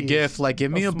something, like a appeased. gift, like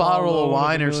give me A a small bottle loan of of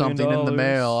wine $1 or million. something in the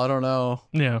mail. I don't know.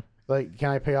 Yeah. Like,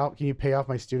 can you pay off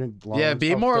my student loans? Yeah,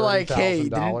 be of more like, hey,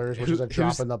 $30,000, which is a who's-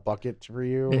 drop in the bucket for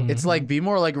you. Mhm. It's like be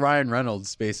more like Ryan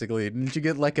Reynolds, basically. Didn't you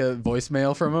get like a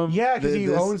voicemail from him? Yeah, because he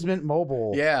This- owns Mint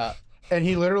Mobile. Yeah. And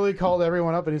he literally called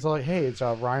everyone up and he's like, hey, it's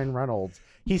Ryan Reynolds.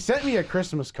 He sent me a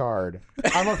Christmas card.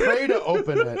 I'm afraid to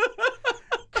open it.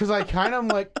 Because I kind of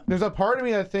like, there's a part of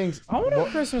me that thinks, I want a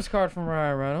Christmas card from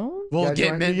Ryan Reynolds. We'll Yeah, get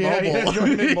join- Mint yeah, yeah, Mobile.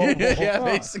 join Mint Mobile. Yeah, Fuck.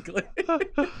 basically.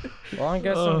 Well, I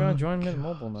guess I'm gonna join Mint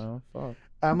Mobile now. Fuck.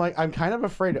 I'm kind of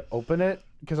afraid to open it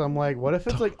because I'm like, what if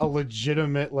it's like a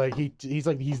legitimate, like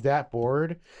he's that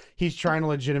bored. He's trying to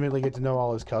legitimately get to know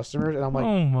all his customers. And I'm like,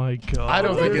 Oh my god. I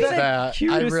don't think Dude, it's that that.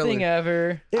 Cutest I thing really,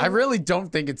 ever. I really don't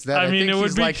think it's that. I I mean, think it would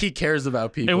he's be- like he cares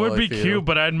about people. It would I be feel. cute,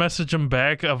 but I'd message him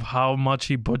back of how much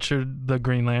he butchered the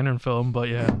Green Lantern film. But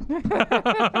yeah,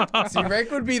 See,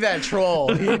 Rick would be that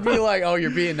troll. He'd be like, "Oh,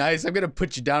 you're being nice. I'm gonna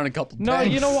put you down a couple No,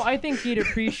 pegs." you know what? I think he'd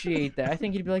appreciate that. I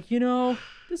think he'd be like,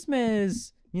 this man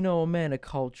is, a man of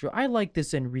culture. I like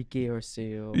this Enrique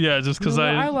Orceo. yeah, just because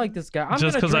I like this guy. I'm just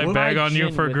gonna because I drink bag my on you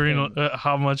gin for with Green, him.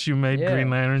 how much you made Yeah. Green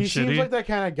Lantern he shitty. seems like that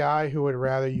kind of guy who would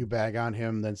rather you bag on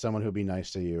him than someone who'd be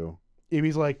nice to you. If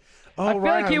he's like, oh, I feel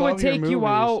Ryan, like he I would love your take you movies.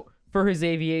 out for his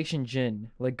aviation gin.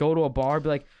 Like go to a bar, be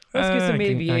like, let's get I some can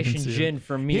aviation see it. gin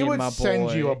for me He and would my boy.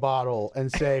 send you a bottle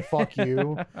and say "fuck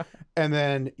you," and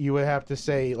then you would have to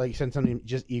say like send something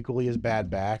just equally as bad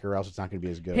back, or else it's not going to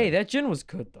be as good. Hey, that gin was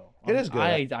good though. It is good.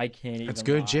 I can't even. It's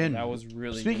good lie. gin. That was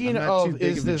really Speaking I'm not too of,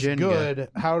 big is of a this gin guy. good?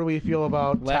 How do we feel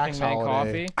about good. Laughing tax Man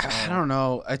holiday? coffee. I don't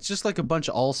know. It's just like a bunch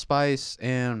of allspice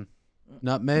and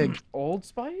nutmeg. Old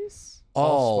Spice.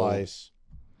 Allspice.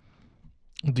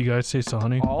 Do you guys taste the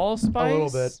honey? Allspice. A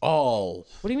little bit. All.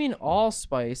 What do you mean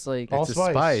allspice? Like All- It's a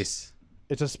Allspice. spice,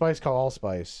 It's a spice called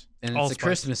allspice. and it's Allspice. a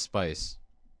Christmas spice.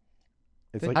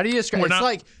 It's like How do you describe? We're It's not-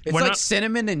 like we're not-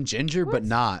 cinnamon and ginger, but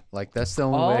not. Like that's the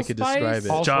only way I could describe Allspice? it.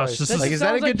 All- Josh, Allspice. this That is Like, is that a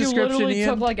sounds good like description, You literally Ian?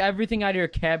 took like everything out of your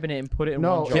cabinet and put it in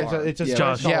no, one jar. it's a Yeah, spice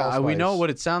Josh, called yeah, we know allspice. what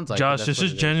it sounds like. but Josh. that's This what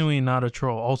is it genuinely not a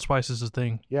troll. Allspice is a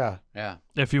thing. Yeah, Yeah.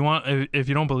 If you want, if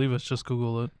you don't believe us, just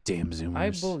Google it. Damn Zoomers. I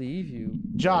believe you.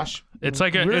 Josh. It's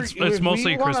like a, we're- it's if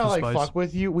mostly we a wanna, Christmas like, spice. fuck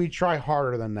with you, we try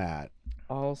harder than that.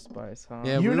 Allspice, huh?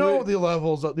 Yeah, You we know would- the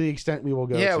levels of the extent we will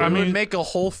go. Yeah, to. we I would mean- make a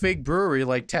whole fake brewery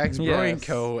like Tax Brewing Yes.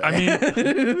 Co.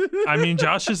 I mean,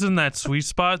 Josh is in that sweet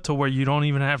spot to where you don't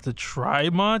even have to try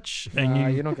much, and Nah,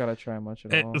 you, you don't gotta try much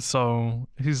at all. so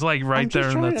he's like I'm right just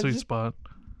there in trying that to sweet just- spot.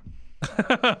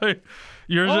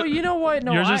 you're Oh, ju- you know what?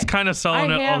 No, you're just kind of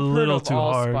selling I it a have heard little of too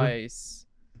hard. allspice.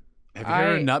 Have you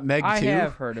heard of nutmeg I too?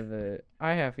 have heard of it.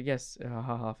 I have. Yes.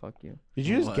 Haha. Fuck you. Did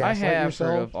you just What? gaslight I have yourself?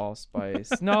 heard of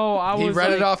allspice. No, I was. He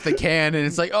read it like- off the can, and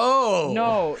it's like, oh.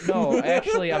 No.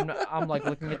 Actually, I'm like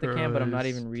looking at the can, but I'm not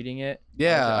even reading it.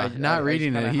 Yeah, I not just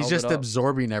reading kinda it. He's held just it up.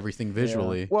 absorbing everything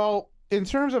visually. Well, in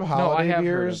terms of No, I holiday have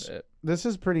beers, heard of it. this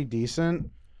is pretty decent.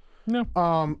 No.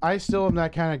 I still am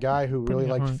that kind of guy who really Pretty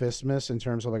liked hard. Fistmas in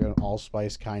terms of like an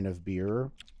allspice kind of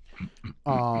beer.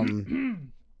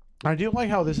 I do like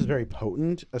how this is very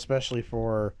potent, especially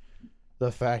for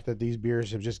the fact that these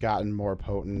beers have just gotten more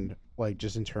potent, like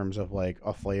just in terms of like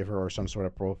a flavor or some sort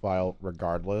of profile,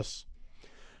 regardless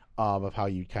of how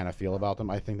you kind of feel about them.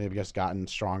 I think they've just gotten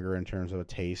stronger in terms of a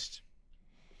taste.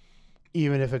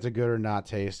 Even if it's a good or not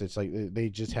taste, it's like they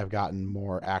just have gotten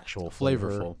more actual flavor.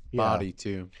 Flavorful Yeah. body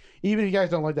too. Even if you guys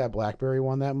don't like that blackberry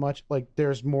one that much, like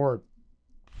there's more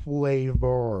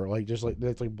flavor, like just like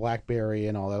it's like blackberry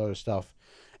and all that other stuff.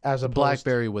 As a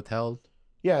Blackberry withheld.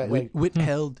 yeah, like,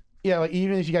 Withheld. yeah, like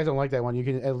even if you guys don't like that one, you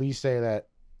can at least say that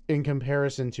in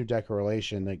comparison to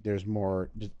Declaration, like there's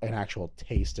more just an actual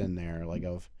taste in there, like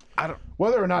of I don't.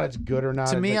 whether or not it's good or not.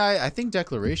 To me, like, I think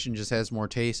Declaration just has more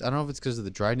taste. I don't know if it's because of the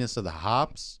dryness of the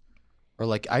hops, or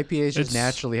like IPAs just It's-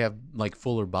 naturally have like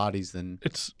fuller bodies than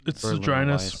It's the Berliner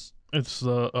dryness. Weiss. It's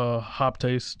the hop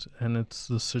taste, and it's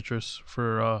the citrus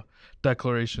for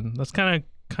Declaration. That's kind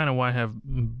of why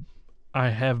I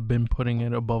have been putting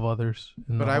it above others.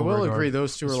 In But the I whole will regard. agree,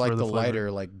 those two are Just like for the the flavor.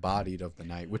 lighter, like bodied of the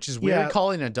night, which is weird Yeah.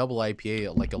 calling a double IPA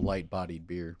like a light bodied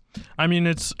beer. I mean,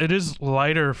 it is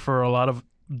lighter for a lot of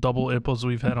double IPAs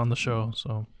we've had on the show,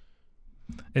 so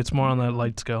it's more on that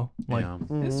light scale. Like, Yeah.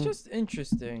 It's mhm. just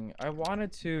interesting. I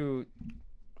wanted to.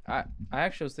 I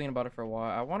actually was thinking about it for a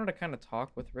while. I wanted to kind of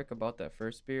talk with Rick about that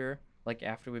first beer, like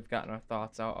after we've gotten our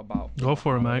thoughts out about. Go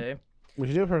for it, Mike. holiday. we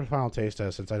should do it for a final taste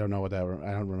test since I don't know what that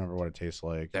I don't remember what it tastes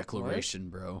like. Declaration,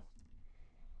 bro.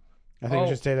 I think we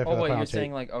should stay there for oh the wait, final you're taste.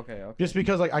 saying like okay. Just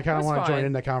because like I kind of That's want to join fine.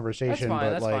 in the conversation, fine, but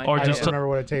that's like fine. Or I just don't remember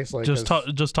what it tastes like. 'cause-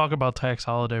 just talk about Tax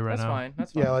Holiday right That's now. fine.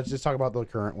 That's fine. yeah, let's just talk about the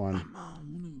current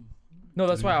one. No,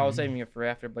 that's why I was saving it for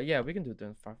after. But yeah, we can do it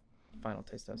during the final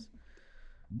taste test.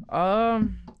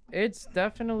 It's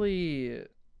definitely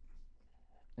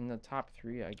in the top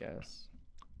 3, I guess,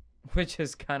 which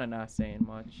is kind of not saying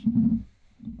much.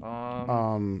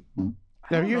 Have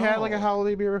don't you had like a know.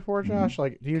 holiday beer before, Josh?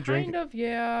 Like, do you drink? Kind of,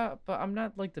 yeah, but I'm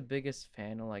not like the biggest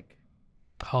fan of like,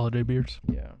 Holiday beers.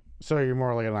 yeah. So you're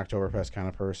more like an Oktoberfest kind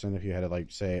of person. If you had to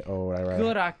like say, oh, would I rather?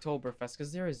 Good Oktoberfest,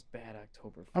 because there is bad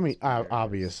Oktoberfest. I mean, beers.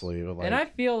 obviously, but like, And I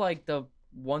feel like the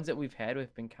ones that we've had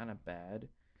have been kind of bad.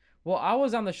 Well, I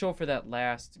was on the show for that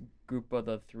last group of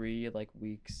the 3 like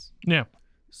weeks. Yeah.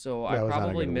 So That I was not a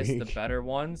probably good missed the week. better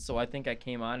ones. So I think I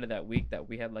came on to that week that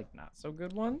we had like not so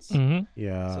good ones. Mm-hmm.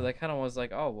 yeah. So that kind of was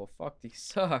like, oh well, fuck, these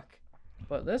suck.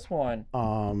 But this one,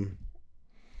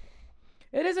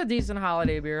 it is a decent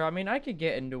holiday beer. I mean, I could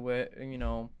get into it. You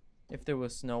know, if there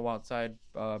was snow outside,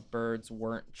 birds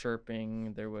weren't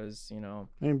chirping. There was, you know,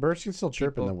 I mean, birds can still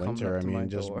chirp in the people coming winter. up I to my mean,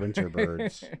 just door. winter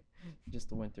birds. Just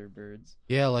the winter birds.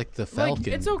 Yeah, like the falcon.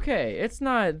 Like, it's okay. It's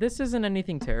not. This isn't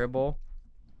anything terrible.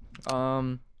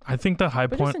 I think the high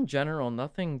But point. just in general,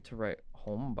 nothing to write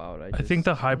home about. I think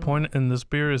the high point in this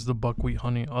beer is the buckwheat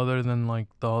honey, other than like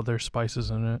the other spices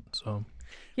in it. So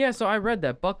Yeah, so I read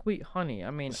that buckwheat honey.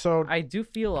 I mean, So I do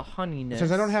feel a honeyness.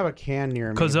 since I don't have a can near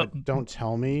me, 'Cause, but don't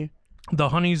tell me. the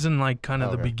honey's in like kind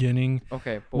of the Okay. beginning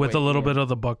Okay, but with a wait, little yeah. bit of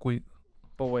the buckwheat.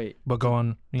 But wait, But go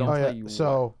on. Don't Oh tell yeah. you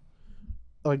So,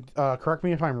 like, correct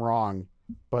me if I'm wrong,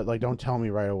 but like, don't tell me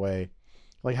right away.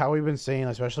 Like how we've been saying,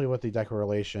 especially with the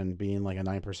Declaration being like a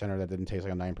 9%er that didn't taste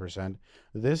like a 9%.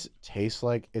 This tastes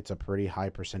like it's a pretty high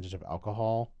percentage of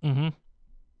alcohol. Mm-hmm.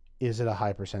 Is it a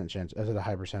high percentage? Is it a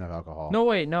high percent of alcohol? no,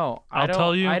 wait, no. I I'll don't,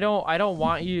 tell you- I don't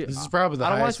want you. This is probably the I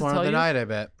don't want highest to one of tell the you. night, I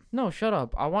bet. No, shut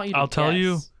up. I want you to I'll tell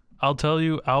you. guess. I'll tell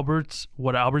you,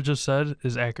 what Albert just said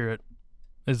is accurate.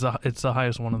 It's the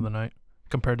highest one of the night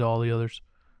compared to all the others.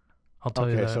 I'll tell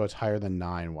you Okay, that. so it's higher than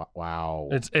 9. Wow.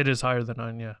 It is higher than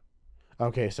 9. Yeah.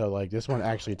 Okay, so like this one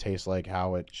actually tastes like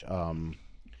how it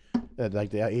like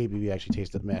the ABV actually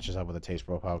matches up with the taste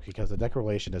profile because the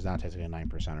Declaration does not taste like a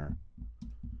 9%er.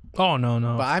 Oh no.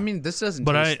 But I mean, this doesn't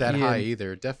But taste that Ian- high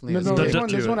either. It definitely No, has no, kick this one-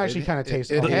 to this one it. actually kinda It-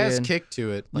 tastes It like- has Ian- kick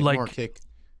to it, like Like- more kick.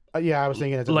 Yeah, I was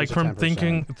thinking it's at Like least a from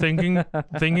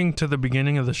 10%. thinking to the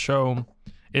beginning of the show,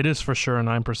 it is for sure a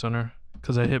 9%er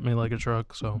because it hit me like a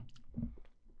truck. So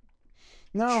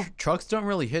No, Trucks don't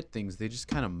really hit things; they just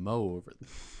kind of mow over them.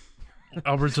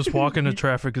 Albert, just walk into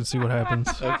traffic and see what happens.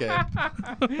 Okay.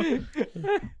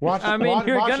 Watch, I mean,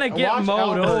 you're gonna get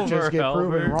mowed Albert just over, get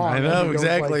proven Albert. wrong. I as know he goes,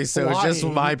 exactly. like, So it's just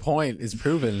flying. my point is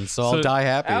proven. So I'll So- die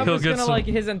happy. Albert's get gonna some- like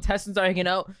his intestines are hanging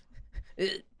out.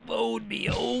 It mowed me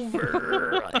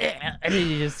over. And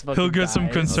he just fucking He'll get some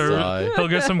dies. conservative. Sigh. He'll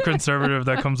get some conservative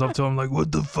that comes up to him like,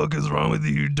 "What the fuck is wrong with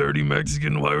you, you dirty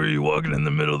Mexican? Why were you walking in the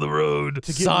middle of the road?" To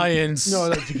get- Science. No,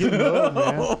 like, to get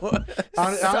mowed, man. On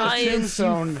his Science, you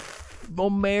tombstone,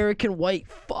 American white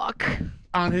fuck.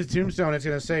 on his tombstone, it's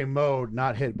gonna say "mowed,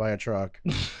 not hit by a truck."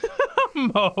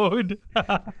 Mode.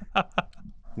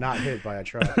 Not hit by a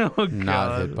truck. Oh, Not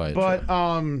God. hit by a But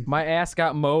My ass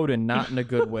got mowed and not in a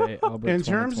good way. Albert, in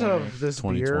terms 2020. of this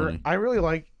beer, 2020. I really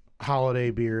like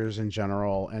holiday beers in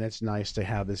general, and it's nice to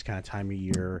have this kind of time of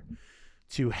year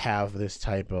to have this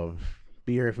type of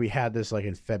beer. If we had this like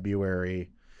in February,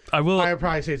 I will. I would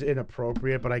probably say it's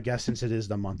inappropriate, but I guess since it is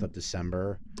the month of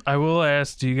December, I will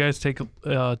ask. Do you guys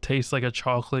taste like a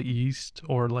chocolate yeast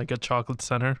or like a chocolate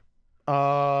center?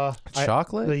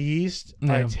 chocolate. the yeast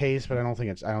I Yeah. taste, but I don't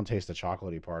taste the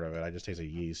chocolatey part of it. I just taste a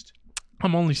yeast.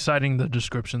 I'm only citing the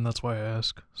description. That's why I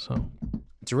ask. So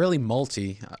It's really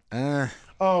malty.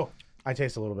 Oh, I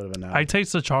taste a little bit of it now. I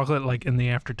taste the chocolate like in the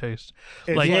aftertaste.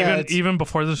 It's- Like yeah, even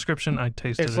before the description, I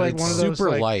tasted It's it. like one of those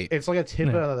super like, light. It's like a tip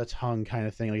Yeah. of the tongue kind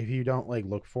of thing. Like if you don't like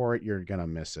look for it, you're gonna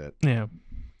miss it. Yeah.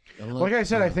 Like I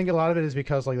said, I think a lot of it is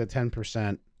because like the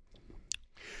 10%.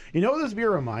 You know what this beer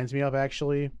reminds me of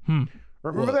actually?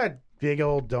 Remember What? that big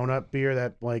old donut beer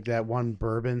that like that one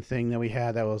bourbon thing that we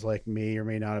had that was like may or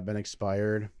may not have been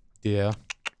expired? Yeah.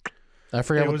 I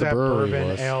forgot It what was the that brewery bourbon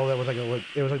was. ale that was like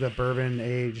it was like the bourbon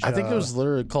aged. I think it was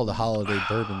literally called a holiday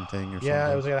bourbon thing or something.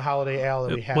 Yeah, it was like a holiday ale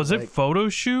that we had. Was it like, photo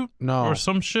shoot No. or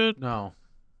some shit? No.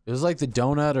 It was like the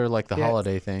donut or like the Yeah.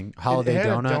 holiday thing. it Holiday had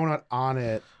donut. a donut on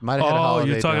it. Might have had a Oh,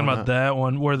 holiday you're talking donut. about that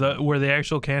one where the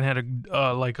actual can had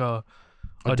a like a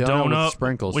donut with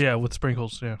sprinkles. Yeah, with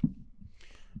sprinkles. Yeah.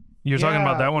 You're talking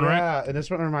about that one, right? Yeah, and this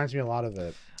one reminds me a lot of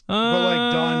it. But,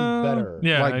 like, done better.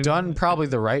 Yeah, Like done probably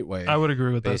the right way. I would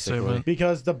agree with that basically. statement.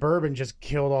 Because the bourbon just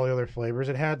killed all the other flavors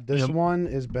it had. This Yep. one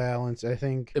is balanced. I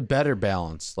think. A better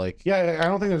balance. Like Yeah, I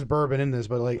don't think there's bourbon in this,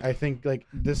 but like I think like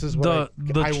this is what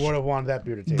The I ch- would have wanted that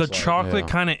beer to taste The like. chocolate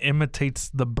Yeah. kind of imitates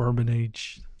the bourbon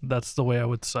age. That's the way I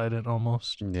would cite it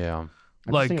almost. yeah.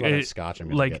 I'm just like thinking about it- the scotch I'm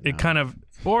gonna Like get it now. kind of,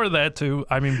 or that too.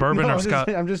 I mean, bourbon No, or scotch.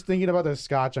 I'm just thinking about the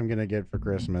scotch I'm gonna get for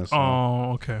Christmas. So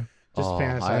Oh, okay. just Oh,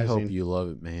 fantasizing. I hope you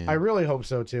love it, man. I really hope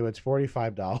so too. It's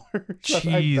 $45. I better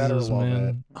Jesus, love it.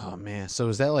 man. Oh man. So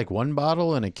is that like one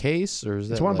bottle in a case or is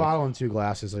that It's one like... bottle and 2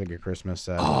 glasses like your Christmas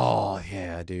set. Oh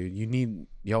yeah, dude.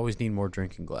 You always need more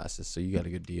drinking glasses, so you got a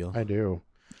good deal. I do.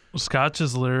 Scotch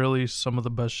is literally some of the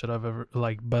best shit I've ever,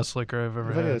 like, best liquor I've ever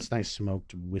It's like had. it's nice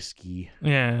smoked whiskey.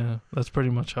 Yeah, that's pretty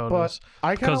much how it But is.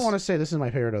 I kind of 'Cause- want to say this is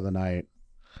my favorite of the night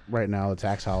right now, the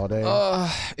tax holiday.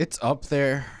 It's up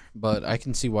there, but I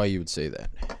can see why you would say that.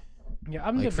 Yeah,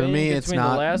 I'm Like, for debating me, it's between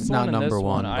not- the last it's not one and number this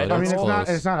one, I but don't I mean, it's it's know. not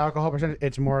close. it's not alcohol percentage.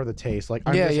 It's more of the taste. Like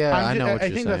Yeah, I know what I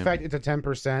you're think the saying. fact it's a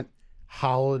 10%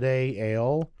 holiday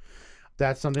ale,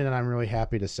 that's something that I'm really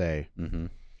happy to say. Mm-hmm.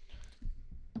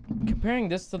 Comparing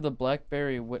this to the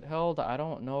Blackberry Withheld, I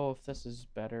don't know if this is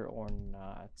better or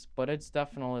not, but it's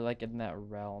definitely like in that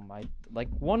realm. I like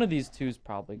one of these two is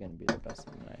probably gonna be the best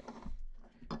of the night.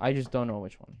 I just don't know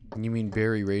which one. You mean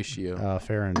berry ratio?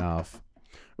 Fair enough.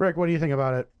 Rick, what do you think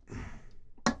about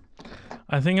it?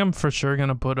 I think I'm for sure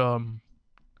gonna put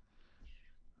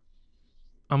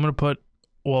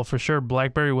well, for sure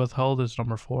Blackberry Withheld is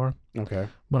number 4. Okay.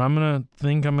 But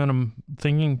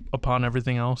thinking upon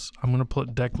everything else, I'm gonna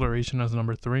put Declaration as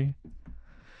number 3.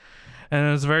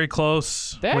 And it's very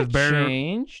close That with Barry.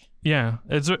 changed. Yeah,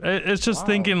 it's just Wow.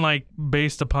 thinking like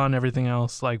based upon everything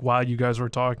else, like while you guys were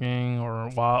talking or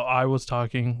while I was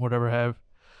talking, whatever have.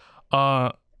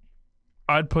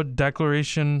 I'd put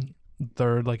Declaration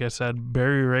third, like I said,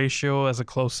 Berry Ratio as a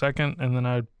close second, and then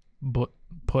I'd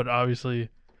put obviously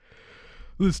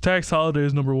this tax holiday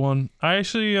is number 1. I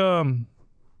actually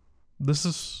this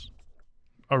is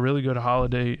a really good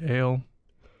holiday ale,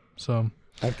 so.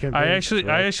 I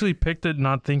actually picked it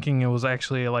not thinking it was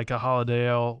actually like a holiday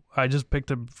ale. I just picked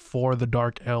it for the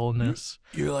dark ale-ness.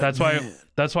 You're like,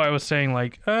 That's why I was saying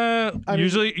like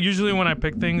usually when I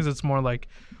pick things it's more like,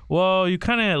 well, you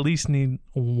kind of at least need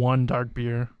one dark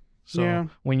beer. So Yeah.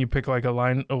 when you pick like a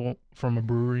line from a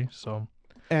brewery, so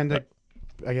And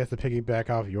I guess to piggyback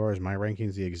off yours, my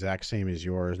ranking's the exact same as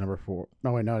yours. Number 4.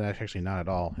 No, wait, no, that's actually not at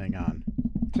all. Hang on.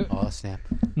 Oh snap!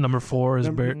 number 4 is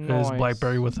Nice.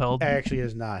 Blackberry Withheld. It actually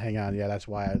is not. Hang on. Yeah, that's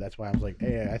why I was like,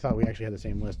 hey, I thought we actually had the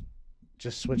same list.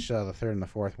 Just switch the third and the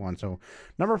fourth one. So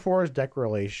number 4 is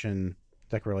Declaration.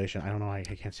 Declaration. I don't know. I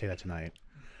can't say that tonight.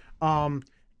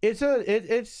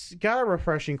 It's got a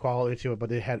refreshing quality to it,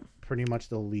 but it had pretty much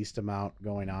the least amount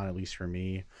going on, at least for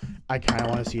me. I kind of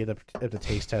want to see if the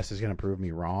taste test is going to prove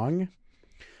me wrong.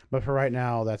 But for right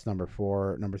now, that's number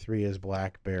 4. Number 3 is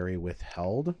Blackberry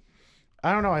Withheld.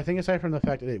 I don't know. I think aside from the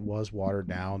fact that it was watered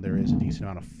down, there is a decent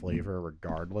amount of flavor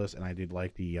regardless, and I did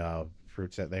like the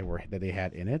fruits that they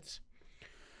had in it.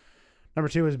 Number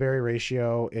 2 is Berry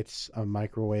Ratio. It's a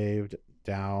microwaved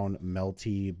down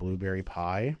melty blueberry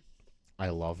pie. I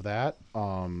love that.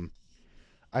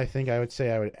 I think I would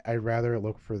say I'd rather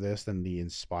look for this than the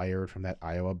Inspired from that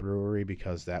Iowa brewery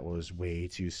because that was way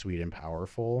too sweet and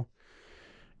powerful.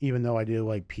 Even though I do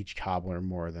like peach cobbler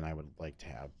more than I would like to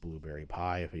have blueberry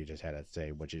pie if you just had to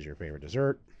say which is your favorite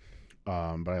dessert.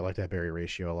 But I like that Berry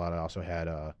Ratio a lot. I also had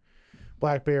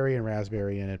blackberry and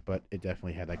raspberry in it, but it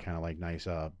definitely had that kind of like nice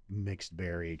mixed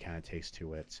berry kind of taste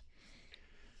to it.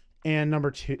 And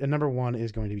number 1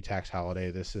 is going to be Tax Holiday.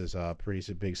 This is a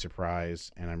pretty big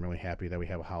surprise, and I'm really happy that we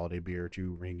have a holiday beer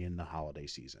to ring in the holiday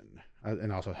season.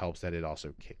 And also helps that it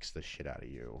also kicks the shit out of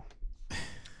you.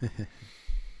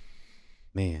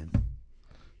 Man.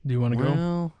 Do you want to go?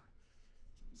 Well,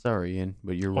 sorry, Ian,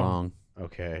 but you're wrong.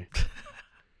 Okay.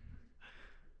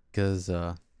 Because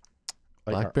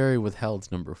Blackberry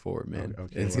Withheld's number 4, man.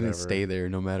 Okay, it's going to whatever. stay there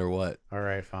no matter what. All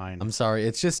right, fine. I'm sorry.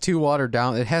 It's just too watered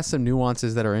down. It has some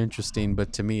nuances that are interesting,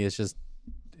 but to me, it's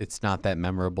not that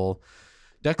memorable.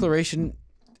 Declaration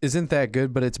isn't that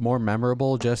good, but it's more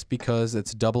memorable just because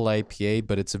it's double IPA,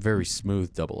 but it's a very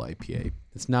smooth double IPA.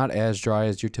 It's not as dry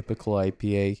as your typical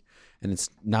IPA, and it's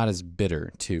not as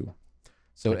bitter too.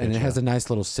 So, and it has a nice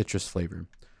little citrus flavor.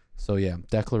 So yeah,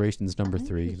 Declaration's number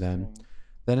 3.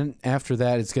 Then after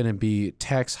that, it's going to be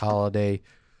Tax Holiday.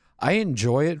 I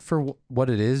enjoy it for what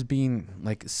it is, being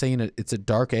like saying it's a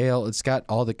dark ale. It's got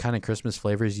all the kind of Christmas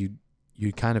flavors you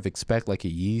kind of expect, like a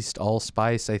yeast,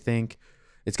 allspice, I think.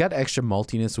 It's got extra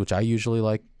maltiness, which I usually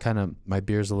like. Kind of my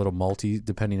beer's a little malty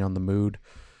depending on the mood.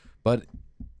 But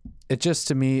it just,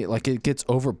 to me, like it gets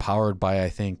overpowered by, I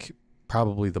think,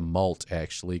 probably the malt,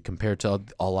 actually, compared to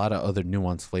a lot of other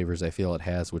nuanced flavors I feel it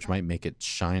has, which might make it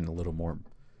shine a little more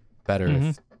better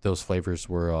if those flavors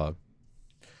were,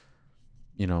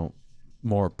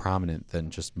 more prominent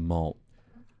than just malt.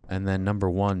 And then number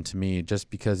 1 to me, just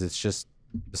because it's just,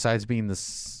 besides being the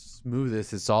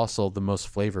smoothest, it's also the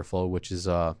most flavorful, which is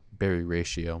Berry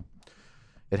Ratio.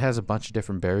 It has a bunch of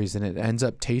different berries and it ends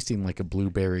up tasting like a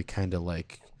blueberry kind of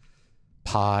like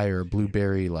pie or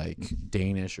blueberry like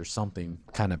Danish or something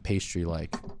kind of pastry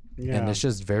like. Yeah. And it's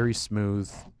just very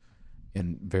smooth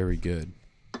and very good.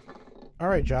 All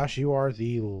right, Josh, you are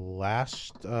the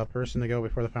last person to go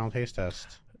before the final taste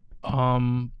test.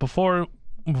 Before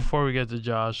we get to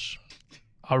Josh,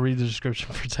 I'll read the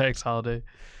description for Tax Holiday.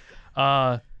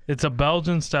 It's a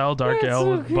Belgian style dark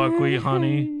ale with buckwheat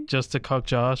honey, just to cuck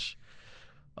Josh.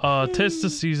 Tis the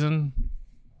season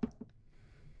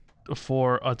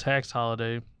for a Tax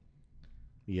Holiday.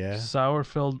 Yeah. Sour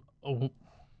filled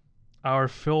our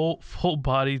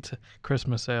full-bodied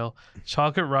Christmas ale.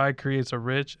 Chocolate rye creates a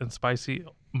rich and spicy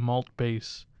malt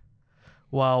base,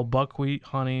 while buckwheat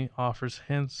honey offers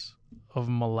hints of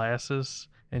molasses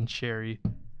and cherry.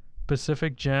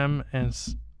 Pacific Gem and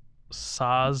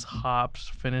Saz hops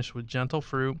finish with gentle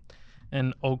fruit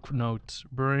and oak notes,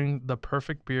 brewing the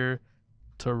perfect beer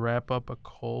to wrap up a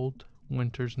cold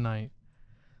winter's night.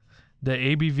 The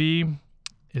ABV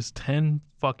is 10%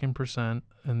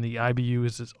 and the IBU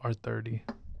is 30.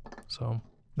 So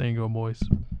there you go, boys.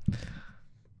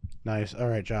 Nice. All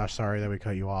right, Josh, sorry that we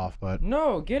cut you off, but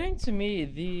No, getting to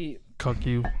me, Cuck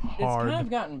you it's hard. kind of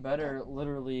gotten better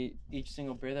literally each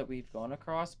single beer that we've gone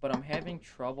across, but I'm having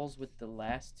troubles with the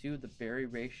last 2, the Berry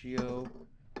Ratio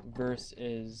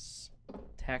versus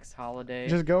Tax Holiday.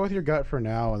 just go with your gut for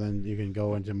now, and then you can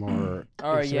go into more.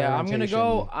 All right, yeah,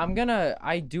 experimentation.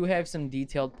 I do have some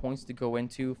detailed points to go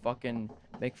into. Fucking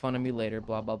make fun of me later,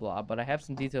 blah blah blah. But I have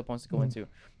some detailed points to go into.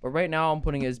 But right now, I'm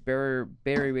putting it as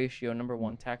Berry Ratio number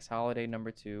 1, Tax Holiday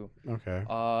number 2. Okay.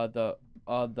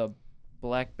 The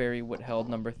Blackberry Withheld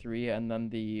number 3, and then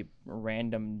the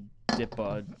Random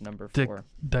Dippa number 4.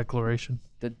 Declaration.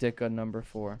 The Dicka number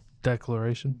 4.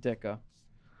 Declaration. Dicka.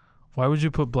 Why would you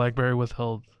put Blackberry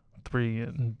Withheld 3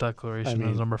 and Declaration I mean,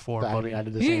 as number 4, I buddy? mean, I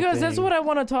did the same Because that's thing. what I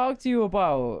want to talk to you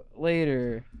about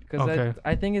later. Because Okay.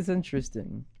 I think it's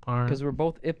interesting. All right. Because we're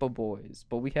both IPA boys,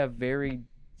 but we have very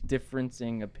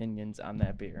differencing opinions on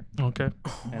that beer, Okay.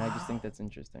 and I just think that's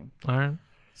interesting. All right.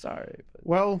 Sorry. But...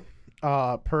 Well,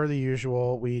 per the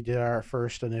usual, we did our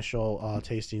first initial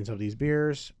tastings of these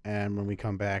beers, and when we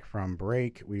come back from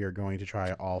break, we are going to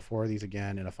try all 4 of these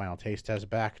again in a final taste test,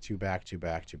 back to back,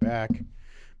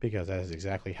 because that is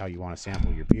exactly how you want to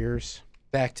sample your beers.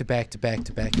 Back to back to back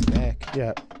to back to back.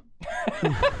 Yeah.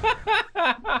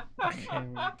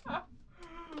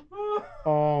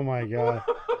 Oh my god.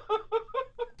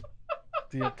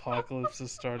 The apocalypse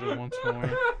has started once more.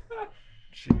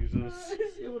 Jesus.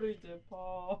 See what he did,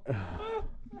 Paul.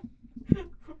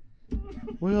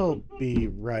 We'll be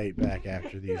right back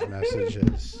after these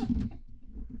messages.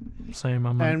 Same.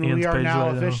 I'm on And Ian's we are page now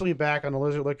right officially back on the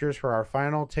Lizard Liquors for our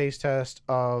final taste test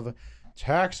of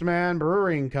Taxman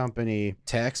Brewing Company.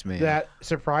 Taxman. That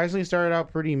surprisingly started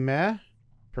out pretty meh,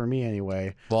 for me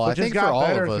anyway. Well, But I think just for got all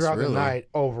better of us, throughout really. the night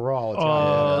overall. It's Uh,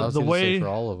 I was the gonna say way- for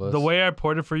all of us. The way I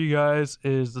poured it for you guys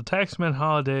is the Taxman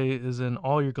Holiday is in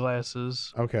all your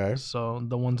glasses. okay. So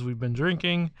the ones we've been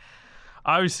drinking.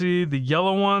 Obviously, the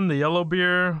yellow one, the yellow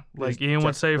beer, like Is Ian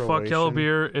would say, fuck yellow Declaration.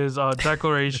 beer, is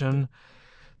Declaration.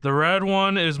 The red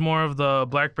one is more of the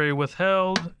blackberry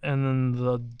withheld, and then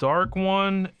the dark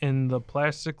one in the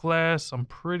plastic glass, I'm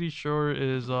pretty sure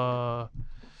is I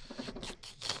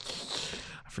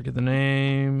forget the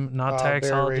name, not tax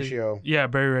Berry holiday. Ratio. Yeah,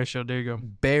 berry ratio. There you go.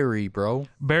 Berry, bro.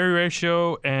 Berry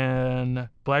ratio and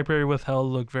blackberry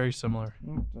withheld look very similar.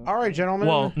 All right, gentlemen.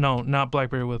 Well, no, not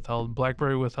blackberry withheld.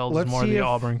 Blackberry withheld let's is more see the if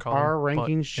Auburn color. our but,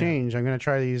 rankings yeah. change. I'm gonna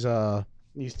try these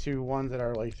 2 ones that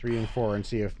are like 3 and 4 and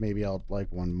see if maybe I'll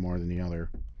like one more than the other.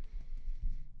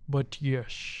 But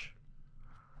yes.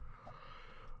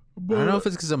 I don't know if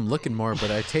it's because I'm looking more, but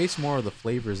I taste more of the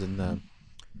flavors in the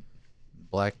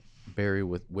blackberry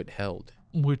with withheld.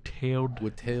 Withheld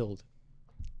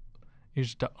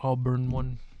is the Auburn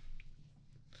one.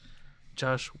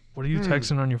 Josh, what are you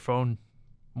texting on your phone?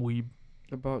 Weeb.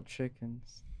 About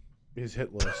chickens. His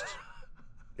hit list.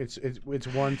 It's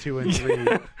 1, 2, and 3.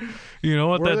 You know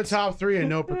what We're the that top 3 in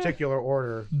no particular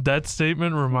order. that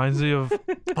statement reminds me of?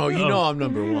 Oh, you know I'm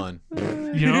number 1.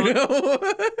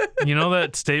 You know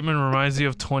that statement reminds me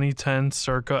of 2010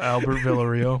 circa Albert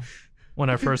Villarreal when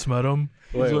I first met him.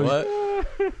 Wait, what?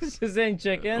 Just saying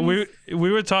chickens.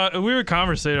 We would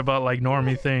conversate about like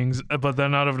normie things, but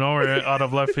then out of nowhere, out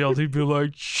of left field, he'd be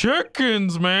like,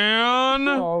 "Chickens, man."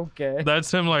 Okay.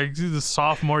 That's him, like the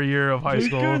sophomore year of high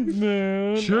school.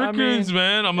 man. Chickens,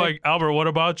 man. I'm like, Albert, what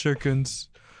about chickens?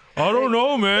 I don't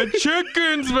know, man.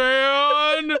 Chickens,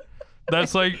 man.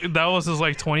 That was his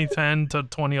like 2010 to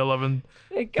 2011.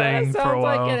 It kind thing of for a sounds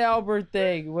like while. an Albert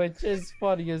thing, which is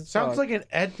funny as Sounds fuck. like an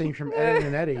Ed thing from Ed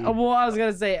and Eddie. Well, I was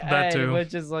gonna say That Ed, too.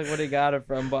 which is like what he got it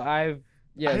from, but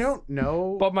yes. I don't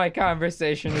know. But my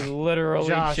conversation is literally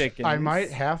Josh, chickens. I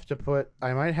might have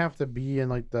to be in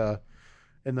like the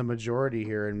majority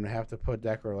here and have to put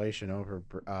Declaration over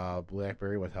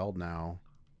Blackberry Withheld now.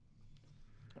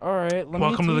 All right, let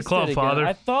Welcome to me the taste club, it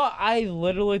again. father. I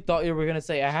literally thought you were gonna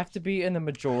say I have to be in the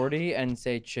majority and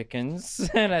say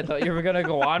chickens, and I thought you were gonna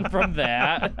go on from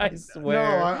that. I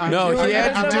swear. No, he had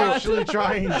to I'm do- actually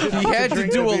trying. Just He had to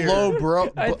drink do the a beer. low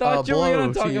I thought you were blow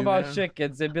gonna talk to you, about man.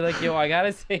 chickens and be like, yo, I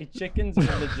gotta say chickens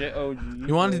are legit OG.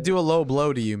 You wanted to do a low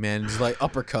blow to you, man. Just like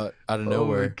uppercut out of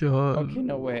nowhere. God. Okay,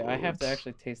 no way. I have to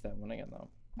actually taste that one again though.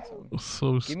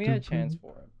 So So give me a chance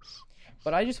for it.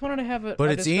 But I just wanted to have a. But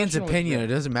a it's Ian's discussion with opinion. you. It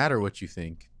doesn't matter what you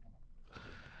think.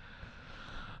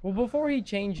 Well, before he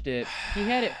changed it, he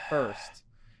had it first,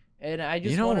 and I just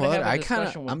You know wanted what? to have a I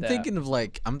discussion with I'm that. thinking of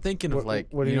like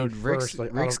What do you know, you mean Rick's first?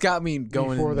 Like, Rick's out of- got me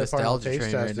going Before in the final nostalgia taste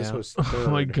train test, right this now. was Oh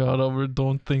my third. God, Albert,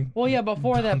 don't think. Well, yeah,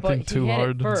 before that, Don't but think he too had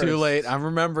hard. it first. Too late. I'm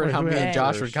remembering Wait, how who me had and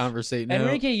Josh first? would conversate now.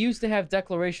 Enrique used to have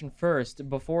Declaration first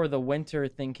before the winter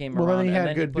thing came Well, around. then he and had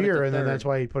then good put it to beer, and then third. that's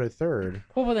why he put it third.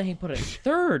 Well, but then he put it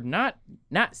third, not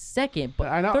second, but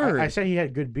I know. third. I said he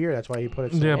had good beer. That's why he put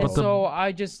it. So Yeah, low. but and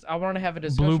the so I wanted to have a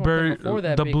discussion Blueberry, with him before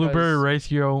that the because blueberry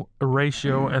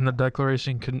ratio, and the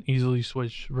Declaration can easily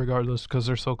switch regardless because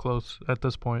they're so close at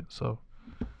this point. So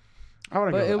I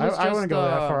want to But it go. was I wouldn't just, go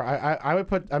that far. I would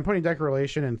put. I'm putting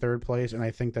Declaration in third place, and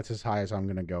I think that's as high as I'm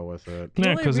gonna go with it. The yeah,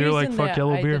 only because you're like reason fuck that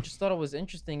yellow I beer. just thought it was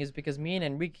interesting is because me and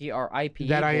Enrique are IPA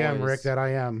That I boys. am, Rick. That I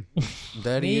am.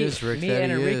 That he is, Rick. Me That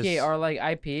and he Enrique is. are like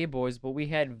IPA boys, but we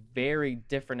had very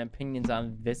different opinions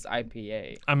on this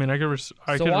IPA. I mean, I can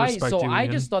respect you. I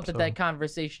Ian, just thought that so. that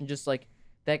conversation, just like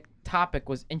that topic,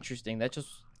 was interesting. That just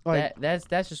Like,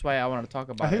 that's just why I wanted to talk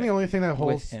about I think it. the only thing that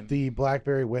holds him. the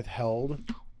Blackberry Withheld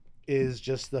is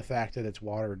just the fact that it's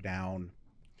watered down.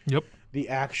 Yep. The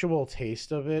actual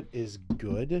taste of it is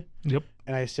good. Yep.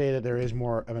 And I say that there is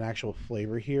more of an actual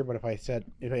flavor here, but if I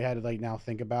had to like now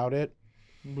think about it,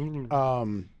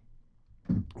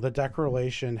 the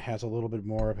declaration has a little bit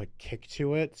more of a kick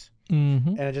to it, Mm-hmm.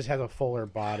 and it just has a fuller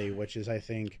body, which is, I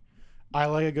think, I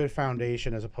like a good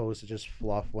foundation as opposed to just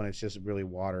fluff when it's just really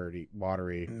watery.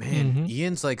 Man, Mhm.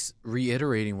 Ian's like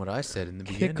reiterating what I said in the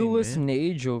beginning. Kickless man.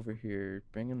 Nage over here,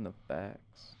 bringing the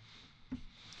facts.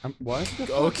 What?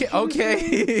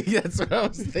 Okay, that's what I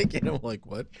was thinking. I'm like,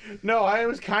 what? No, I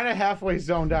was kind of halfway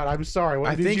zoned out. I'm sorry.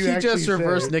 What I did think you he actually just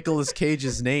reversed say? Nicolas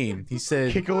Cage's name. He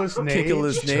said Kickless Nage?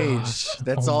 Kickless Nage. Josh,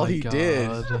 That's oh all my he did.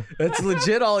 God. That's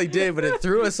legit all he did, but it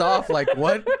threw us off. Like,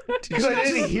 what? Because I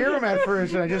didn't hear him at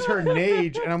first, and I just heard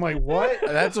Nage, and I'm like, what?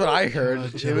 That's what I heard.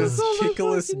 It was Josh.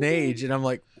 Kickless Nage, and I'm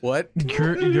like, what?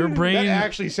 Your That brain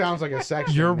actually sounds like a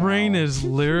sex. Your thing brain now. is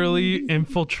literally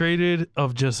infiltrated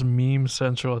of just meme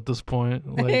central at this point.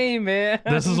 Like, Hey man,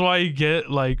 this is why you get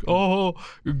like, oh,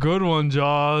 good one,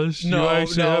 Josh. No, you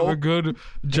actually have no. a good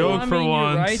joke Well, I for mean, you're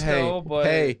once. right. Hey, though, but-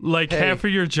 hey, Like hey. half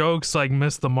of your jokes like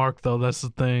miss the mark though. That's the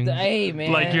thing. Hey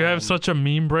man, Like you have such a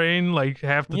meme brain. Like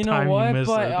half the you know time what? you miss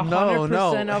But it. 100%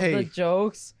 No, of hey. the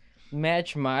jokes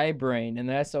match my brain, and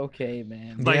that's okay,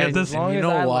 man. Like, Yeah, at this- as long and you as know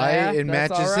I why laugh, it that's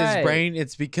matches all right. his brain?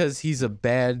 It's because he's a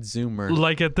bad zoomer.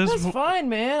 Like at this. That's fine,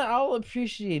 man. I'll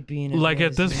appreciate being. A Like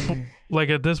at this. zoomer. Like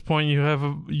at this point,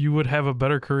 you would have a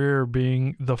better career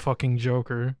being the fucking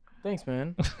Joker Thanks,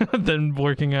 man. than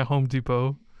working at Home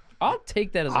Depot. I'll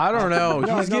take that as. I don't know.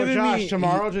 No, He's no, giving Josh. me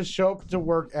Tomorrow, just show up to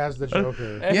work as the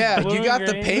Joker. Yeah, Blue you and got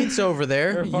the green. paints over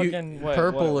there. Or You, fucking what,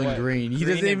 purple what, and what? green. He Green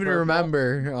doesn't and even purple?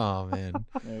 remember. Oh man.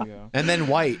 There you go. And then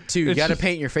white too. You It's got to just-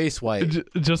 paint your face white.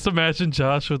 Just imagine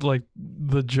Josh with like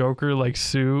the Joker like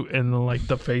suit and then like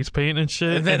the face paint and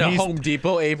shit. And then a he's- Home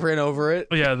Depot apron over it.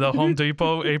 Yeah, the Home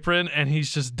Depot apron, and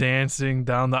he's just dancing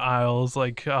down the aisles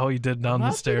like how he did down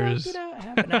the stairs.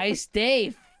 Have a nice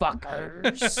day,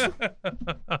 fuckers.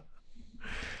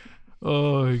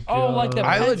 Oh, God. Oh, like the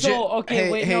I legit. pencil. Okay,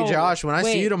 hey, wait, hey, no. Josh. When I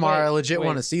see Wait, you tomorrow, I wait, legit wait.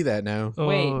 want to see that now.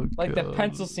 Wait, Oh, like the God.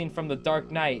 pencil scene from The Dark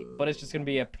Knight, but it's just gonna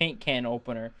be a paint can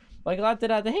opener. Like,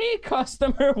 hey,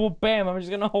 customer. Well, bam, I'm just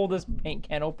gonna hold this paint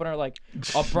can opener like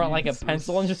upright like a Jesus.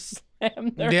 pencil and just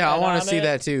slam their Yeah, I head want on to see it.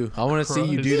 that too. I want to see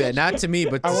you do that. Not to me,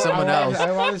 but to someone else.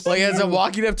 I wanna Like see as you- I'm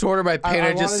walking up toward her by paint, I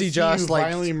wanna just see Josh you like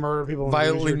violently murder people. and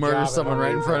violently lose your murder job at someone Home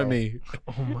right in front of Depot. me.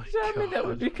 Oh my I mean, that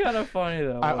would be kind of funny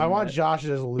though. I want wouldn't it? Josh to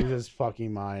just lose his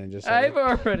fucking mind and just. Say, I've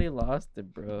already lost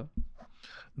it, bro.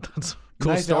 That's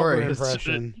Cool nice story. Albert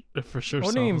impression. it for sure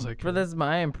What do you mean? sounds like. Bro, that's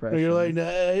my impression. You're like, nah,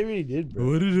 I already did,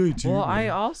 bro. What did I do? well, I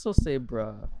also say,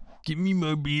 bruh. Give me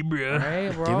my B, bro.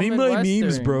 Right? We're Give all me my memes,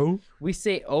 Midwestern. bro. We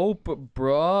say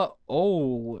bruh,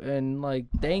 oh, and like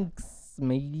thanks,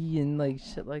 matey, and like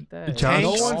shit like that. Josh-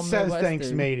 No We're one all says thanks,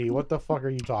 Midwestern. matey. What the fuck are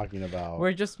you talking about?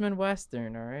 We're just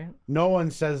Midwestern, all right? No one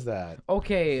says that.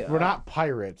 Okay. We're not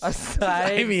pirates.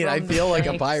 Aside I mean, I from the feel like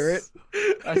a thanks- pirate.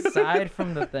 Aside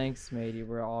from the thanks, matey,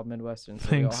 we're all Midwestern, so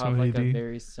Thanks, we all have like matey. a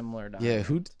very similar dialect. Yeah,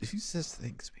 who says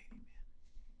thanks, me?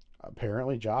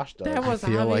 Apparently, Josh does. That was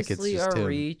feel like it's obviously just a him.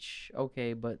 reach.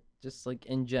 Okay, but just like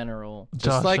in general. Just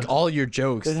Josh, like all your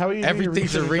jokes. Then how are you doing your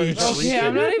Everything's a research? reach. Okay, Okay,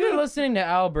 I'm not even listening to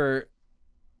Albert.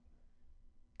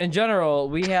 In general,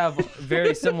 we have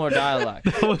very similar dialect.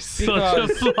 that was such a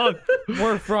Because fuck.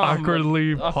 We're from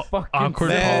Awkwardly, a fucking awkward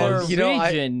Man, similar pause. you know, I-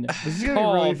 region, This is gonna be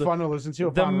really called fun to listen to.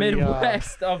 the upon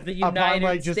Midwest of the upon, United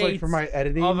like, just States like for my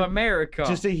editing, of America.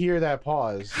 just to hear that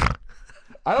pause.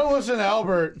 I don't listen to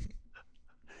Albert.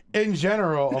 In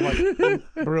general, I'm like,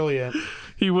 brilliant.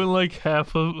 He went like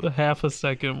half a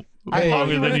second I thought,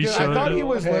 longer than he I should. thought he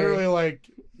was Hey. literally like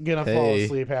gonna fall Hey.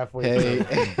 asleep halfway Hey,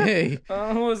 through. hey,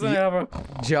 Listen, Yeah. Albert.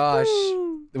 Josh.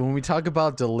 When we talk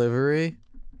about delivery,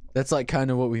 that's like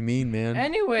kind of what we mean, man.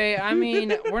 Anyway, I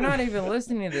mean, we're not even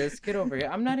listening to this. Get over here.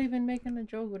 I'm not even making a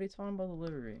joke. What are you talking about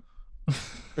delivery?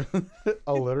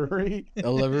 Alliterate.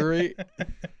 Delivery,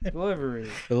 Delivery.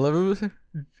 delivery.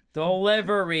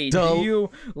 Delivery. Del- Do you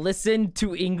listen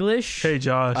to English? Hey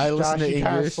Josh, I listen Josh, to you kind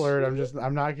of English. slurred.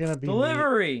 I'm not gonna be.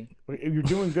 Delivery. You're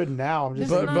doing good now. I'm just.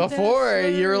 This is But not before that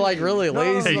you're like really No,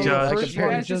 lazy. Hey, Josh. like first You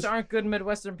one, guys just just- aren't good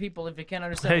Midwestern people if you can't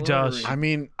understand. Hey, Josh. delivery. I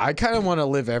mean, I kind of want to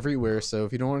live everywhere. So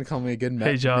if you don't want to call me a good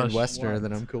Hey, Josh. Midwesterner, What?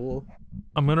 then I'm cool.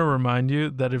 I'm gonna remind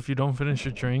you that if you don't finish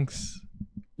your drinks,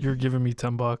 you're giving me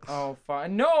 $10. Oh,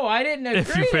 fine. No, I didn't agree.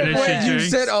 If you to finish that. your Wait, you drinks.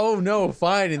 said, "Oh no,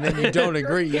 fine," and then you don't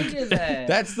agree. I did that.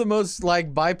 That's the most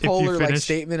like bipolar like finish-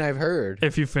 statement I've heard.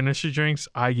 If you finish your drinks,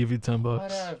 I give you $10.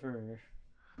 Whatever.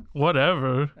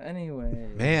 Whatever. Anyway.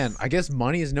 Man, I guess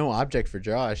money is no object for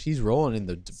Josh. He's rolling in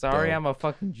the. Sorry, dough. I'm a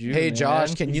fucking Jew. Hey, man.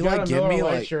 Josh, can He's you got like a give Miller me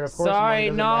Lite like? shirt, of course Sorry, money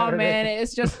doesn't no, matter to man. him.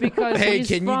 It's just because Hey, he's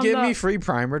can you from give the... me free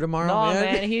primer tomorrow, No,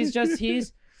 man? man. He's just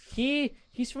he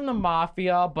he's from the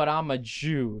mafia, but I'm a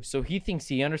Jew, so he thinks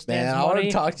he understands Man, I want money.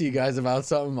 to talk to you guys about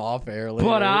something off air later.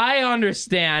 But I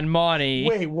understand money.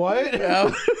 Wait, what?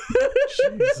 Yeah.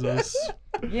 Jesus.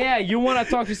 Yeah, you want to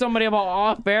talk to somebody about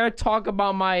off air? Talk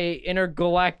about my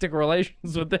intergalactic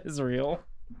relations with Israel.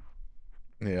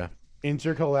 Yeah.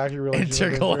 Intergalactic relationship.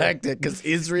 Intergalactic, because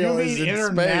Israel You is mean in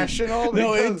international? space.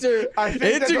 No, Because I think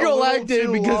that's a little intergalactic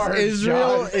too because large,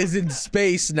 Israel Josh. is in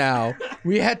space now.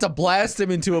 We had to blast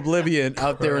him into oblivion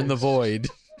out there in the void.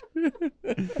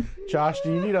 Josh,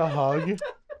 do you need a hug?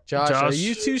 Josh, are Josh.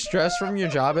 you too stressed from your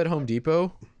job at Home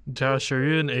Depot? Josh, are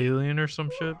you an alien or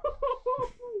some shit?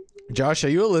 Josh, are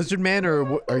you a lizard man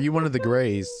or are you one of the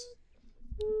grays?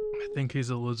 I think he's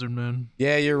a lizard man.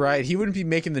 Yeah, you're right. He wouldn't be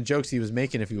making the jokes he was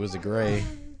making if he was a gray.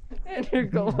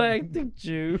 Intergalactic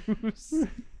Jews.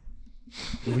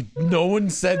 No one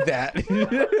said that.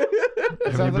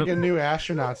 It sounds like a new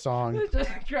astronaut song. It just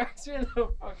cracks me the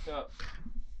fuck up.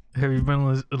 Have you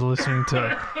been listening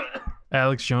to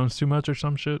Alex Jones too much or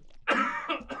some shit?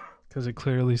 Because it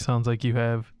clearly sounds like you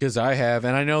have. Because I have,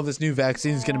 and I know this new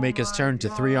vaccine is going to make us turn to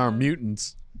 3-armed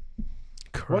mutants.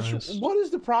 Christ. What is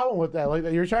the problem with that? Like,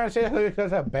 you're trying to say that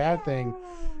that's a bad thing.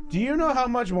 Do you know how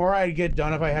much more I'd get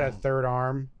done if I had a third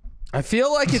arm? I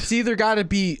feel like it's either got to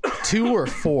be 2 or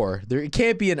 4. It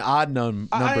can't be an odd number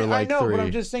like I know, 3. but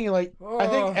I'm just thinking, like, I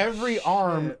think every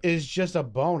arm is just a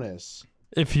bonus.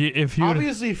 If you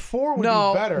Obviously, 4 would be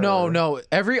better. No.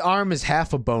 Every arm is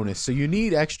half a bonus, so you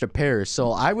need extra pairs.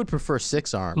 So I would prefer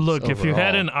 6 arms. look, if you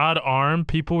had overall. an odd arm,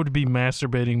 people would be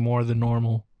masturbating more than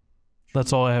normal.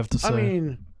 That's all I have to say. I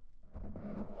mean,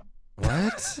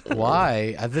 What?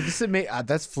 Why?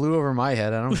 That's flew over my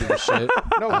head. I don't give a shit.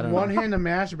 no, I don't one know. hand to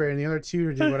masturbate and the other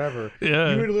 2 to do whatever.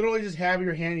 Yeah. You would literally just have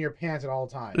your hand in your pants at all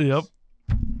times. Yep.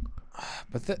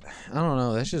 But I don't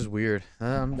know. That's just weird.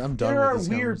 I'm done. There are with this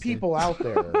weird conversation. people out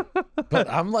there. But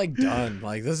I'm like done.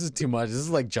 Like this is too much. This is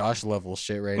like Josh level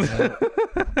shit right now.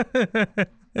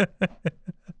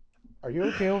 Are you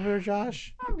okay over there,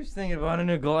 Josh? I'm just thinking about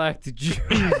intergalactic Jews,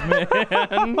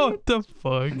 man. What the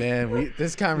fuck? Man,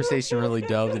 this conversation really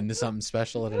delved into something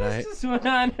special tonight. Just went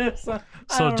on this. I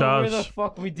So, don't know where the Josh-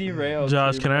 fuck we derailed.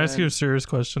 Josh, to, can I ask you man. a serious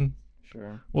question?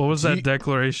 Sure. What was Do that you-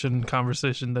 declaration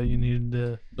conversation that you needed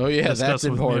to? Oh yeah, Discuss that's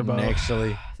with me important about-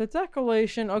 actually. The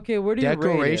declaration. Okay, where do you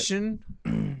Declaration.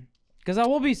 rate it? Because I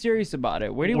will be serious about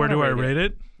it. Where do you Where want do I to rate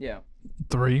it? Yeah,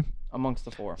 3, amongst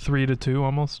the 4. 3-2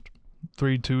 almost,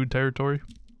 3-2 territory.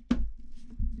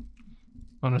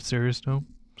 On a serious note,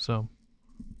 so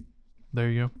there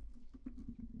you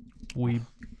go. Weeb.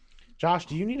 Josh,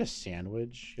 do you need a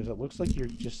sandwich? Because it looks like you're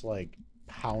just like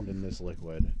pounding this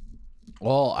liquid.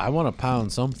 Well, I want to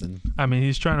pound something. I mean,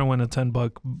 he's trying to win a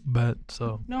 $10 bet,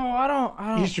 so No, I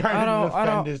don't. He's trying to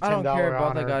defend his I don't $10 care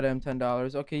about the honor. goddamn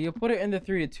 $10. Okay, you put it in the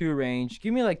 3 to 2 range.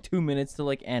 Give me like 2 minutes to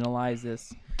like analyze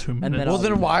this. 2 then minutes. Well, I'll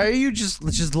then do why are you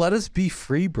just let us be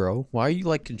free, bro? Why are you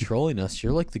like controlling us?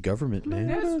 You're like the government, man.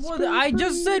 That's what I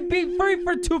just said. Be free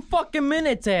for 2 fucking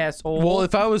minutes, asshole. Well,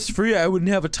 if I was free, I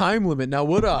wouldn't have a time limit. Now,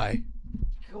 would I?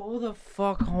 Go the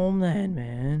fuck home then,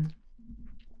 man.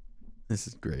 This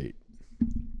is great.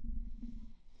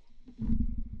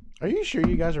 Are you sure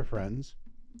you guys are friends?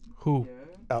 Who?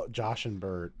 Oh, Josh and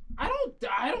Bert.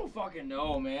 I don't fucking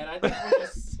know, man. I think we're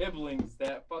just siblings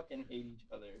that fucking hate each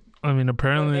other. I mean, They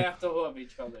apparently, have to love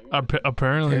each other.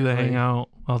 apparently they hang Apparently. out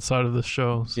outside of the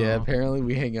show. So. Yeah, apparently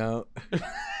we hang out.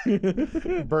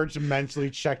 Bert's mentally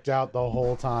checked out the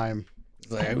whole time.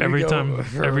 It's like, we Every go time-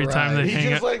 for a every time ride. they He hang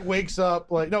just out- like wakes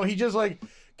up like no, he just like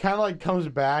kind of like comes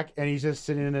back and he's just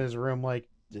sitting in his room like,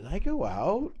 did I go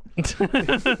out?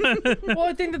 Well,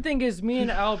 I think the thing is, me and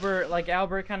Albert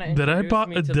kind of Did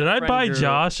I buy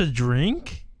Josh a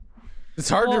drink? It's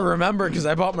hard to Well- remember because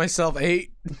I bought myself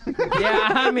 8. Yeah,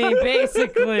 I mean,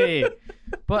 basically.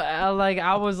 But like,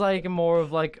 I was like more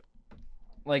of like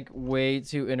way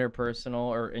too interpersonal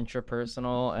or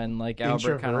intrapersonal, and like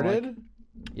Albert kind of like, Introverted?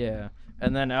 yeah.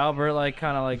 And then Albert like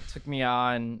kind of like took me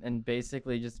on and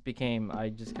basically just became I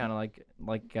just kind of like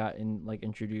got in like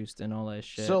introduced and all that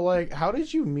shit. So like, how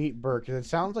did you meet Bert? Because it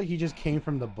sounds like he just came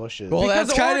from the bushes. Well, Because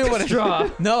that's kind of what.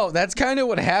 orchestra. No, that's kind of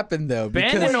what happened though.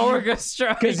 Band and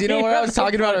orchestra. Because you know what I was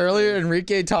talking about earlier? And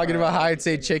Enrique talking about how I'd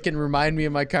say chicken remind me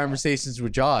of my conversations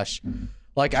with Josh.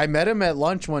 Like I met him at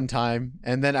lunch one time,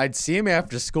 and then I'd see him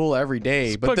after school every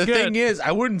day. But the Spaghetti. thing is,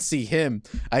 I wouldn't see him.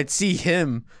 I'd see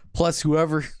him plus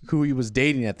who he was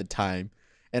dating at the time.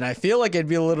 and I feel like it'd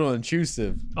be a little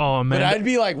intrusive. Oh, But Amanda. I'd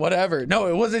be like, whatever. No,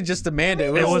 it wasn't just Amanda.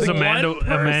 It was the-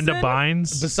 Amanda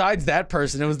Bynes. Besides that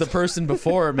person, it was the person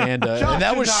before Amanda, Josh and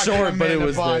that did was not short, get but it Amanda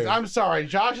was Bynes. there. I'm sorry,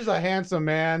 Josh is a handsome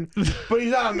man, but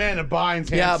he's not Amanda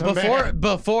Bynes. Yeah, handsome man.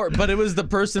 before, but it was the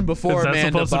person before Is that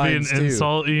Amanda supposed Bynes to be an too.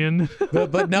 insult, Ian?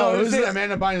 But No, no, it was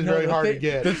Amanda Bynes is really the hard to thing-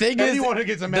 get. The thing is, anyone who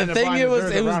gets Amanda the thing Bynes it was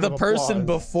deserves a it was round the of person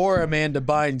applause. before Amanda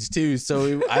Bynes too.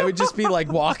 So I would just be like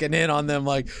walking in on them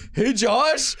like, "Hey,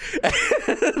 Josh."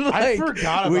 I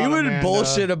forgot we about would Amanda.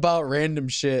 bullshit about random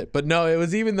shit, but no, it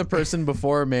was even the person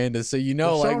before Amanda. So you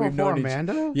know, There's like someone we've known before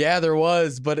Amanda? Yeah, there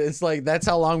was, but it's like that's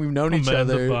how long we've known each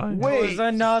Amanda other. Bynes. It was Wait,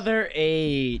 another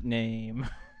 8 name.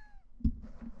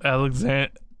 Alexander.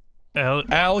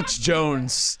 Alex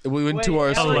Jones. We went to our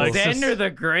Alex- school. Alexander the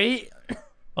Great.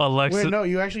 Alexis. wait, no,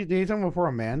 you actually dated someone before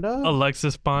Amanda?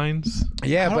 Alexis Bynes.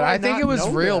 Yeah, How but do I I think not it was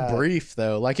know real that? brief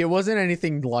though. Like it wasn't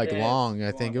anything like Yeah, long.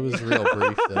 I think it was real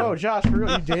brief though. No, Josh, for real,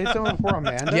 you dated someone before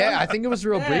Amanda? Yeah, I think it was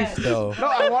real brief though. No,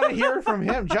 I want to hear it from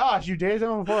him. Josh, you dated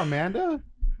someone before Amanda?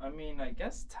 I mean, I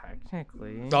guess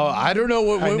technically. Oh, I don't know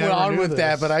what I went never on knew with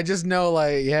that, this. but I just know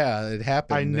like yeah, it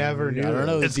happened. I never and knew I don't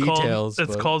know the It's details.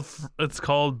 called. but- It's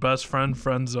called best friend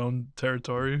zone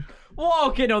territory. Well,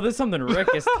 okay, no, there's something Rick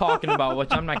is talking about, which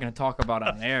I'm not going to talk about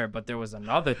on air, but there was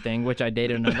another thing, which I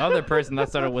dated another person that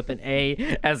started with an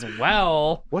A as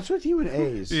well. What's with you and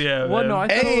A's? Yeah. Well, man. no, I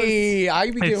thought it Hey, I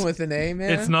begin It's- with an A,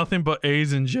 man. It's nothing but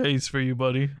A's and J's for you,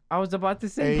 buddy. I was about to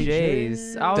say AJ?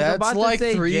 J's. I was That's about like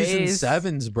to say 3s and J's.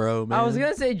 7s, bro. Man. I was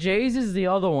going to say J's is the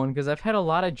other one, because I've had a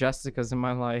lot of Jessicas in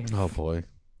my life. Oh boy.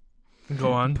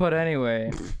 Go on. But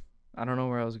anyway, I don't know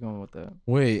where I was going with that.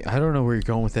 Wait, I don't know where you're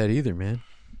going with that either, man.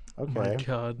 Oh my Okay.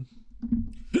 God.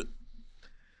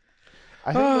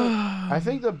 I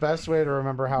think the best way to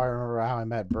remember how I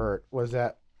met Bert was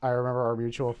that I remember our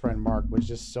mutual friend Mark was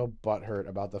just so butthurt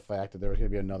about the fact that there was gonna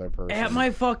be another person. At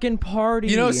my fucking party.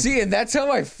 You know, see, and that's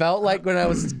how I felt like when I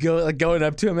was going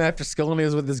up to him after school and he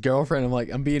was with his girlfriend. I'm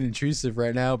like, I'm being intrusive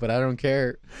right now, but I don't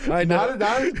care. I know.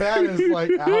 not as bad as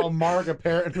like how Mark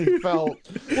apparently felt.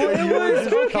 Well, when it you were was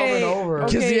just okay. coming over.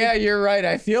 Okay. Because yeah, you're right.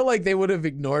 I feel like they would have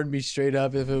ignored me straight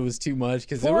up if it was too much.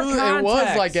 Because it For was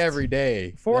context. like every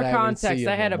day. For that I would see context,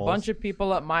 I him had a almost. bunch of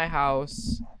people at my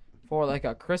house for like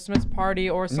a Christmas party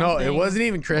or something. No, it wasn't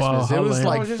even Christmas. Wow, it was how lame.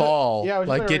 like it was just fall. it was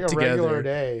like just get a together. regular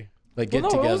day. Like Well,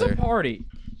 get no, it was together. a party.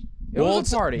 It Well, was a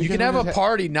it's- party. You can Because have it a was-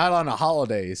 party not on a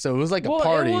holiday, so it was like a Well, it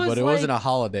party, was but it like- wasn't a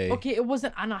holiday. Okay, it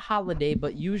wasn't on a holiday,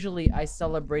 but usually I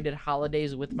celebrated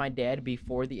holidays with my dad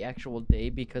before the actual day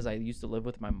because I used to live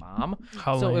with my mom.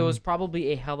 How So it lame. was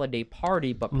probably a holiday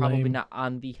party, but probably Lame. not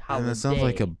on the holiday. And that sounds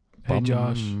like a Hey,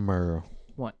 Josh. bummer.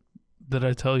 What? Did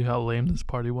I tell you how lame this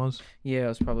party was? Yeah, it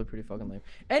was probably pretty fucking lame.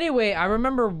 Anyway, I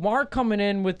remember Mark coming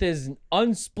in with his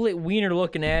unsplit wiener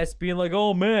looking ass being like,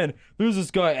 oh man, there's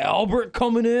this guy Albert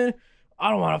coming in. I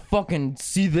don't want to fucking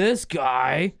see this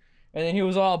guy. And then he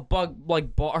was all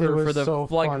butthurt was for the so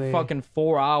like funny. fucking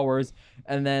 4 hours.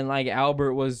 And then like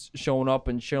Albert was showing up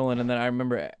and chilling. And then I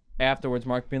remember afterwards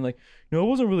Mark being like, no, I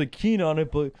wasn't really keen on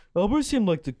it, but Albert seemed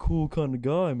like the cool kind of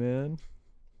guy, man.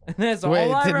 And that's Wait,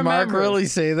 all I did remember. Mark really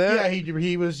say that?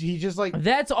 Yeah, he just like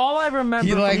That's all I remember.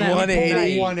 He, from like, that 180.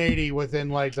 night. 180 within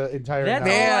like the entire That's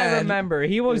night. all I Man. remember.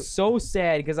 He was so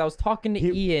sad because I was talking to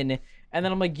Ian, and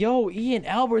then I'm like, "Yo, Ian,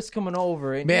 Albert's coming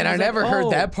over." And Man, he I was like, never heard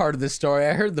 "Oh." that part of the story.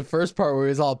 I heard the first part where he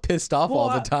was all pissed off all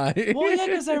the time. Well, yeah,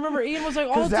 because I remember Ian was like,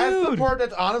 "Oh, Because that's the dude." part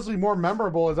that's honestly more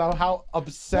memorable is how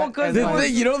upset. Well, 'cause and, The it like, was-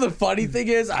 thing, you know, the funny thing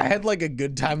is, I had like a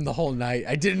good time the whole night.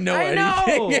 I didn't know I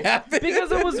anything know happened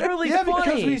because it was really yeah, funny.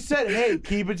 because we said, hey,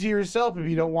 keep it to yourself if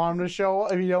you don't want him to show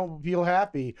up, if you don't feel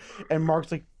happy. And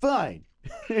Mark's like, fine.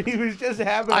 He was just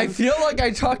having. I feel like I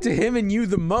talked to him and you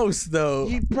the most, though.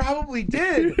 He probably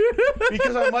did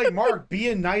because I'm like, Mark, be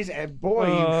a nice boy.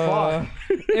 You fuck.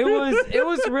 it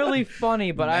was really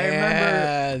funny, but I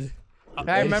remember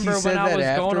Man. He when said I that was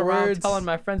going around afterwards? telling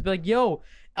my friends, be like, "Yo,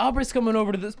 Albert's coming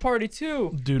over to this party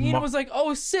too." Dude, Ian Mar- was like,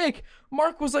 "Oh, sick."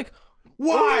 Mark was like,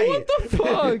 Why? What the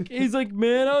fuck? He's like,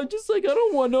 man, I'm just like, I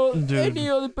don't want no Dude.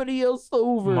 anybody else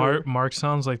over. Mark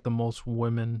sounds like the most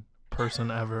women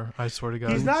person ever. I swear to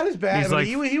God. He's not as bad. He's But like-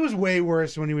 he was way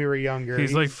worse when we were younger.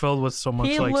 He's like filled with so much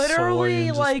He like soy literally, and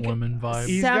just like, women vibe.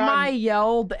 He's Semi gotten-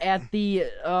 yelled at the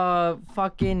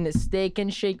fucking Steak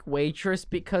and Shake waitress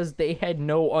because they had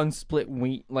no unsplit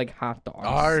wheat like hot dogs.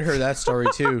 I already heard that story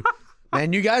too.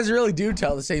 Man, you guys really do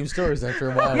tell the same stories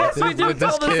after a while. Yes, with we this- do with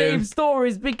this tell the kid. same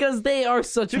stories because they are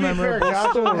such To be fair, memorable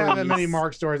Josh doesn't have that many stories.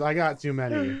 Mark stories. I got too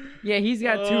many. Yeah, he's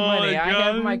got too Oh many. my I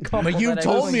have God. my couple. But you that I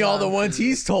told bring me all the up. ones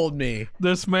he's told me,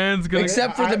 This man's gonna.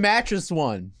 except for the mattress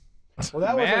one. Well,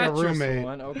 that was like a Mattress roommate.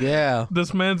 one, okay. Yeah.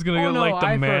 This man's gonna Oh, get no, like the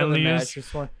I've heard of the manliest.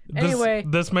 mattress one. This, Anyway,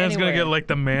 this man's gonna get anyway. like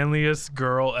the manliest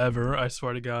girl ever. I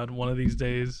swear to God, one of these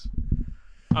days.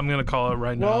 I'm gonna call it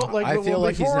right now. Well, like I feel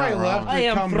like he's before not I left wrong. to I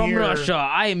am come from here, Russia.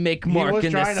 I make he mark was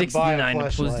in the trying to buy a 69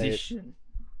 fleshlight. position.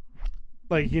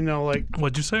 Like like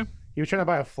What'd you say? he was trying to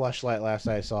buy a fleshlight last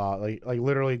I saw. Like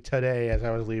literally today as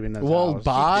I was leaving this Well, house.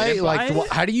 buy didn't like buy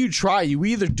it? how do you try? You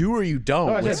either do or you don't.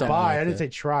 No, I with said something buy. like I didn't that. say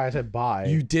try. I said buy.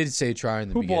 You did say try in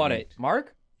the Who beginning. bought it?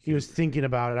 Mark? He was thinking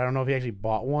about it. I don't know if he actually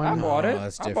bought I one. bought it.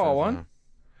 that's I different, bought one. huh?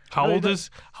 How mean, old is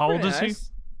Pretty he?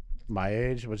 nice. My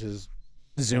age, which is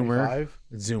Zoomer. 25.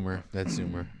 Zoomer. That's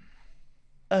Zoomer.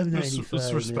 I'm It's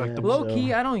 95, respectable. man, Low so-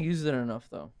 key, I don't use it enough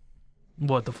though.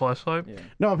 What, the flashlight? Yeah.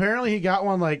 No, apparently he got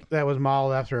one like that was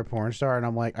modeled after a porn star, and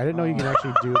I'm like, I didn't know you can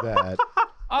actually do that.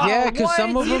 Yeah, 'cause what?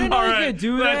 some of You them- didn't know you Alright, could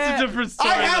do that's that. a different story.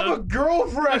 I have then. a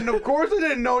girlfriend. Of course, I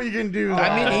didn't know you can do that.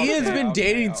 I mean, he has okay, been okay,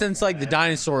 dating okay, since like the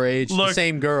dinosaur age, the Look-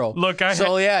 same girl. look,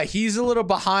 so yeah, he's a little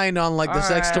behind on like the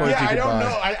sex toys. yeah, you I could don't buy.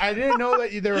 know. I didn't know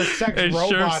that there were sex It robots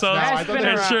sure now. I sounds. thought they been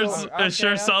were around. It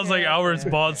sure sounds like okay. Albert's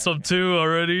bought some too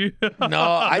already. No,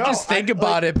 I No, just think I-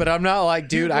 about it, but I'm not like,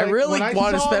 dude, Dude, I like, really when I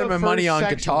want to saw spend the my money first on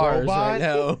sex guitars robot, right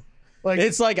now. like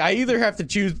It's like I either have to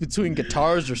choose between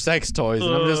guitars or sex toys,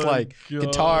 and I'm just Oh, like,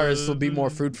 guitars will be God. more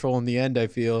fruitful in the end. I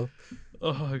feel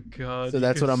Oh God. so. you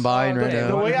That's can what I'm buying right okay. the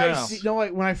now. way I Yeah. see,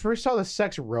 like when I first saw the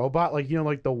sex robot, like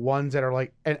like the ones that are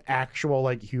like an actual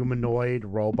like humanoid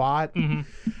robot, Mhm.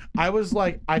 I was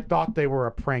like, I thought they were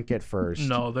a prank at first.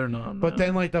 No, they're not. But man.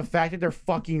 then like the fact that they're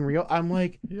fucking real, I'm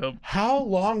like, Yep. how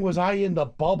long was I in the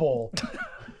bubble?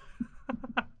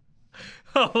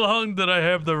 How long did I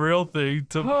have the real thing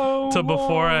to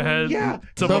before I had Yeah,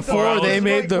 to Before before I they was-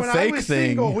 made the when I fake was thing.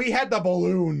 single, we had the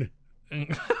balloon.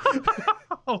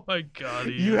 Oh my God.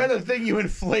 You had the thing you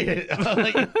inflated.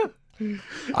 Like,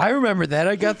 I remember that.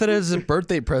 I got that as a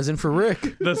birthday present for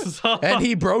Rick, This is how. and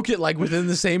he broke it like within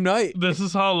the same night. This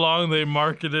is how long they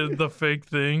marketed the fake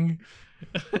thing.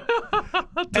 To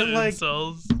And, like,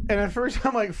 incels. and at first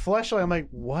I'm like, flashlight. I'm like,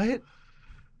 what?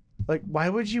 Like, why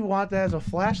would you want that as a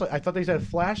flashlight? I thought they said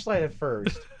flashlight at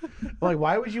first. I'm like,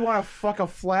 why would you want to fuck a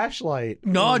flashlight?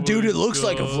 No, Oh dude, my it looks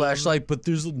like a God. flashlight, but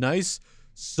there's a nice,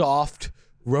 soft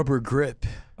rubber grip.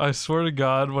 I swear to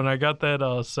God, when I got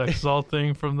that sex doll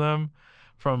thing from them,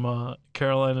 from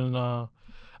Caroline and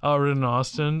Albert in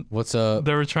Austin, What's up?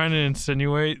 they were trying to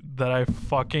insinuate that I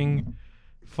fucking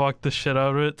fucked the shit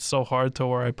out of it so hard to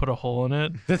where I put a hole in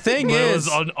it. The thing But it is,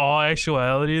 was on all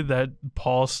actuality that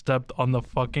Paul stepped on the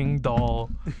fucking doll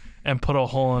and put a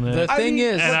hole in it. the thing mean,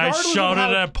 is, And I regardless of shouted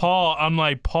how- at Paul. I'm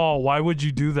like, Paul, why would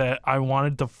you do that? I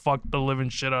wanted to fuck the living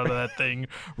shit out of that thing,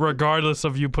 regardless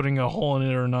of you putting a hole in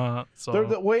it or not. So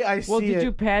The way I see Well, did it,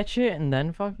 you patch it and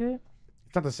then fuck it?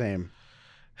 it's not the same.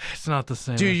 it's not the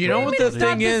same. Dude, you know what the It's not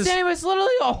thing the is? same. It's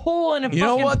literally a hole in a You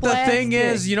know fucking what the thing is?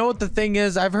 plastic. You know what the thing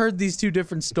is? I've heard these two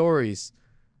different stories.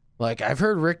 Like, I've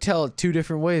heard Rick tell it two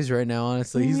different ways right now,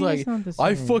 honestly. What do you He's mean like, it's not the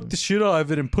I same? fucked the shit out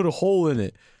of it and put a hole in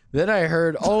it. Then I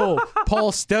heard, oh,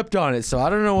 Paul stepped on it. So I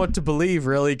don't know what to believe,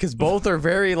 really, because both are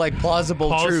very, like, plausible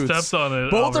Paul truths. stepped on it.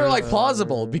 Both are, Albert. like,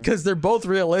 plausible because they're both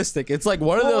realistic. It's like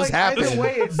one of Well, those like, either happened.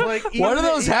 way, it's like One even of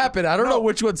those if- happened. I don't no, know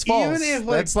which one's even false. if,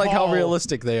 like, That's like how Paul,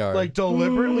 realistic they are. Like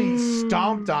deliberately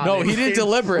stomped on No, it. he didn't in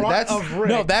deliberate. front That's of Rick.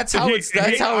 no, that's how it's He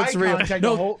that's made how it's eye real. contact the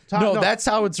No, whole time. no, No. that's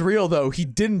how it's real though. He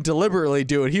didn't deliberately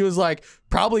do it. He was like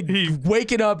probably He-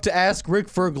 waking up to ask Rick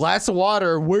for a glass of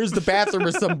water, where's the bathroom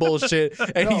or some bullshit,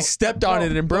 and he No, stepped on no,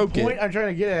 it and broke The point it. I'm trying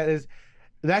to get at is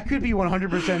that could be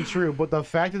 100% true, but the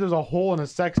fact that there's a hole in a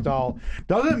sex doll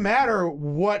doesn't matter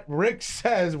what Rick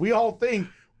says. We all think,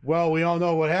 well, we all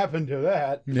know what happened to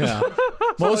that. Yeah, So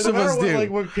most no of us matter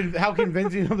do. how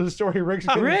convincing of the story Rick's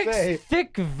gonna Rick's say.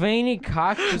 thick, veiny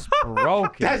cock just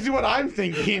broke it. That's what I'm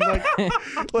thinking.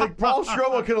 Like Paul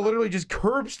Strobel could have literally just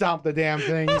curb stomped the damn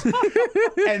thing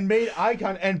and made eye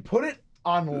contact and put it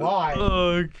on live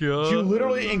Oh God. to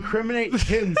literally incriminate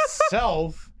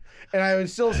himself. And I would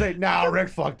still say, nah, Rick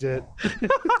fucked it.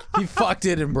 He fucked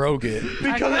it and broke it.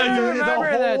 Because kinda it's a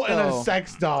remember that, hole in a though.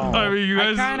 sex doll. I mean, you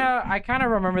guys. I kind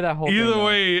of remember that whole thing. Either though.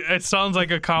 way, it sounds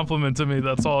like a compliment to me.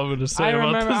 That's all I'm gonna say I about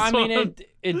remember. this I mean, one.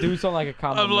 it do sound like a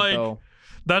compliment like, though.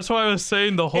 That's why I was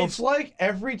saying the whole. It's like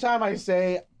every time I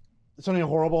say something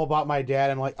horrible about my dad,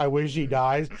 I'm like, I wish he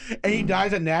dies, and he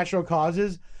dies of natural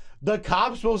causes, the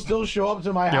cops will still show up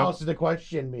to my house to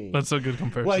question me. That's a good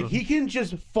comparison. Like, he can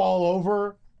just fall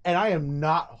over, and I am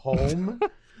not home.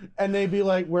 And they'd be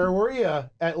like, where were you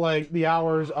at, like, the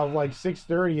hours of, like,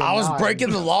 6:30 and I was 9? breaking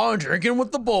the law and drinking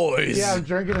with the boys. Yeah, I'm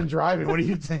drinking and driving. What do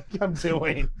you think I'm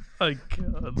doing? My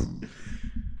God.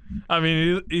 I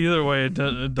mean, either way, it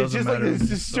doesn't It's just matter. like it's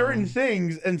just so. certain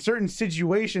things and certain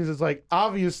situations. It's like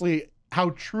obviously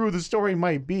how true the story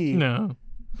might be. No,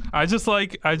 I just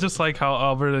like how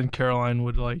Albert and Caroline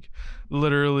would like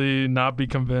literally not be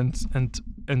convinced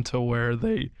until where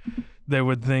they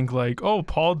would think like, oh,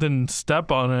 Paul didn't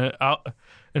step on it.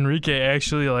 Enrique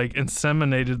actually like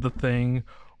inseminated the thing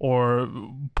or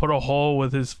put a hole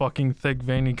with his fucking thick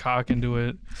veiny cock into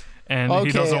it, and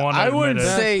he doesn't want to I admit wouldn't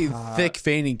it. say thick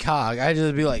veiny cock. I'd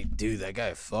just be like, dude, that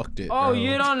guy fucked it. Oh, bro.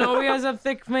 you don't know he has a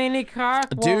thick veiny cock?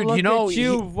 Well, Dude, look you know, at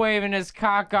you waving his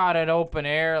cock out at open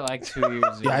air like 2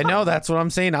 years ago. Yeah, I know. That's what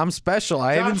I'm saying. I'm special.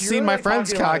 I Josh, haven't you seen really my like friend's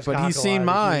talking about cock, his but cock he's a seen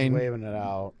lot. He's mine. waving it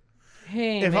out.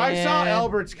 Hey, If I saw man.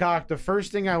 Albert's cock, the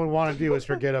first thing I would want to do is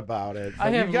forget about it. I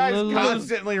But have you guys little-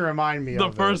 constantly remind me The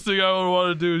of first thing I would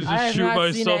want to do is I just have shoot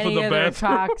not seen myself any in the other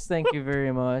bathroom. cocks. Thank you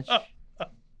very much.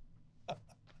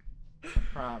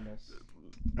 Promise.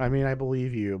 it. I mean, I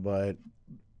believe you, but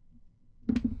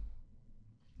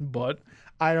But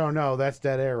I don't know. That's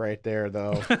dead air right there,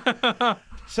 though.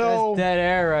 So, That's dead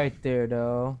air right there,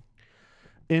 though.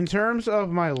 in terms of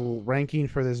my ranking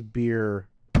for this beer,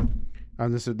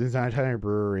 on this entire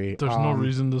brewery, there's no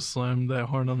reason to slam that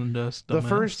hard on the desk. The dumbass.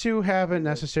 first two haven't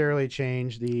necessarily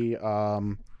changed. The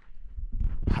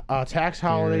Tax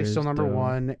Holiday is still number Cheers, though.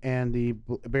 1, and the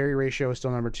Berry Ratio is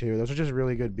still number 2. Those are just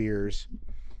really good beers.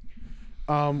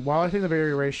 While I think the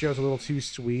Berry Ratio is a little too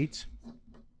sweet,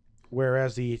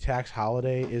 whereas the Tax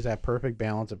Holiday is that perfect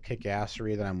balance of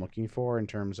kick-assery that I'm looking for in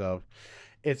terms of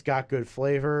it's got good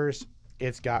flavors,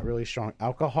 it's got really strong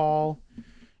alcohol,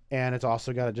 and it's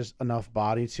also got just enough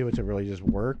body to it to really just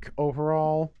work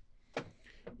overall.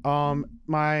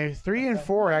 My 3 and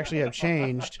 4 actually have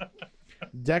changed.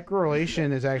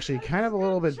 Declaration is actually kind of a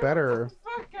little bit better.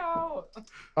 Fuck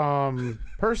out.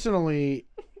 Personally,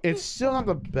 it's still not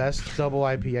the best double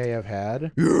IPA I've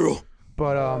had,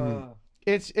 but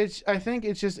it's I think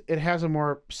it's just it has a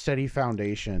more steady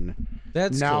foundation.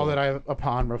 That's now cool. that I've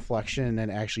upon reflection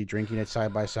and actually drinking it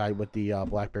side by side with the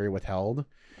Blackberry Withheld.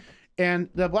 And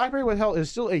the Blackberry Withheld is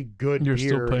still a good You're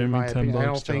still beer paying in me my 10 opinion. I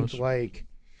bucks, don't think Josh. like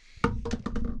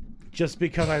just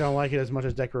because I don't like it as much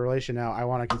as Declaration now, I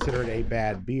want to consider it a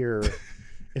bad beer.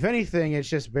 If anything, it's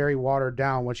just very watered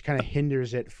down, which kind of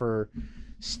hinders it for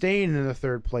staying in the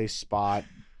third place spot,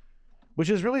 which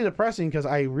is really depressing because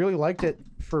I really liked it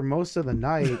for most of the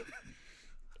night.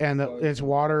 And its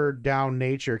watered down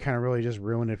nature kind of really just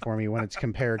ruined it for me when it's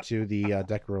compared to the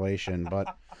Declaration.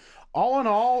 But all in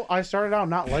all, I started out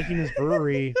not liking this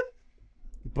brewery,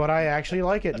 but I actually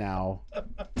like it now.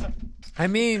 I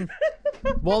mean,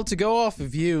 well, to go off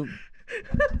of you,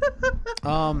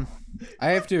 I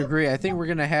have to agree. I think we're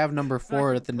gonna have number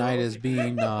 4 at the night as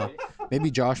being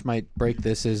maybe Josh might break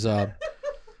this as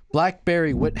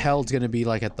Blackberry Withheld's gonna be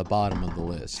like at the bottom of the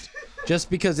list, just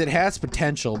because it has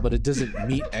potential, but it doesn't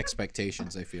meet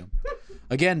expectations. I feel.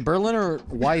 Again, Berliner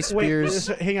Weiss Wait, beers.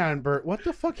 hang on, Bert. What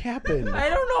the fuck happened? I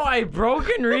don't know. I broke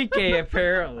Enrique,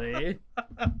 apparently.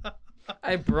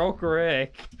 I broke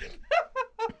Rick.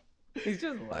 He's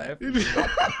just laughing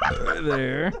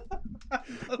there.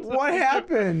 What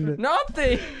happened?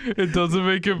 Nothing. It doesn't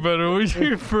make it better when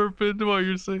you're burping while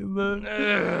you're saying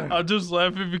that. I'm just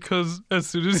laughing because as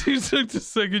soon as you took the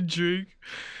second drink,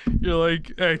 you're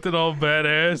like acting all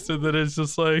badass, and then it's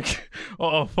just like,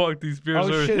 oh fuck, these beers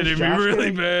Oh, are shit, is hitting me Josh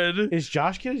really getting- bad. Is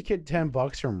Josh gonna get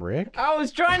 $10 from Rick? I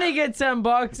was trying to get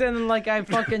 $10 and then like I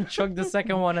fucking chugged the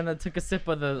second one and then took a sip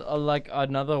of the like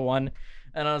another one.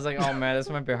 And I was like, oh man, this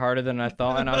might be harder than I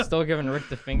thought. And I was still giving Rick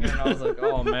the finger, and I was like,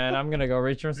 oh man, I'm gonna go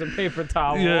reach for some paper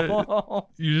towel. Yeah.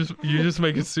 You just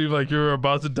make it seem like you're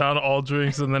about to down all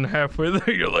drinks, and then halfway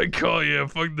there you're like, oh yeah,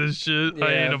 fuck this shit. I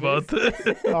Yeah, ain't about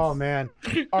this. Oh man.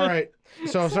 All right.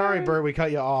 So sorry, Bert, we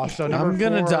cut you off. So number I'm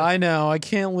gonna 4 die now. I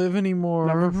can't live anymore.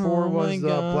 Number 4 Oh was my the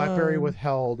God. Blackberry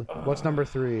Withheld. What's number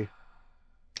 3?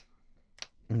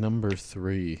 Number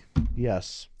 3.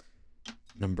 Yes.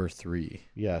 Number 3.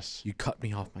 Yes. You cut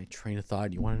me off my train of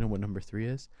thought. You want to know what number 3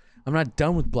 is? I'm not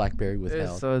done with Blackberry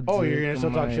Withheld. Oh, you're gonna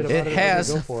still talk shit about It it?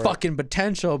 has Go for it. fucking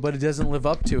potential, but it doesn't live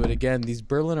up to it. Again, these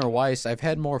Berliner Weiss, I've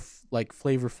had more like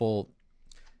flavorful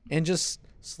and just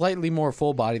slightly more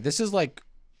full body. This is like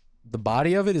the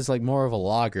body of it is like more of a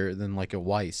lager than like a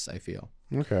Weiss, I feel.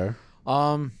 Okay.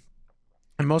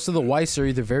 And most of the Weiss are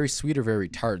either very sweet or very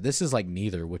tart. This is like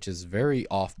neither, which is very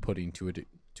off-putting to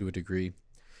a degree.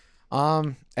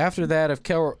 After that, of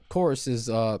course, is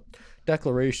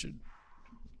Declaration.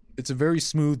 It's a very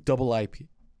smooth double IPA.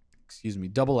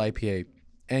 Double IPA,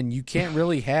 and you can't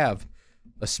really have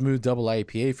a smooth double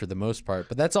IPA for the most part.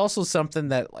 But that's also something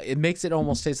that it makes it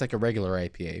almost taste like a regular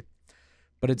IPA.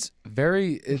 but it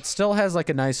still has like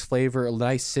a nice flavor, a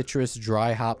nice citrus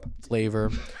dry hop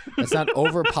flavor. It's not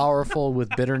over powerful with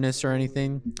bitterness or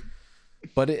anything,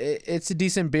 but it's a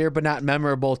decent beer, but not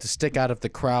memorable to stick out of the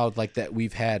crowd like that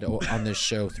we've had on this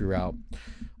show throughout.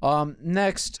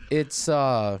 Next, it's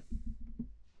of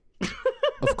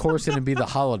course going to be the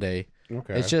Holiday.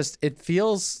 Okay. It's just, it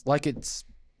feels like it's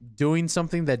doing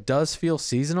something that does feel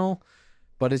seasonal,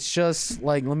 but it's just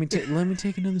like, let me take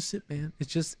another sip, man.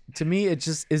 It's just, to me, it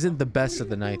just isn't the best of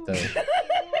the night, though.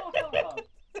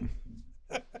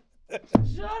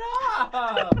 Shut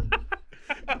up!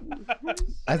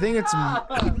 I think it's,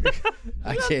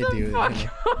 I can't do it. Man.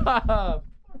 Up.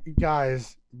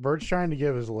 Guys, Bert's trying to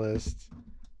give his list.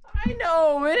 I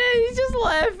know, it is. He's just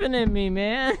laughing at me,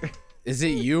 man. Is it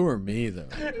you or me, though?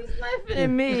 He's laughing at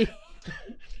me.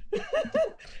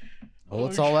 Well,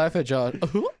 let's all laugh at John.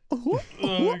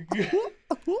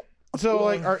 So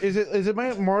like, is it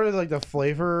more of like the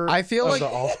flavor? I feel of like the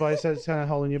allspice that's kind of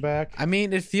holding you back. I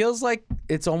mean, it feels like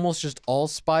it's almost just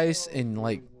allspice and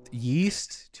like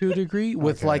yeast to a degree,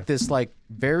 with Okay. like this like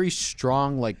very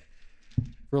strong like,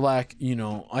 for like,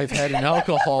 I've had an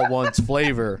alcohol once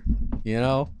flavor,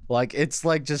 like it's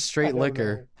like just straight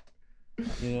liquor,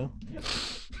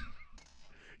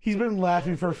 He's been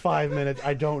laughing for 5 minutes.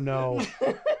 I don't know.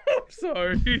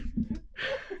 Sorry.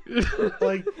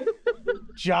 Like,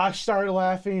 Josh started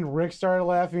laughing, Rick started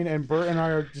laughing, and Bert and I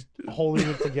are just holding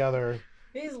it together.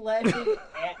 He's laughing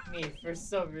at me for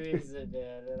some reason,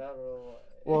 man. And I don't know why.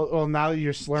 Well, now that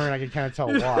you're slurring, I can kind of tell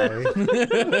why.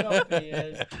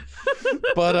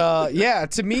 But yeah,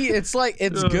 to me it's like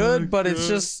it's good, but it's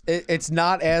just it's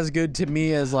not as good to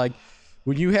me as like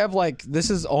when you have like,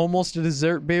 this is almost a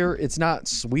dessert beer. It's not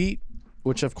sweet,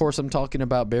 which of course I'm talking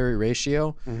about Berry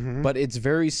Ratio, but it's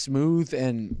very smooth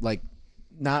and like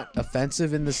not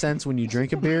offensive in the sense when you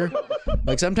drink a beer.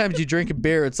 Like sometimes you drink a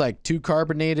beer, it's like too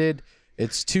carbonated,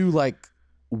 it's too like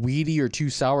weedy or too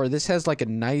sour. This has like a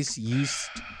nice yeast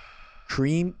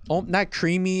cream, not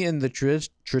creamy in the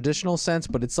traditional sense,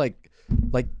 but it's like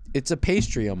it's a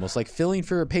pastry, almost like filling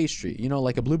for a pastry,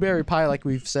 like a blueberry pie, like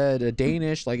we've said, a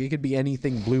Danish, like it could be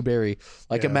anything blueberry,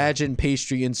 like imagine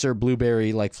pastry, insert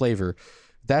blueberry like flavor.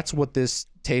 That's what this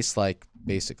tastes like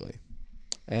basically,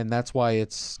 and that's why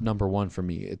it's number one for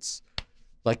me. It's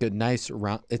like a nice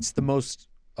round, it's the most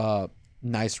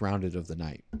nice rounded of the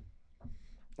night.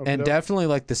 And definitely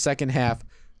like the second half,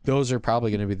 those are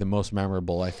probably going to be the most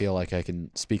memorable. I feel like I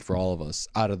can speak for all of us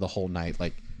out of the whole night.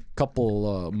 Like a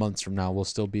couple months from now, we'll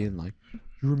still be in like,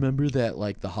 you remember that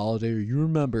like the Holiday, or you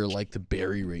remember like the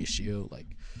Berry Ratio. Like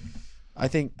I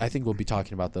think we'll be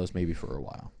talking about those maybe for a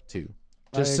while too,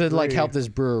 just to like help this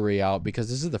brewery out, because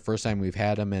this is the first time we've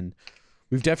had them, and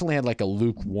we've definitely had like a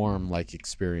lukewarm like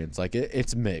experience. Like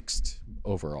it's mixed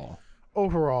overall.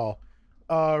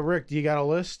 Rick, do you got a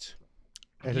list?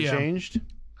 Has it changed?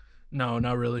 No,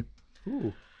 not really.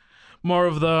 Ooh. More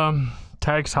of the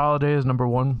Tax Holiday is number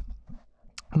one.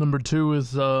 Number two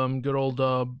is good old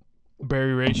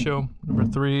Berry Ratio. Number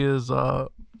three is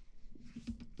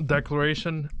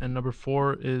Declaration, and number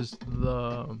four is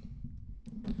the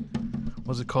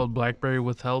what's it called? Blackberry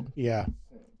Withheld. Yeah.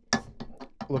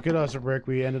 Look at us, Rick.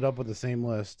 We ended up with the same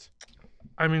list.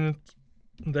 I mean, it's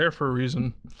there for a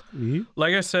reason. Mm-hmm.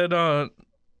 Like I said,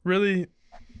 really,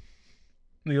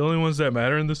 the only ones that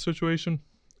matter in this situation,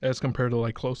 as compared to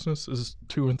like closeness, is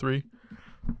 2 and 3.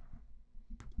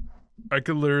 I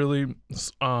could literally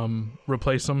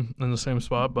replace them in the same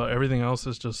spot, but everything else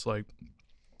is just like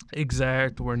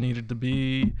exact where it needed to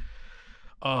be,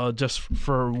 just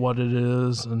for what it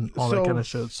is and all that kind of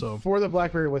shit. So for the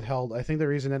Blackberry Withheld, I think the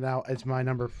reason that now it's my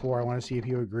number 4. I want to see if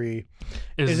you agree.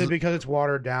 Is it because it's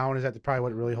watered down? Is that probably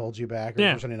what really holds you back, or is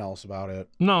there something else about it?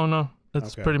 No.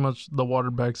 It's Okay. pretty much the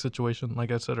watered bag situation,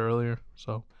 like I said earlier.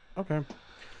 So Okay.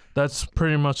 that's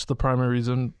pretty much the primary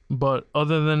reason. But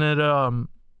other than it,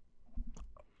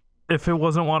 if it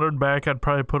wasn't watered back, I'd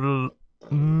probably put it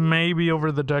maybe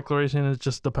over the Declaration. It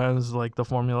just depends, like the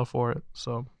formula for it.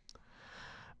 So,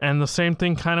 and the same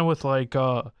thing kind of with like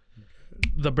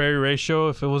the Berry Ratio.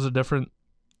 If it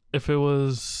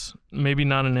was maybe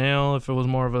not an ale, if it was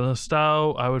more of a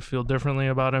stout, I would feel differently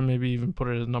about it. Maybe even put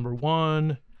it as number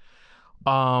 1.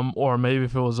 Or maybe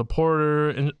if it was a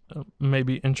porter,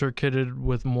 maybe intricated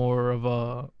with more of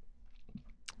a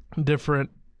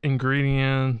different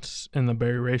ingredients in the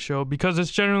Berry Ratio, because it's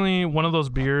generally one of those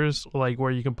beers like where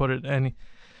you can put it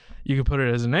you could put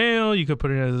it as an ale, you could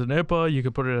put it as an IPA, you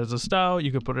could put it as a stout,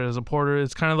 you could put it as a porter.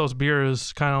 It's kind of those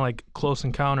beers, kind of like Close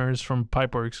Encounters from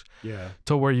Pipeworks,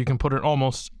 to where you can put it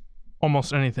almost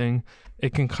anything.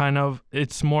 It can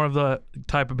it's more of the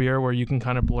type of beer where you can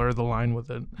kind of blur the line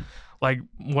with it. like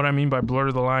what I mean by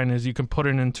blur the line is you can put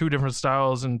it in 2 different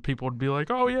styles and people would be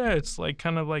like, oh yeah, it's like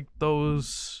kind of like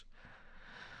those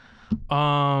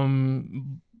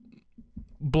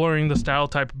blurring the style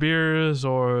type of beers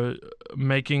or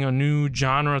making a new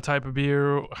genre type of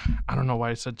beer. I don't know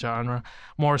why I said genre.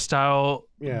 More style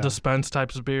dispense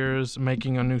types of beers,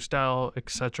 making a new style,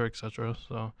 etc., etc.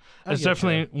 So it's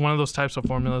definitely one of those types of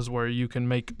formulas where you can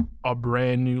make a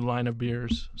brand new line of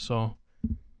beers. So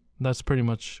that's pretty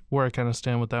much where I kind of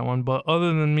stand with that one. But other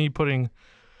than me putting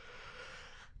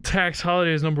Tax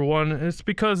Holiday is number 1, it's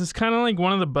because it's kind of like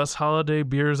one of the best holiday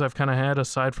beers I've kind of had,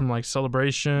 aside from like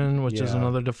Celebration, which is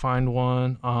another defined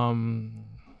one.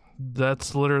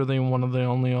 That's literally one of the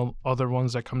only other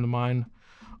ones that come to mind.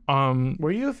 Were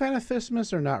you a fan of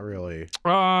Fistmas or not really?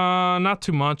 Not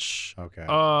too much. Okay.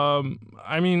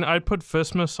 I mean, I'd put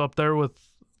Fistmas up there with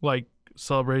like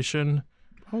Celebration.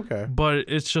 Okay. But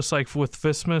it's just like with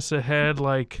Fistmas, it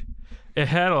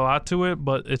had a lot to it,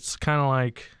 but it's kind of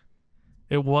like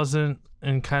it wasn't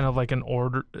in kind of like an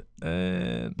order,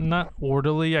 not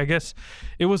orderly. I guess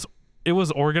it was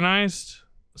organized,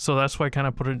 so that's why I kind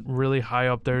of put it really high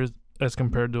up there as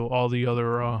compared to all the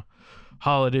other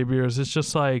holiday beers. It's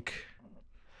just like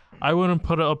I wouldn't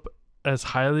put it up as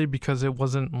highly because it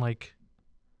wasn't like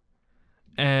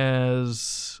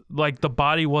as like the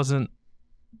body wasn't.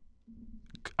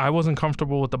 I wasn't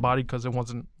comfortable with the body because it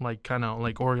wasn't like kind of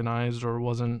like organized or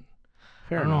wasn't.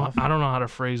 Fair enough. I don't know how to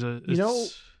phrase it. You know,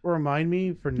 remind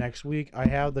me for next week. I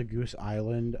have the Goose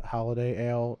Island Holiday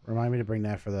Ale. Remind me to bring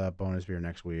that for the bonus beer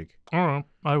next week. All right,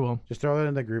 I will. Just throw that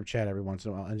in the group chat every once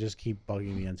in a while and just keep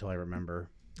bugging me until I remember.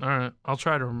 All right, I'll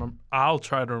try to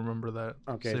remember that.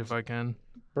 Okay. See if I can.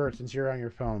 Bert, since you're on your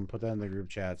phone, put that in the group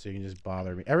chat so you can just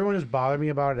bother me. Everyone just bother me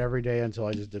about it every day until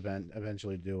I just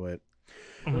eventually do it.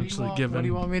 What do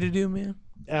you want me to do, man?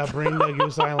 Bring the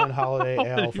Goose Island Holiday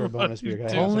Ale for bonus beer.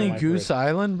 'Cause I have some Only in my Goose fridge.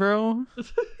 Island, bro?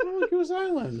 Only Goose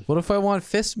Island. What if I want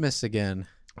Fistmas again?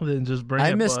 Then just bring I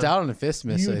it. missed bud. out on a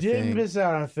Fistmas, You I did think. miss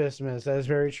out on Fistmas. That is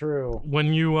very true.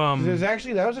 When you There's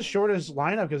actually that was the shortest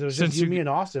lineup because it was Since just you, you- me, and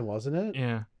Austin, wasn't it?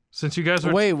 yeah. Since you guys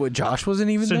were Wait, what? Josh wasn't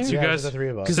even Since there? you Yeah, guys- just the three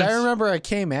of us. Because I since- remember I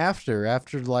came after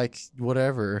like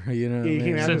whatever, you know. Yeah, you what I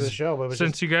came mean? after Since- the show, but it was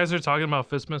since just, you guys are talking about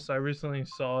Fistmas, I recently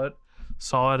saw it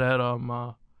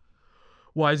at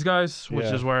Wise Guys, which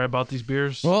Yeah. is where I bought these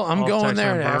beers. Well, I'm off going Texan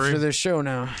there Brewery. after the show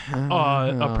now.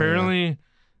 Apparently,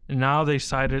 now they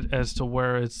cited as to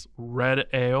where it's red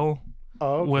ale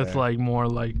oh, okay. with like more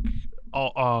like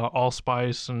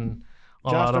allspice and a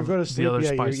Josh, lot don't of go to the sleep other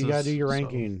yet. spices. You gotta do your So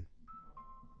ranking.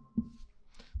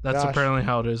 that's Josh. apparently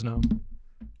how it is now.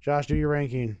 Josh, do your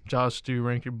ranking, Josh, do you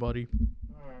rank your buddy?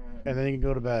 and then you can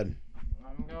go to bed.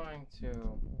 I'm going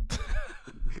to.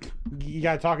 You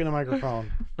gotta talk in the microphone.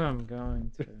 I'm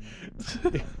going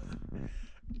to.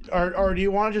 Or do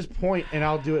you want to just point and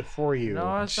I'll do it for you?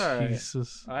 No, it's alright.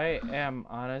 Jesus, I am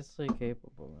honestly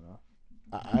capable enough.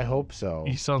 I hope so.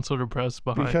 you sound so depressed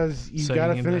behind. Because you saying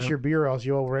gotta finish that. your beer, or else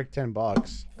you owe Rick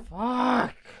 $10.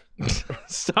 Fuck.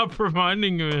 Stop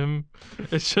reminding him.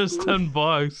 It's just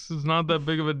 $10. It's not that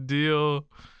big of a deal.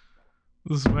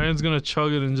 This man's gonna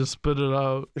chug it and just spit it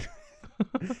out.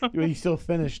 He still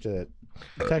finished it.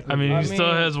 I mean, I he still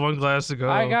mean, has one glass to go.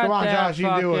 I got Come on, that Josh,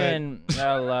 you do it.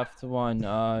 fucking left one.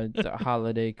 The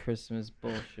holiday Christmas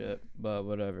bullshit, but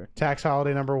whatever. Tax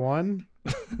holiday number 1.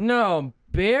 No,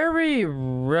 Berry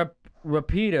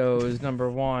Rapido is number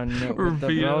 1 with the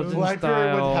Rapido. Belgian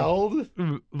Blackberry style.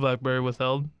 withheld. Blackberry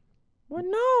withheld. What?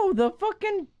 No, the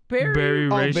fucking Berry. Berry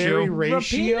Oh, ratio. berry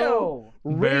ratio.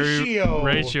 Berry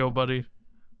ratio, buddy.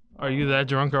 Are you that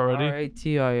drunk already?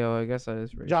 RATIO. I guess that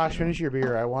is ratio. Josh, finish your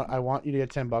beer. I want you to get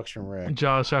 $10 from Rick.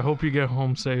 Josh, I hope you get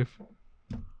home safe.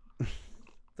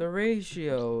 The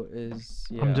ratio is.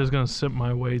 Yeah, I'm just gonna sip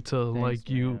my way to thanks, like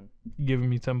you man. giving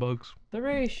me $10. The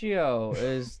ratio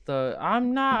is the.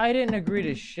 I didn't agree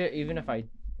to shit. Even if I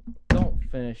don't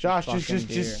finish. the Josh, fucking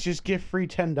beer. just get free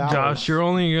 $10. Josh, you're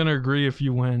only gonna agree if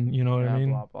you win. You know what Yeah, I mean?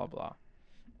 blah blah blah.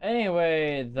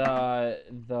 Anyway,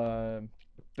 the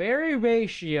berry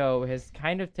ratio has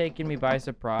kind of taken me by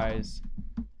surprise.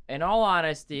 In all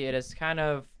honesty, it has kind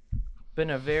of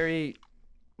been a very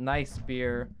nice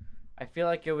beer. I feel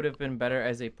like it would have been better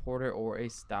as a porter or a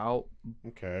stout,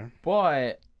 Okay.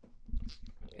 but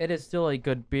it is still a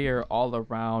good beer all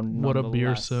around. What a beer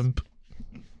nonetheless. simp.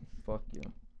 Fuck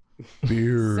you.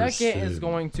 Beer. Second is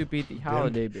going to be the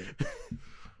holiday beer.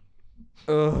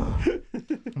 Ugh.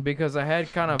 Because I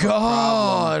had kind of a problem.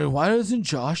 God, why doesn't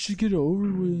Josh just get over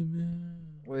with it, man?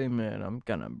 Wait a minute, I'm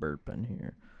kind of burping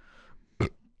here.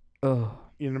 Ugh.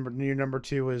 Your number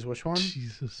 2 is which one?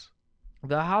 Jesus.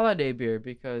 The holiday beer,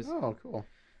 because Oh, cool.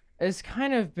 It's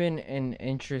kind of been an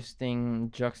interesting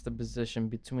juxtaposition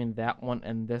between that one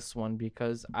and this one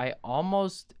because I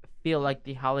almost feel like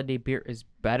the holiday beer is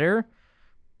better,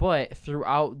 but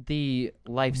throughout the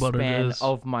lifespan is.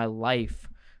 of my life,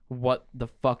 what the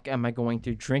fuck am I going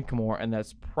to drink more? And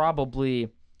that's probably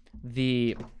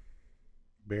the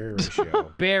Berry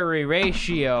ratio. berry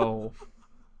ratio.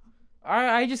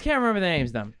 I just can't remember the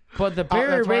names then. But the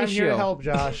berry That's why I'm here ratio. to help,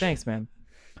 Josh. Thanks, man.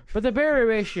 But the berry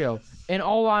ratio, in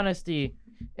all honesty,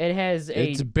 it has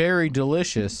a It's very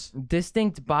delicious.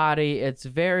 distinct body. It's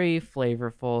very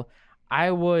flavorful.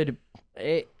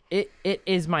 It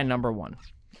is my number one.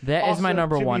 That is my Also,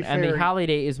 number to be one, and the fair-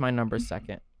 holiday is my number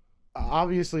second.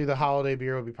 Obviously, the holiday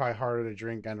beer would be probably harder to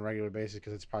drink on a regular basis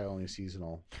because it's probably only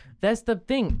seasonal. That's the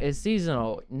thing, is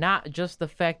seasonal. Not just the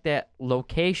fact that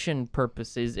location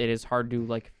purposes it is hard to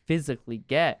like physically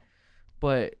get,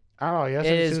 but I don't know. Yes,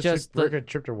 It it's is just work the- a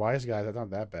trip to Wise Guys. That's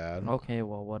not that bad. okay,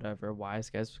 well, whatever. Wise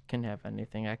guys can have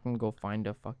anything. I can go find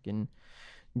a fucking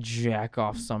jack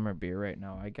off summer beer right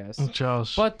now, I guess.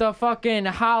 Josh. But the fucking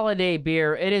holiday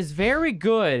beer, it is very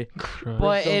good,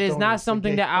 but Those it is not donuts,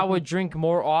 something that I okay. would drink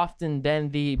more often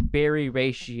than the berry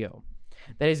ratio.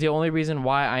 That is the only reason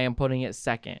why I am putting it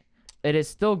second. It is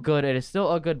still good. It is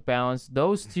still a good balance.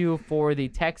 Those two for the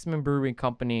Texman Brewing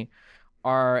Company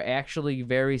are actually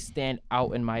very stand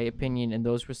out in my opinion, and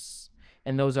those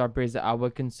are beers that I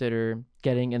would consider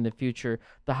getting in the future.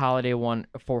 The holiday one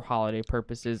for holiday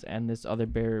purposes, and this other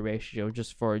berry ratio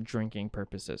just for drinking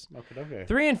purposes. Okay.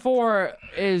 3 and 4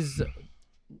 is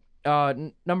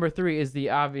number 3 is the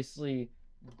obviously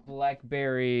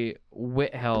blackberry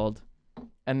Whitheld,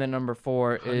 and then number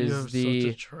 4 is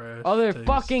the other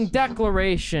fucking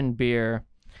Declaration beer,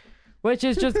 which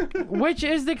is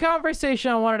the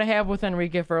conversation I wanted to have with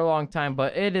Enrique for a long time,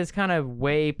 but it is kind of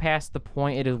way past the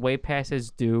point. It is way past his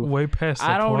due. Way past the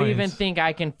I don't point. even think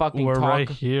I can fucking We're talk. right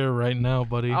here, right now,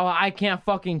 buddy. Oh, I can't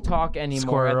fucking talk anymore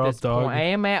Square at up, this dog. point. I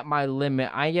am at my limit.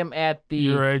 I am at the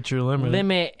You're at your limit.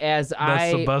 limit as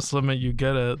That's the best limit you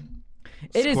get at.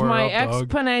 It is Square my up, dog.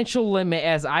 exponential limit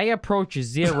as I approach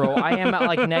 0. I am at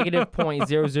like negative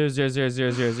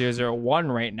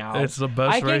 0.000000001 right now. It's the I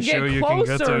best can ratio get you can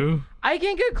get closer. to. I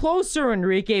can get closer,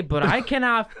 Enrique, but I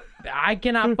cannot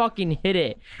fucking hit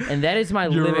it. And that is my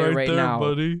You're limit right there, now.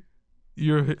 buddy.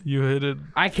 You hit it.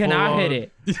 I cannot full hit on.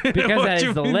 it because What that you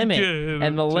is the mean limit. you hit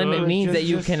And the it, limit Josh? means that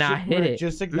you cannot hit it.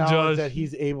 Just acknowledge Josh. that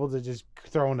he's able to just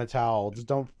throw in a towel. Just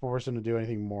don't force him to do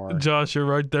anything more. Josh, you're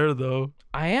right there, though.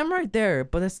 I am right there,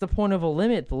 but that's the point of a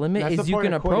limit. The limit That's is the you point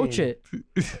can of approach quitting.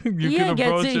 it. You He can gets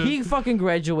approach it. it. He fucking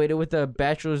graduated with a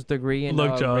bachelor's degree in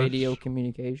Look, Josh. radio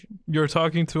communication. You're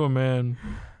talking to a man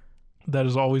that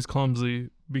is always clumsy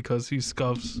because he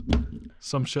scuffs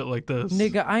some shit like this.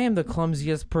 Nigga, I am the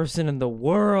clumsiest person in the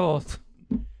world.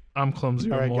 I'm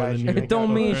clumsier All right, more guys, than you you. It don't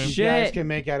guys- mean you shit. guys can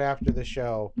make out after the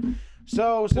show.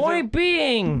 So since Point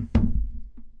being.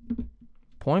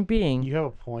 Point being. you have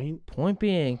a point. Point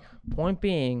being.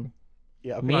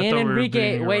 Yeah. Okay. Me I and thought we were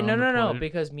Enrique. beating Wait, around the no. point.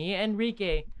 Because me and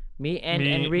Enrique. Me,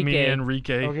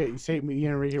 Enrique. Okay. Say me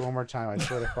and Enrique one more time. I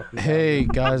swear to fucking. God. Hey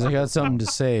guys, I got something to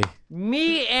say.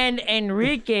 Me and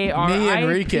Enrique are Me,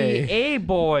 Enrique. IPA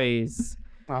boys.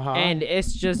 Uh-huh. And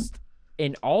it's just,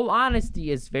 in all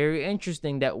honesty, it's very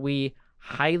interesting that we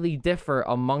highly differ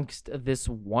amongst this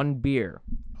one beer.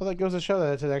 Well, that goes to show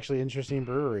that it's an actually interesting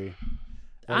brewery.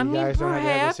 That I you mean, guys don't have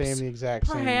perhaps, the exact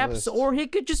same perhaps, list. or he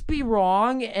could just be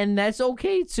wrong, and that's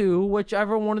okay too.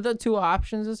 Whichever one of the two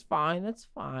options is fine. That's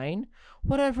fine.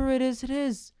 Whatever it is, it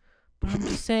is. But I'm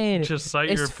just saying, Just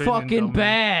cite your it's opinion, fucking dummy.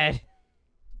 bad.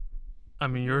 I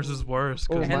mean, yours is worse.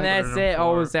 'cause Oh, mine And put that's in it.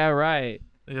 Oh, four. is that right?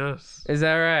 Yes. Is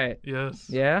that right? Yes.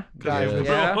 Yeah. Guys,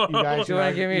 Yeah? you guys, Do you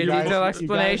wanna give me a detailed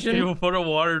explanation? People put a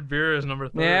watered beer as number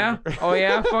 3. Yeah. Oh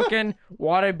yeah. Fucking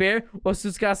water beer. Well,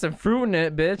 it's got some fruit in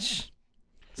it, bitch.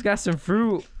 It's got some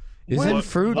fruit. Isn't What-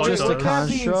 fruit what just a does- That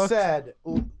being construct? said,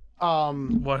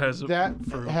 What has that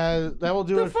fruit? that will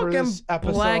do The it for fucking this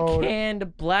episode. black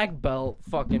hand, black belt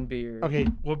fucking beer. Okay,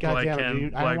 What God black damn it, can,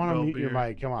 dude. I black don't want to belt mute your beer?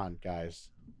 mic. Come on, guys.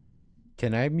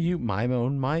 Can I mute my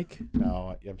own mic?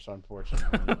 No, I'm so unfortunate.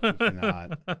 You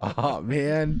cannot. Oh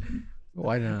man,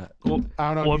 why not? Well,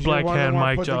 I don't know. What 'cause you're black one of the hand more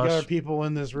mic, put together Josh? people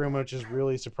in this room, which is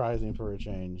really surprising for a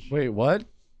change. Wait, what?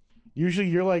 Usually,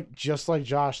 you're like just like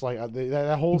Josh. Like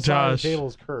that whole side of Josh. the table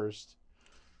is cursed.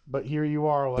 But here you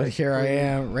are. Like, But here I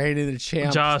am, reigning the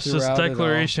champ. Josh, this throughout it all.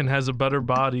 declaration has a better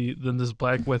body than this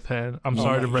black with hand. I'm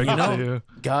sorry to break you it know- to you.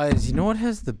 Guys, you know what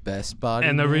has the best body?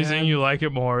 And the reason man? you like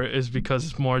it more is because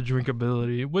it's more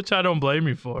drinkability, which I don't blame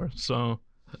you for. So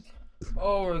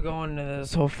Oh, we're going to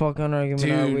this whole fucking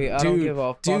argument, are we? I don't give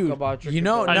a fuck dude, about your. you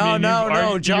know- I mean,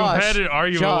 No, Josh. You had an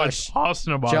argument Josh. with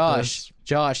Austin about this.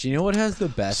 Josh, you know what has the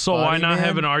best? So why body, not man?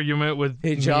 have an argument with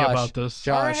Hey, me Josh, about this?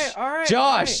 Josh, All right.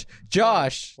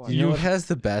 Josh. What? You know what has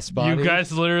the best body? You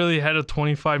guys literally had a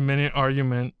 25-minute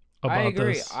argument about I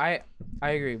agree. this. I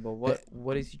agree. But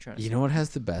what is he trying to say? You know what has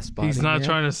the best body? He's not man?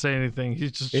 trying to say anything.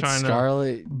 He's just It's trying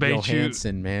Scarlett bait you.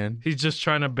 Johansson, man. He's just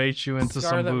trying to bait you into some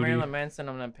Scarlett booty. Marilyn Manson.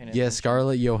 I'm not paying Yeah, attention.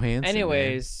 Scarlett Johansson.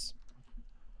 Anyways,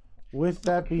 With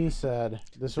that being said,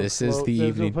 this is the will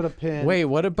evening. put a pin. man. Wait,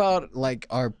 what about like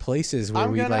our places where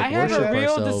I'm we gonna- like I have a worship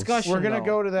real ourselves? discussion. we're gonna though.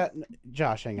 go to that.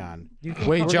 Josh, hang on. Wait,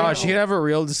 We're Josh, gonna- you can have a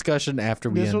real discussion after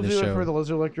we This will end do the it show. for the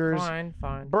lizard lickers. fine.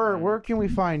 Bert, fine. where can we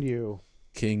find you?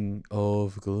 King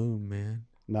of Gloom, man.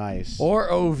 Nice. Or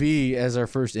OV, as our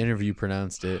first interview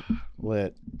pronounced it.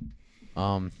 Lit.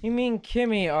 You mean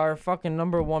Kimmy, our fucking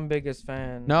 #1 biggest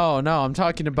fan? No, I'm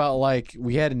talking about like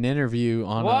we had an interview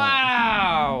on.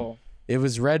 Wow. It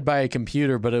was read by a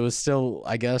computer, but it was still,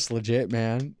 I guess, legit,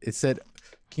 man. It said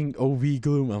King OV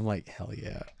Gloom. I'm like, hell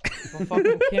yeah. Well,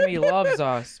 fucking Kimmy loves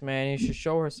us, man. You should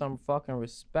show her some fucking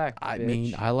respect. I bitch.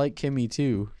 mean, I like Kimmy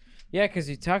too. Yeah, because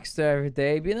you text her every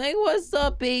day, be like, "What's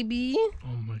up, baby?"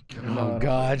 Oh my god. Oh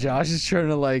god, Josh is trying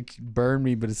to like burn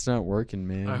me, but it's not working,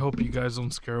 man. I hope you guys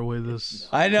don't scare away this.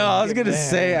 I know. I was gonna Man.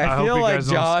 say. I hope feel you like guys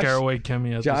don't scare Josh. away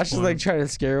Kimmy at Josh this is point. like trying to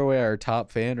scare away our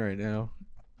top fan right now.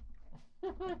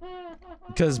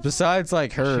 Because besides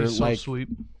like her, She's so like, sweet.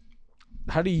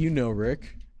 how do you know,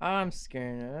 Rick? I'm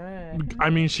scared. I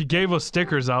mean, she gave us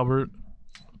stickers, Albert.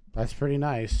 That's pretty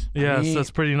nice. Yes, mean-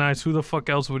 that's pretty nice. Who the fuck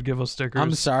else would give us stickers?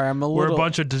 I'm sorry. I'm a We're little. a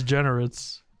bunch of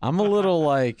degenerates. I'm a little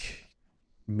like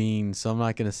mean, so I'm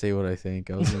not gonna say what I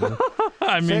think. I was gonna,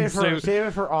 I mean, Save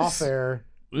it for off air.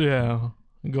 yeah.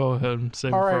 Go ahead and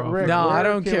save All it right, for off. Rick. no, where I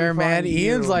don't can we care, man. find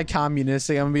Ian's you? like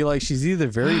communistic. I'm gonna be like, she's either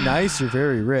very nice or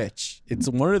very rich. It's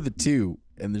one of the two,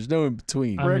 and there's no in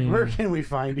between. I Rick, mean- where can we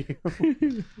find you?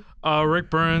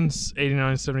 Rick Burns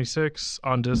 8976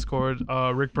 on Discord.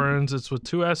 Rick Burns, it's with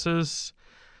 2 S's.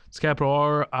 It's capital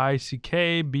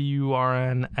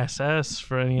RICKBURNSS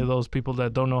for any of those people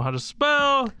that don't know how to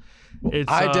spell. It's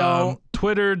I don't.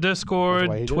 Twitter, That's why Discord, he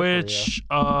did it for Twitch,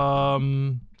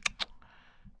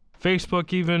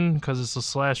 Facebook even because it's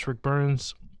a / Rick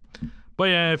Burns. But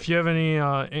yeah, if you have any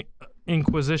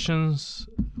inquisitions,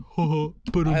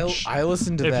 I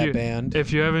listened to If that you- band.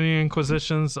 if you have any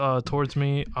inquisitions towards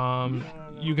me,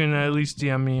 you can at least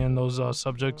DM me in those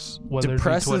subjects, whether it be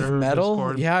Depressive Twitter or metal.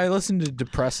 Discord. Yeah, I listened to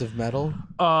depressive metal.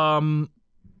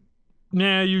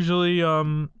 Yeah, usually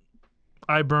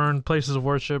I burn places of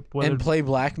worship, whether And play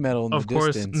black metal in of the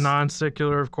course distance.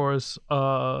 non-secular, of course.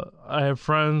 I have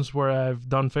friends where I've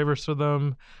done favors for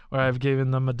them, where I've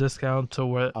given them a discount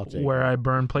to I'll take where I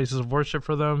burn places of worship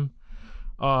for them.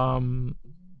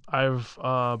 I've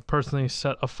personally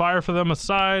set a fire for them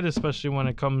aside, especially when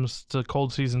it comes to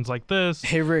cold seasons like this.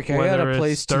 Hey Rick, I got Whether a it's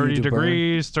place 30 to burn.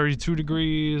 degrees, 32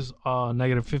 degrees,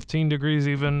 negative 15 degrees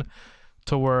even,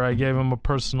 to where I gave them a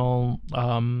personal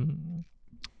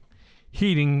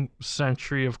heating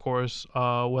century, of course,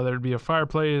 whether it be a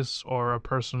fireplace or a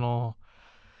personal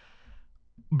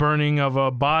burning of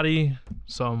a body.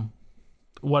 So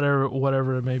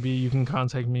whatever it may be, you can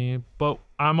contact me. But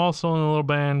I'm also in a little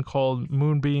band called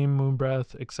Moonbeam,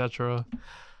 Moonbreath, etc.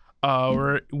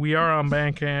 We are on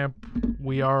Bandcamp.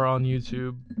 We are on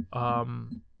YouTube.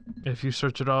 If you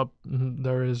search it up,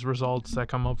 there is results that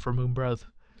come up for Moonbreath.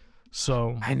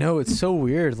 So I know, it's so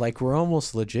weird. Like, we're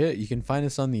almost legit. You can find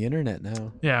us on the internet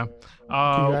now. yeah,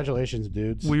 Congratulations,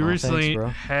 dudes. we Aw, recently thanks, bro.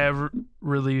 have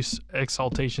released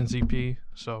Exaltations EP.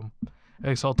 So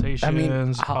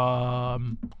Exaltations.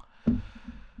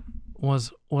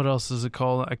 What else is it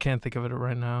called? I can't think of it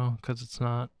right now because it's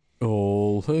not.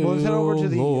 Oh, Well, let's head over to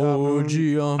the,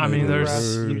 I mean, there's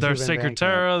YouTube there's and Sacred Bandcamp.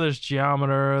 Terra, there's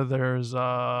Geometer, there's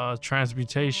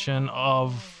Transmutation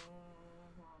of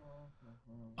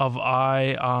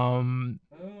I.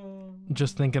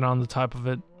 Just thinking on the type of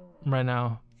it right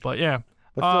now, but yeah.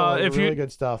 But still, like, if really you-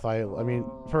 good stuff. I mean,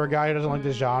 for a guy who doesn't like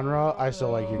this genre, I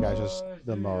still like you guys just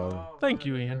the most. Thank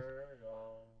you, Ian.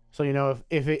 So you know,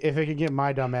 if it can get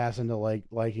my dumb ass into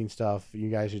liking stuff, you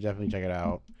guys should definitely check it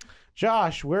out.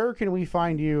 Josh, where can we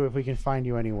find you if we can find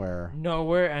you anywhere?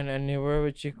 Nowhere and anywhere,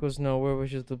 which equals nowhere,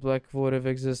 which is the black void of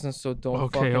existence. So don't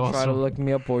Okay, fucking try to awesome. look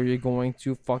me up, or you're going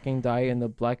to fucking die in the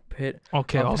black pit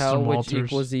Okay, of Austin hell, which Walters.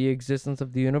 equals the existence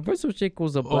of the universe, which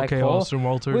equals the black Okay, hole, Austin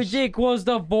Walters. which equals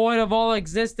the void of all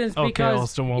existence. Okay, Because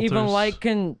Austin Walters. even light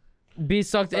can be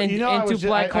sucked You know, I into was just-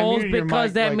 black I holes muted your because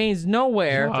mic, that like- means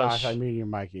nowhere. Josh, I muted your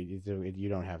mic. You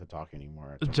don't have to talk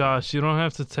anymore. It's okay. Josh, you don't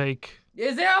have to take.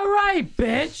 Is that all right,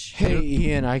 bitch? Hey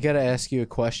Ian, I gotta ask you a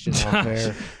question off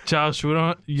air. Josh, you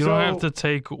don't So- have to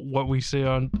take what we say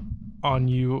on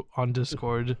you on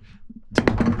Discord.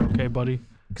 Okay, buddy.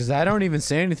 Because I don't even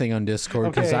say anything on Discord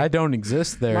because Okay. I don't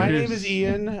exist there. My name is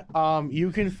Ian.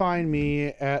 You can find me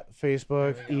at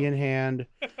Facebook, Ian Hand.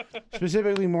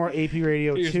 Specifically, more AP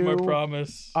Radio 2.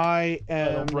 promise. I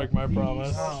am don't break my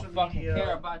promise. I don't fucking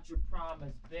care about your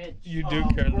promise, bitch. You do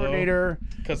care though, coordinator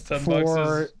because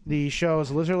for the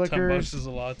shows Lizard Lickers. is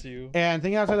a lot to you. And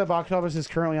Thing Outside the Box Office is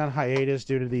currently on hiatus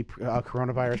due to the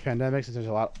coronavirus pandemic, since there's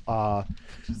a lot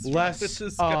less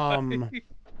this guy.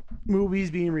 movies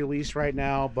being released right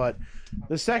now. But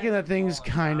the second that things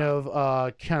kind of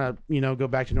go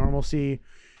back to normalcy,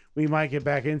 we might get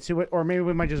back into it, or maybe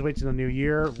we might just wait till the new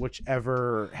year,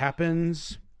 whichever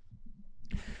happens.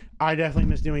 I definitely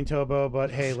miss doing Tobo, but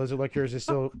hey, Lizard Lickers is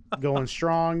still going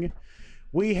strong.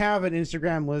 We have an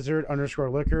Instagram,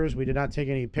 lizard_liquors. We did not take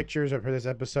any pictures for this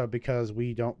episode because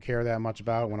we don't care that much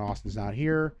about it when Austin's not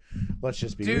here. Let's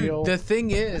just be real. Dude, the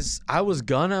thing is, I was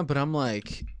gonna, but I'm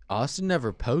like, Austin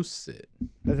never posts it.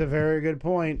 That's a very good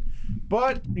point.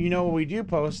 But you know what we do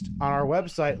post on our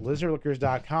website,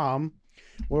 lizardliquors.com,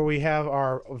 where we have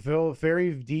our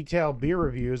very detailed beer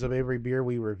reviews of every beer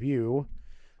we review.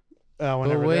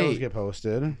 Whenever wait. those get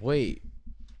posted. Wait,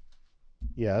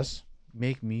 Yes.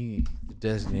 make me the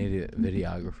designated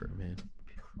videographer, man.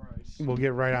 We'll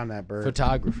get right on that, Bert.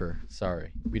 Photographer.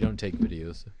 Sorry, we don't take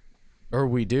videos, or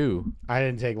we do. I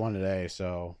didn't take one today,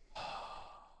 so.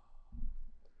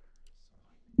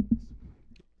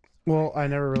 Well, I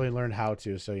never really learned how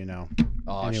to, so you know.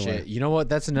 Oh Anyway. shit! You know what?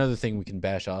 That's another thing we can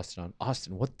bash Austin on.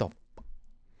 Austin, what the?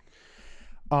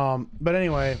 But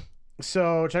anyway,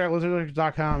 so check out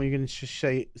lizardliquors.com. You can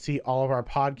see all of our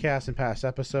podcasts and past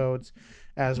episodes,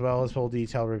 as well as full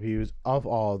detailed reviews of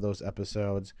all of those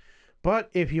episodes. But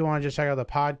if you want to just check out the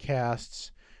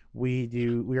podcasts, we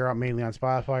are mainly on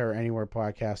Spotify or anywhere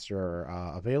podcasts are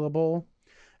available.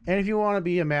 And if you want to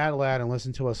be a mad lad and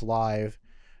listen to us live,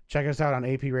 check us out on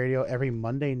AP Radio every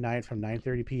Monday night from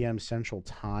 9:30 p.m. Central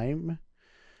Time.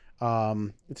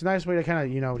 It's a nice way to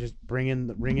kind of, just ring in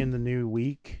the new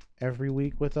week every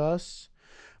week with us.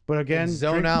 But again,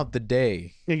 Zone out the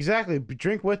day. Exactly.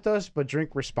 Drink with us, but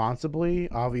drink responsibly.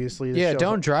 Obviously. Yeah,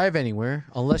 don't drive anywhere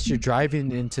unless you're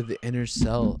driving into the inner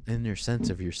sense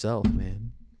of yourself,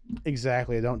 man.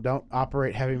 Exactly. Don't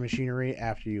operate heavy machinery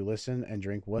after you listen and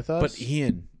drink with us. But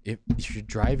Ian, if you're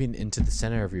driving into the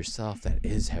center of yourself, that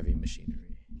is heavy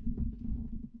machinery.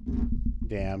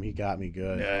 Damn, he got me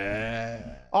good.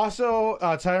 Also,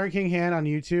 Tyrant King Hand on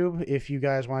YouTube. If you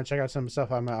guys want to check out some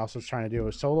stuff I'm also trying to do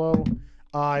a solo.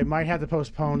 I might have to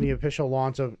postpone the official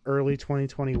launch of early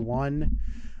 2021.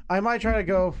 I might try to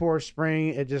go for spring.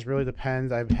 It just really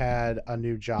depends. I've had a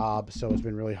new job, so it's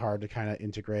been really hard to kind of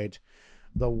integrate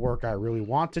the work I really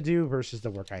want to do versus the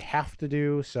work I have to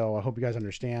do. So I hope you guys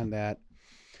understand that.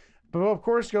 But of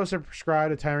course, go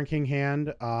subscribe to Tyrant King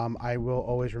Hand. I will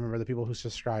always remember the people who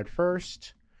subscribed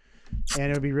first.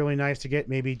 And it would be really nice to get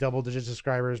maybe double-digit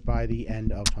subscribers by the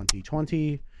end of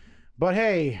 2020. But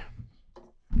hey,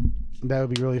 that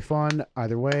would be really fun.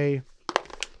 Either way,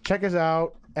 check us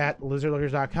out at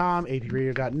lizardliquors.com,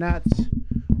 apradio.net,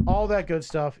 all that good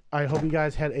stuff. I hope you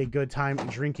guys had a good time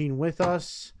drinking with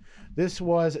us. This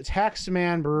was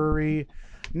Taxman Brewery.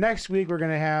 Next week, we're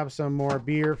going to have some more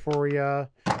beer for you.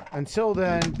 Until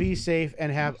then, be safe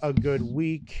and have a good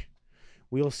week.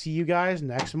 We'll see you guys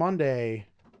next Monday.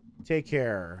 Take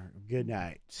care. Good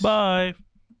night. Bye.